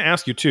was going to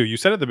ask you too. You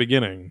said at the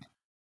beginning,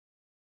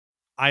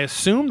 I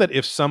assume that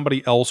if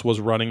somebody else was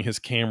running his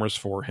cameras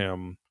for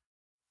him,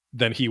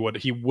 then he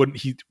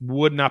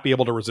would not be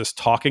able to resist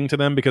talking to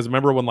them, because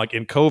remember when, like,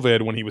 in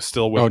COVID, when he was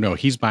still with, Oh no,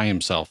 he's by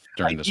himself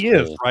during this he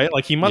is, whole right?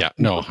 Like, yeah,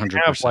 no, have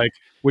 100%. like,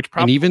 which And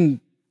probably even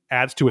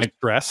adds to his like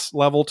stress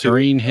level too.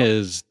 during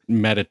his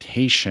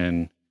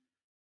meditation,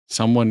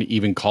 someone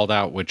even called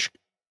out, which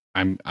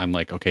I'm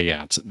like, okay,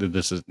 yeah,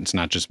 it's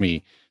not just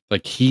me.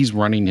 Like, he's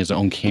running his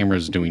own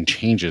cameras doing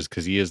changes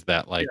because he is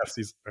that like Yes,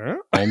 he's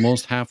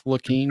almost half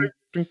looking,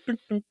 ding, ding,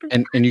 ding,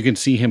 ding. and you can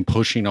see him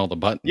pushing all the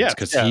buttons Yes,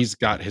 because yeah, he's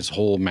got his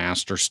whole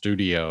master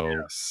studio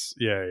yes,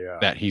 yeah.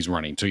 that he's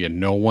running. So yeah,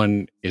 no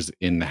one is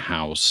in the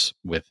house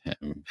with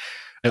him,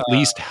 at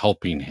least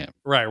helping him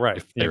Right.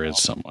 if there is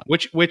someone.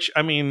 Which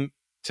I mean,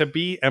 to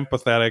be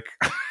empathetic,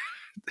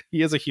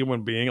 he is a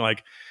human being.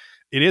 Like,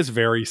 it is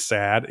very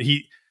sad.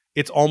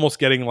 It's almost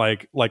getting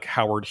like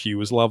Howard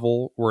Hughes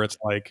level, where it's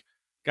like,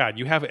 God,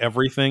 you have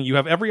everything, you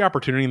have every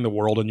opportunity in the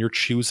world, and you're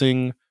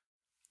choosing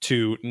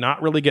to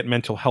not really get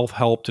mental health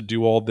help to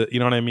do all the, you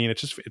know what I mean? It's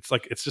just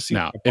seems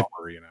Now, like a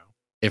bummer,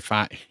 if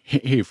I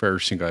if I were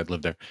single, I'd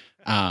live there.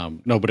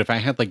 No, but if I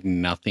had like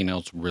nothing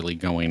else really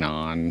going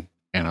on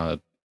and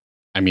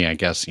I mean, I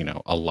guess,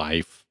 a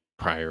life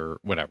prior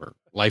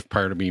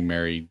to being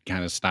married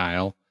kind of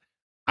style,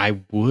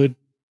 I would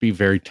be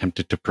very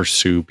tempted to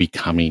pursue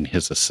becoming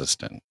his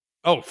assistant.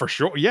 Oh, for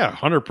sure. Yeah,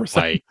 100%.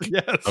 Like,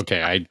 Yes.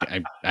 okay,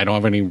 I don't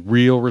have any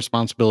real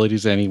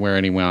responsibilities anywhere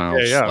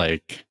else. Yeah.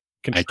 Like,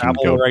 Can I can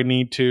travel go where I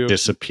need to.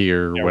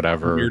 disappear, Run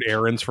whatever. weird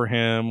errands for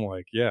him.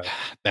 Like, yeah.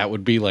 That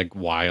would be like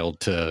wild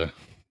to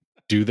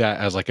do that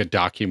as like a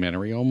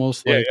documentary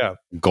almost Yeah, like yeah.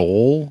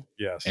 goal.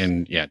 Yes.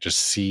 And yeah, just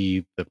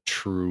see the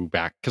true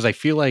back, because I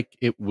feel like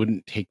it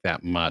wouldn't take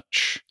that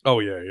much. Oh,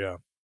 yeah.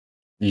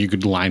 You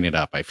could line it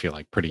up, I feel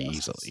like, pretty Yes.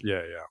 easily.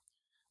 Yeah.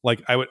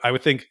 Like, I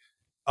would think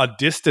a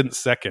distant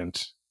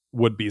second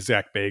would be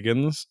Zach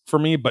Bagans for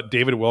me, but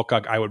David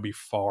Wilcock, I would be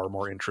far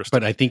more interested.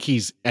 But I think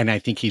he's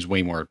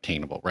way more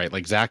obtainable, right?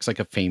 Like Zach's like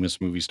a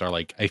famous movie star.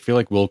 Like I feel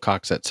like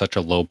Wilcock's at such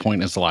a low point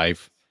in his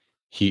life.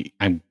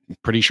 I'm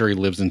pretty sure he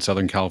lives in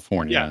Southern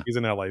California. Yeah, he's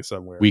in LA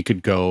somewhere. We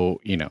could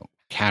go,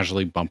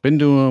 casually bump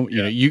into him.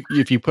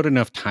 If you put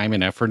enough time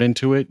and effort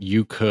into it,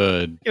 you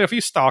could. If you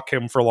stalk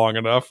him for long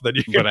enough, then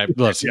you can.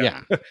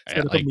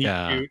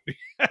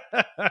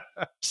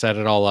 Set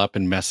it all up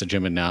and message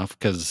him enough,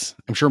 because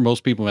I'm sure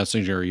most people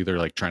messaging are either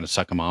like trying to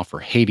suck him off or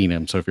hating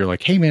him. So if you're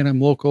like, hey man,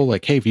 I'm local,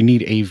 like, hey, if you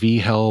need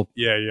AV help,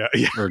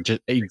 or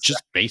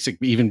just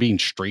basic, even being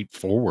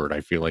straightforward,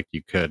 I feel like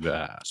you could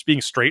just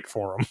being straight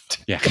for him.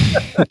 Yeah.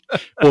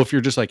 Well, if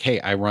you're just like, hey,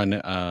 I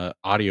run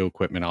audio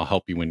equipment, I'll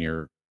help you when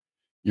you're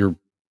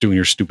doing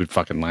your stupid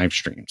fucking live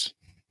streams.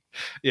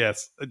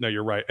 Yes, no,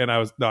 you're right. And I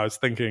was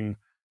thinking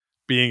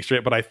being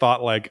straight, but I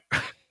thought like,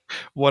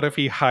 what if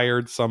he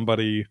hired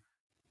somebody,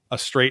 a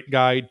straight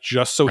guy,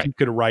 just so he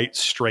could write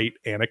straight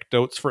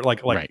anecdotes for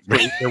like right.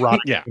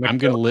 erotic. Yeah, I'm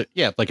gonna like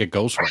a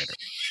ghostwriter,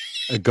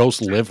 a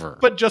ghost liver,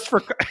 but just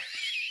for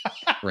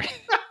right.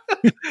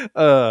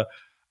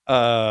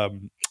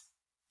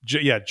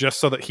 Just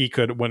so that he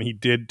could, when he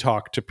did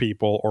talk to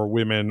people or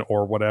women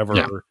or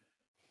whatever,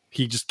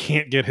 he just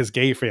can't get his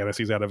gay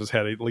fantasies out of his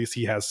head. At least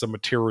he has some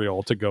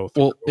material to go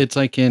through. Well, it's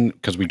like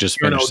because we just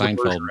finished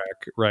Seinfeld,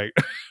 right?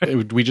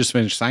 We just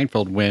finished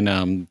Seinfeld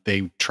when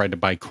they tried to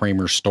buy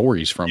Kramer's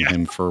stories from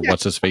him for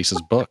what's his face's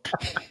book.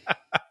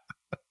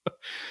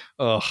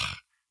 Ugh,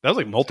 that was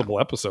like multiple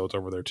episodes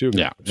over there too.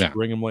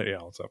 Bring him late,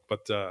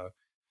 but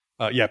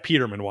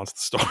Peterman wants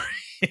the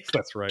story.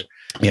 That's right.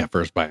 Yeah,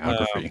 for his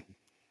biography.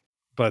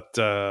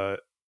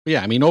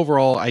 Yeah, I mean,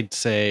 overall, I'd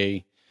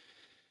say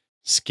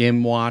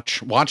skim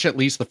watch at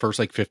least the first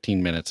like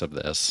 15 minutes of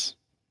this,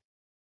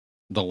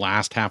 the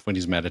last half when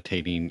he's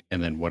meditating,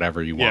 and then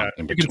whatever you want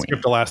in between. You can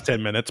skip the last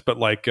 10 minutes, but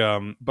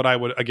but I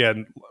would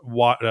again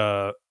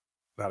not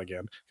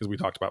again, because we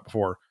talked about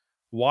before,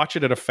 watch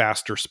it at a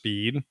faster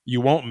speed.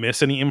 You won't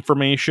miss any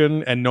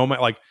information, and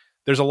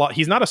there's a lot.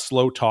 He's not a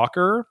slow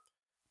talker,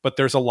 but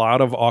there's a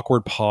lot of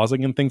awkward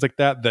pausing and things like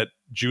that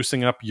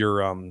juicing up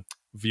your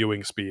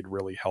viewing speed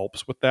really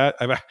helps with that.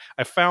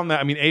 I found that,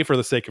 I mean, for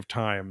the sake of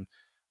time,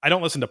 I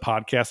don't listen to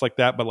podcasts like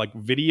that, but like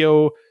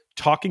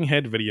talking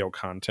head video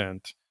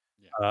content,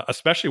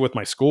 especially with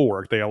my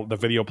schoolwork, the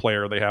video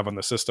player they have on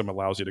the system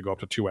allows you to go up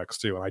to 2x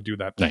too. And I do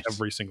that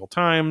every single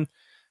time.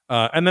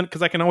 And then,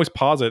 cause I can always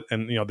pause it,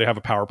 and they have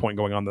a PowerPoint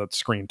going on the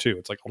screen too.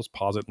 It's like, I'll just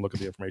pause it and look at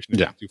the information.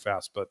 It's not too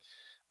fast,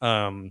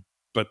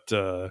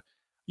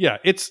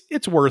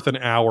 it's worth an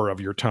hour of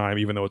your time,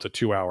 even though it's a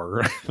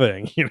 2-hour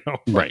thing,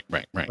 Right.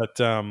 But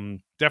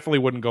definitely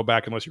wouldn't go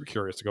back unless you were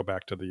curious to go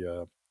back to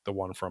the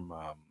one from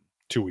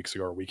 2 weeks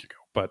ago or a week ago.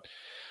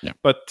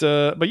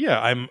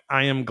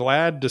 I am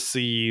glad to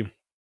see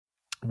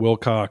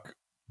Wilcock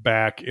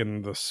back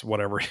in this,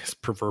 whatever his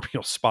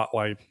proverbial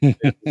spotlight is.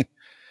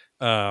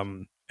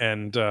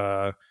 And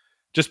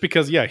just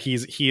because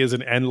he is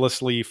an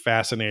endlessly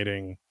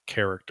fascinating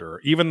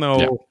character, even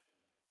though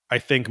I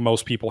think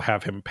most people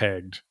have him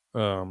pegged.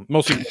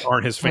 Most people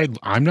aren't his fan.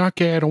 I'm not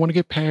gay. I don't want to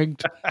get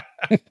pegged.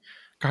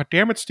 God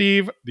damn it,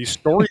 Steve! These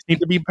stories need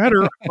to be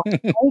better. I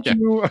told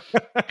you.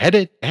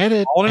 edit.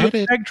 All in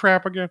the peg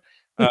trap again.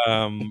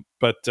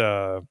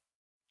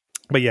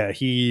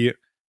 He.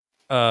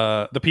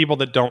 The people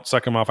that don't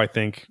suck him off, I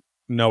think,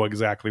 know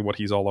exactly what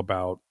he's all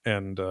about.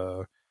 And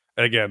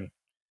again,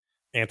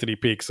 Anthony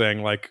Peake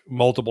saying like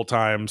multiple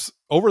times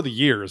over the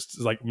years,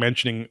 like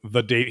mentioning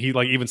he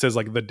like even says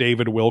like the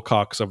David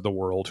Wilcocks of the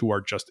world who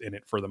are just in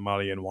it for the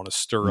money and want to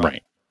stir up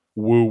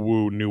woo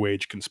woo new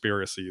age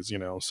conspiracies,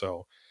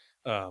 so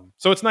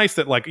it's nice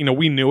that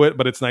we knew it,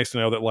 but it's nice to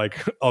know that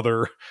like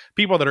other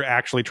people that are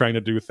actually trying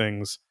to do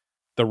things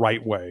the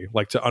right way,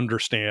 like to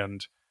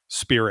understand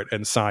spirit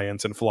and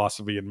science and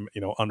philosophy, and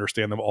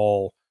understand them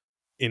all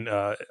in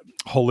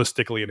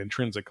holistically and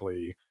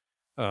intrinsically,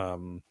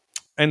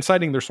 and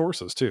citing their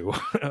sources too,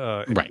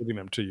 and giving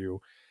them to you.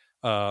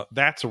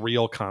 That's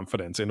real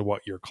confidence in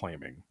what you're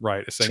claiming,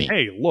 right? It's saying,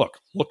 hey, look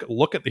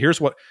at here's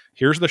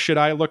the shit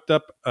I looked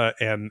up,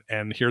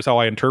 and here's how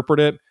I interpret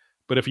it.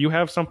 But if you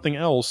have something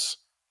else,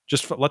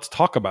 let's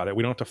talk about it.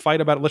 We don't have to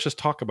fight about it. Let's just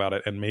talk about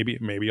it. And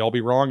maybe I'll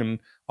be wrong and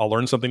I'll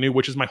learn something new,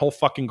 which is my whole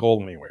fucking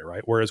goal anyway,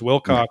 right? Whereas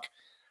Wilcock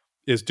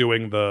is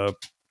doing the,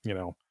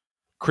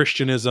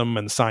 Christianism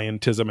and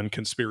scientism and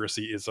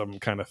conspiracyism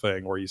kind of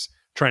thing, where he's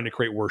trying to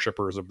create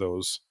worshipers of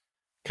those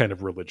kind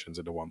of religions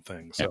into one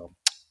thing. So,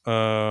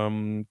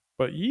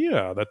 but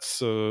yeah,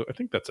 that's, I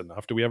think that's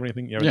enough. Do we have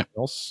anything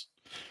else?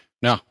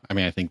 No, I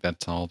mean, I think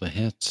that's all the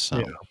hits. So.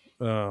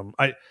 Yeah.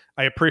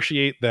 I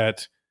appreciate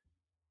that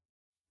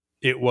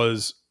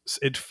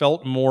it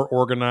felt more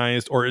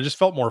organized, or it just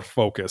felt more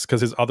focused,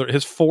 because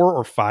his 4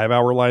 or 5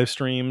 hour live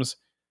streams,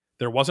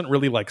 there wasn't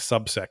really like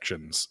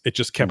subsections. It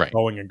just kept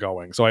going and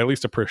going. So I at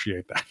least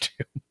appreciate that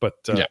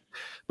too.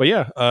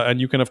 And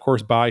you can of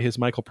course buy his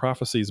Michael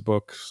Prophecies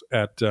books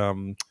at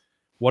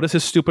what is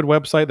his stupid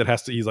website that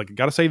has to? He's like,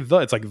 gotta say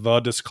it's like the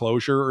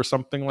disclosure or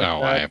something like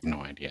that. I have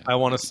no idea. I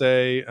want to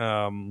say,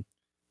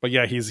 but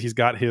yeah, he's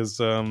got his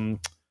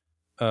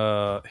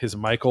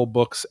Michael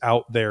books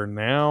out there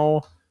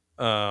now.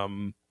 Let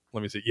me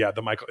see. Yeah,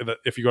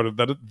 if you go to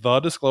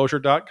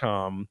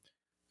thedisclosure.com,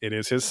 it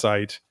is his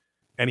site,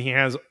 and he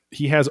has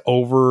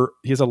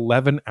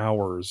 11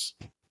 hours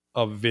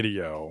of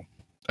video.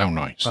 Oh,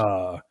 nice.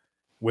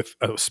 With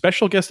a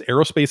special guest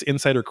aerospace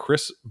insider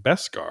Chris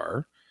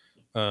Beskar.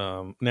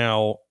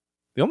 Now,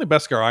 the only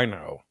Beskar I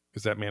know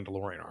is that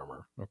Mandalorian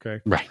armor. Okay,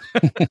 right.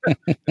 That's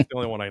the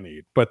only one I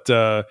need. But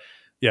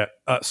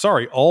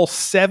sorry, all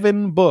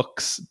 7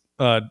 books.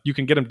 You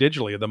can get them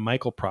digitally. The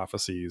Michael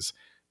Prophecies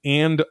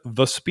and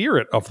the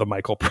Spirit of the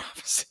Michael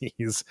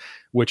Prophecies,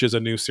 which is a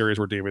new series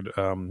where David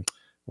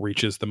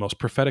reaches the most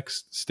prophetic,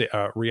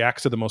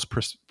 reacts to the most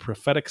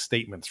prophetic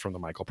statements from the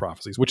Michael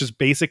Prophecies, which is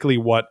basically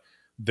what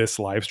this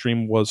live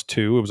stream was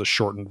too. It was a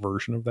shortened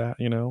version of that,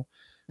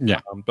 Yeah.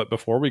 But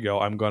before we go,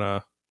 I'm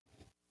gonna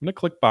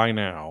click buy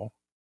now.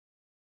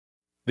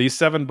 These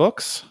 7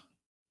 books,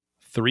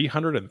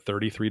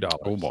 $333.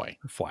 Oh boy,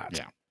 flat.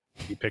 Yeah,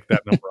 he picked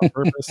that number on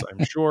purpose,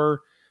 I'm sure.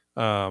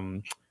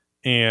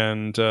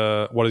 And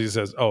what does he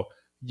says? Oh,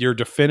 your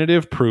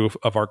definitive proof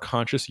of our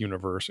conscious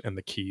universe and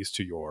the keys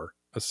to your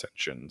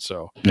ascension.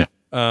 So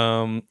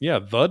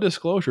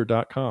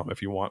thedisclosure.com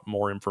if you want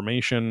more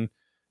information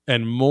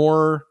and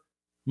more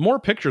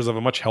pictures of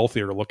a much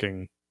healthier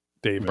looking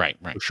David, right,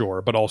 for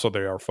sure, but also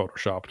they are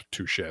photoshopped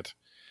to shit.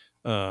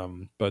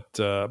 But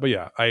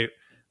yeah, I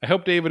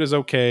hope David is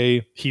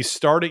okay. He's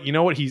starting, you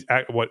know what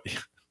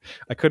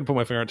I couldn't put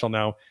my finger until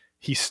now.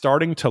 He's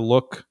starting to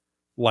look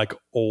like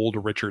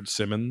old Richard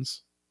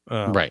Simmons.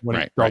 When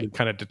he started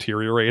kind of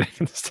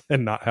deteriorating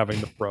and not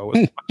having the pro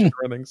as much and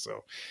everything.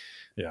 So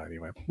yeah,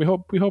 anyway, we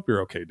hope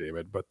you're okay,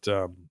 David. But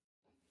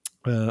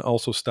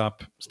also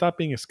stop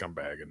being a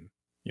scumbag and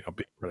being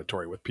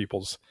predatory with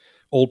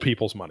old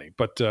people's money.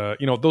 But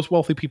those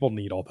wealthy people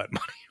need all that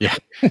money. Yeah.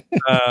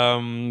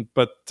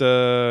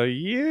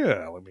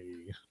 Yeah, let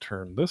me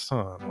turn this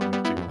on. Let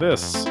me do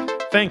this.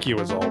 Thank you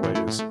as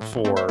always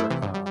for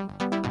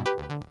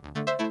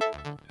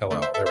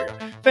hello. There we go.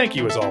 Thank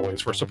you as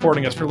always for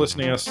supporting us, for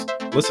listening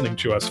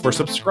to us, for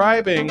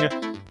subscribing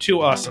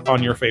to us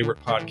on your favorite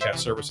podcast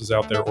services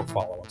out there, or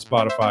follow on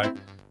Spotify.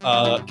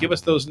 Give us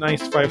those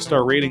nice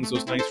 5-star ratings,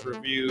 those nice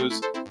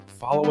reviews.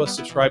 Follow us,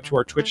 subscribe to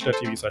our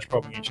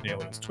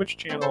twitch.tv/PropagAncientAliens Twitch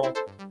channel,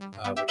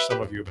 which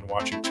some of you have been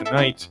watching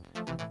tonight.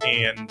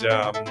 And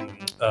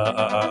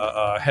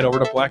head over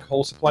to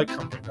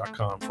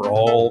blackholesupplycompany.com for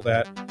all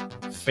that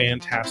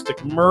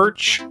fantastic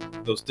merch,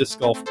 those disc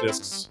golf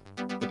discs,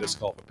 the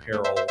disc golf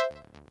apparel,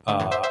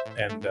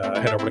 and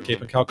head over to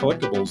Cape and Cal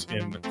Collectibles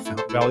in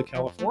Fountain Valley,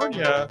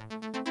 California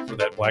for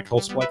that Black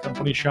Hole Supply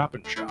Company shop,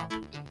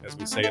 as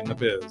we say in the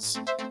biz.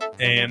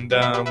 And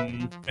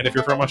if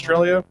you're from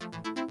Australia,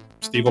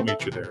 Steve will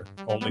meet you there.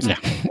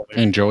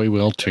 And Joey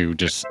will too,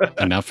 just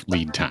enough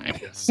lead time.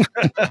 Yes.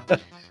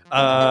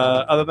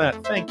 Other than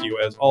that, thank you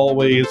as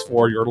always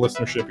for your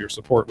listenership, your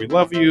support. We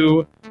love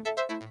you.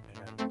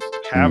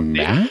 And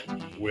have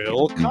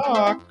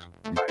Wilcock.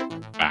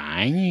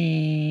 Bye.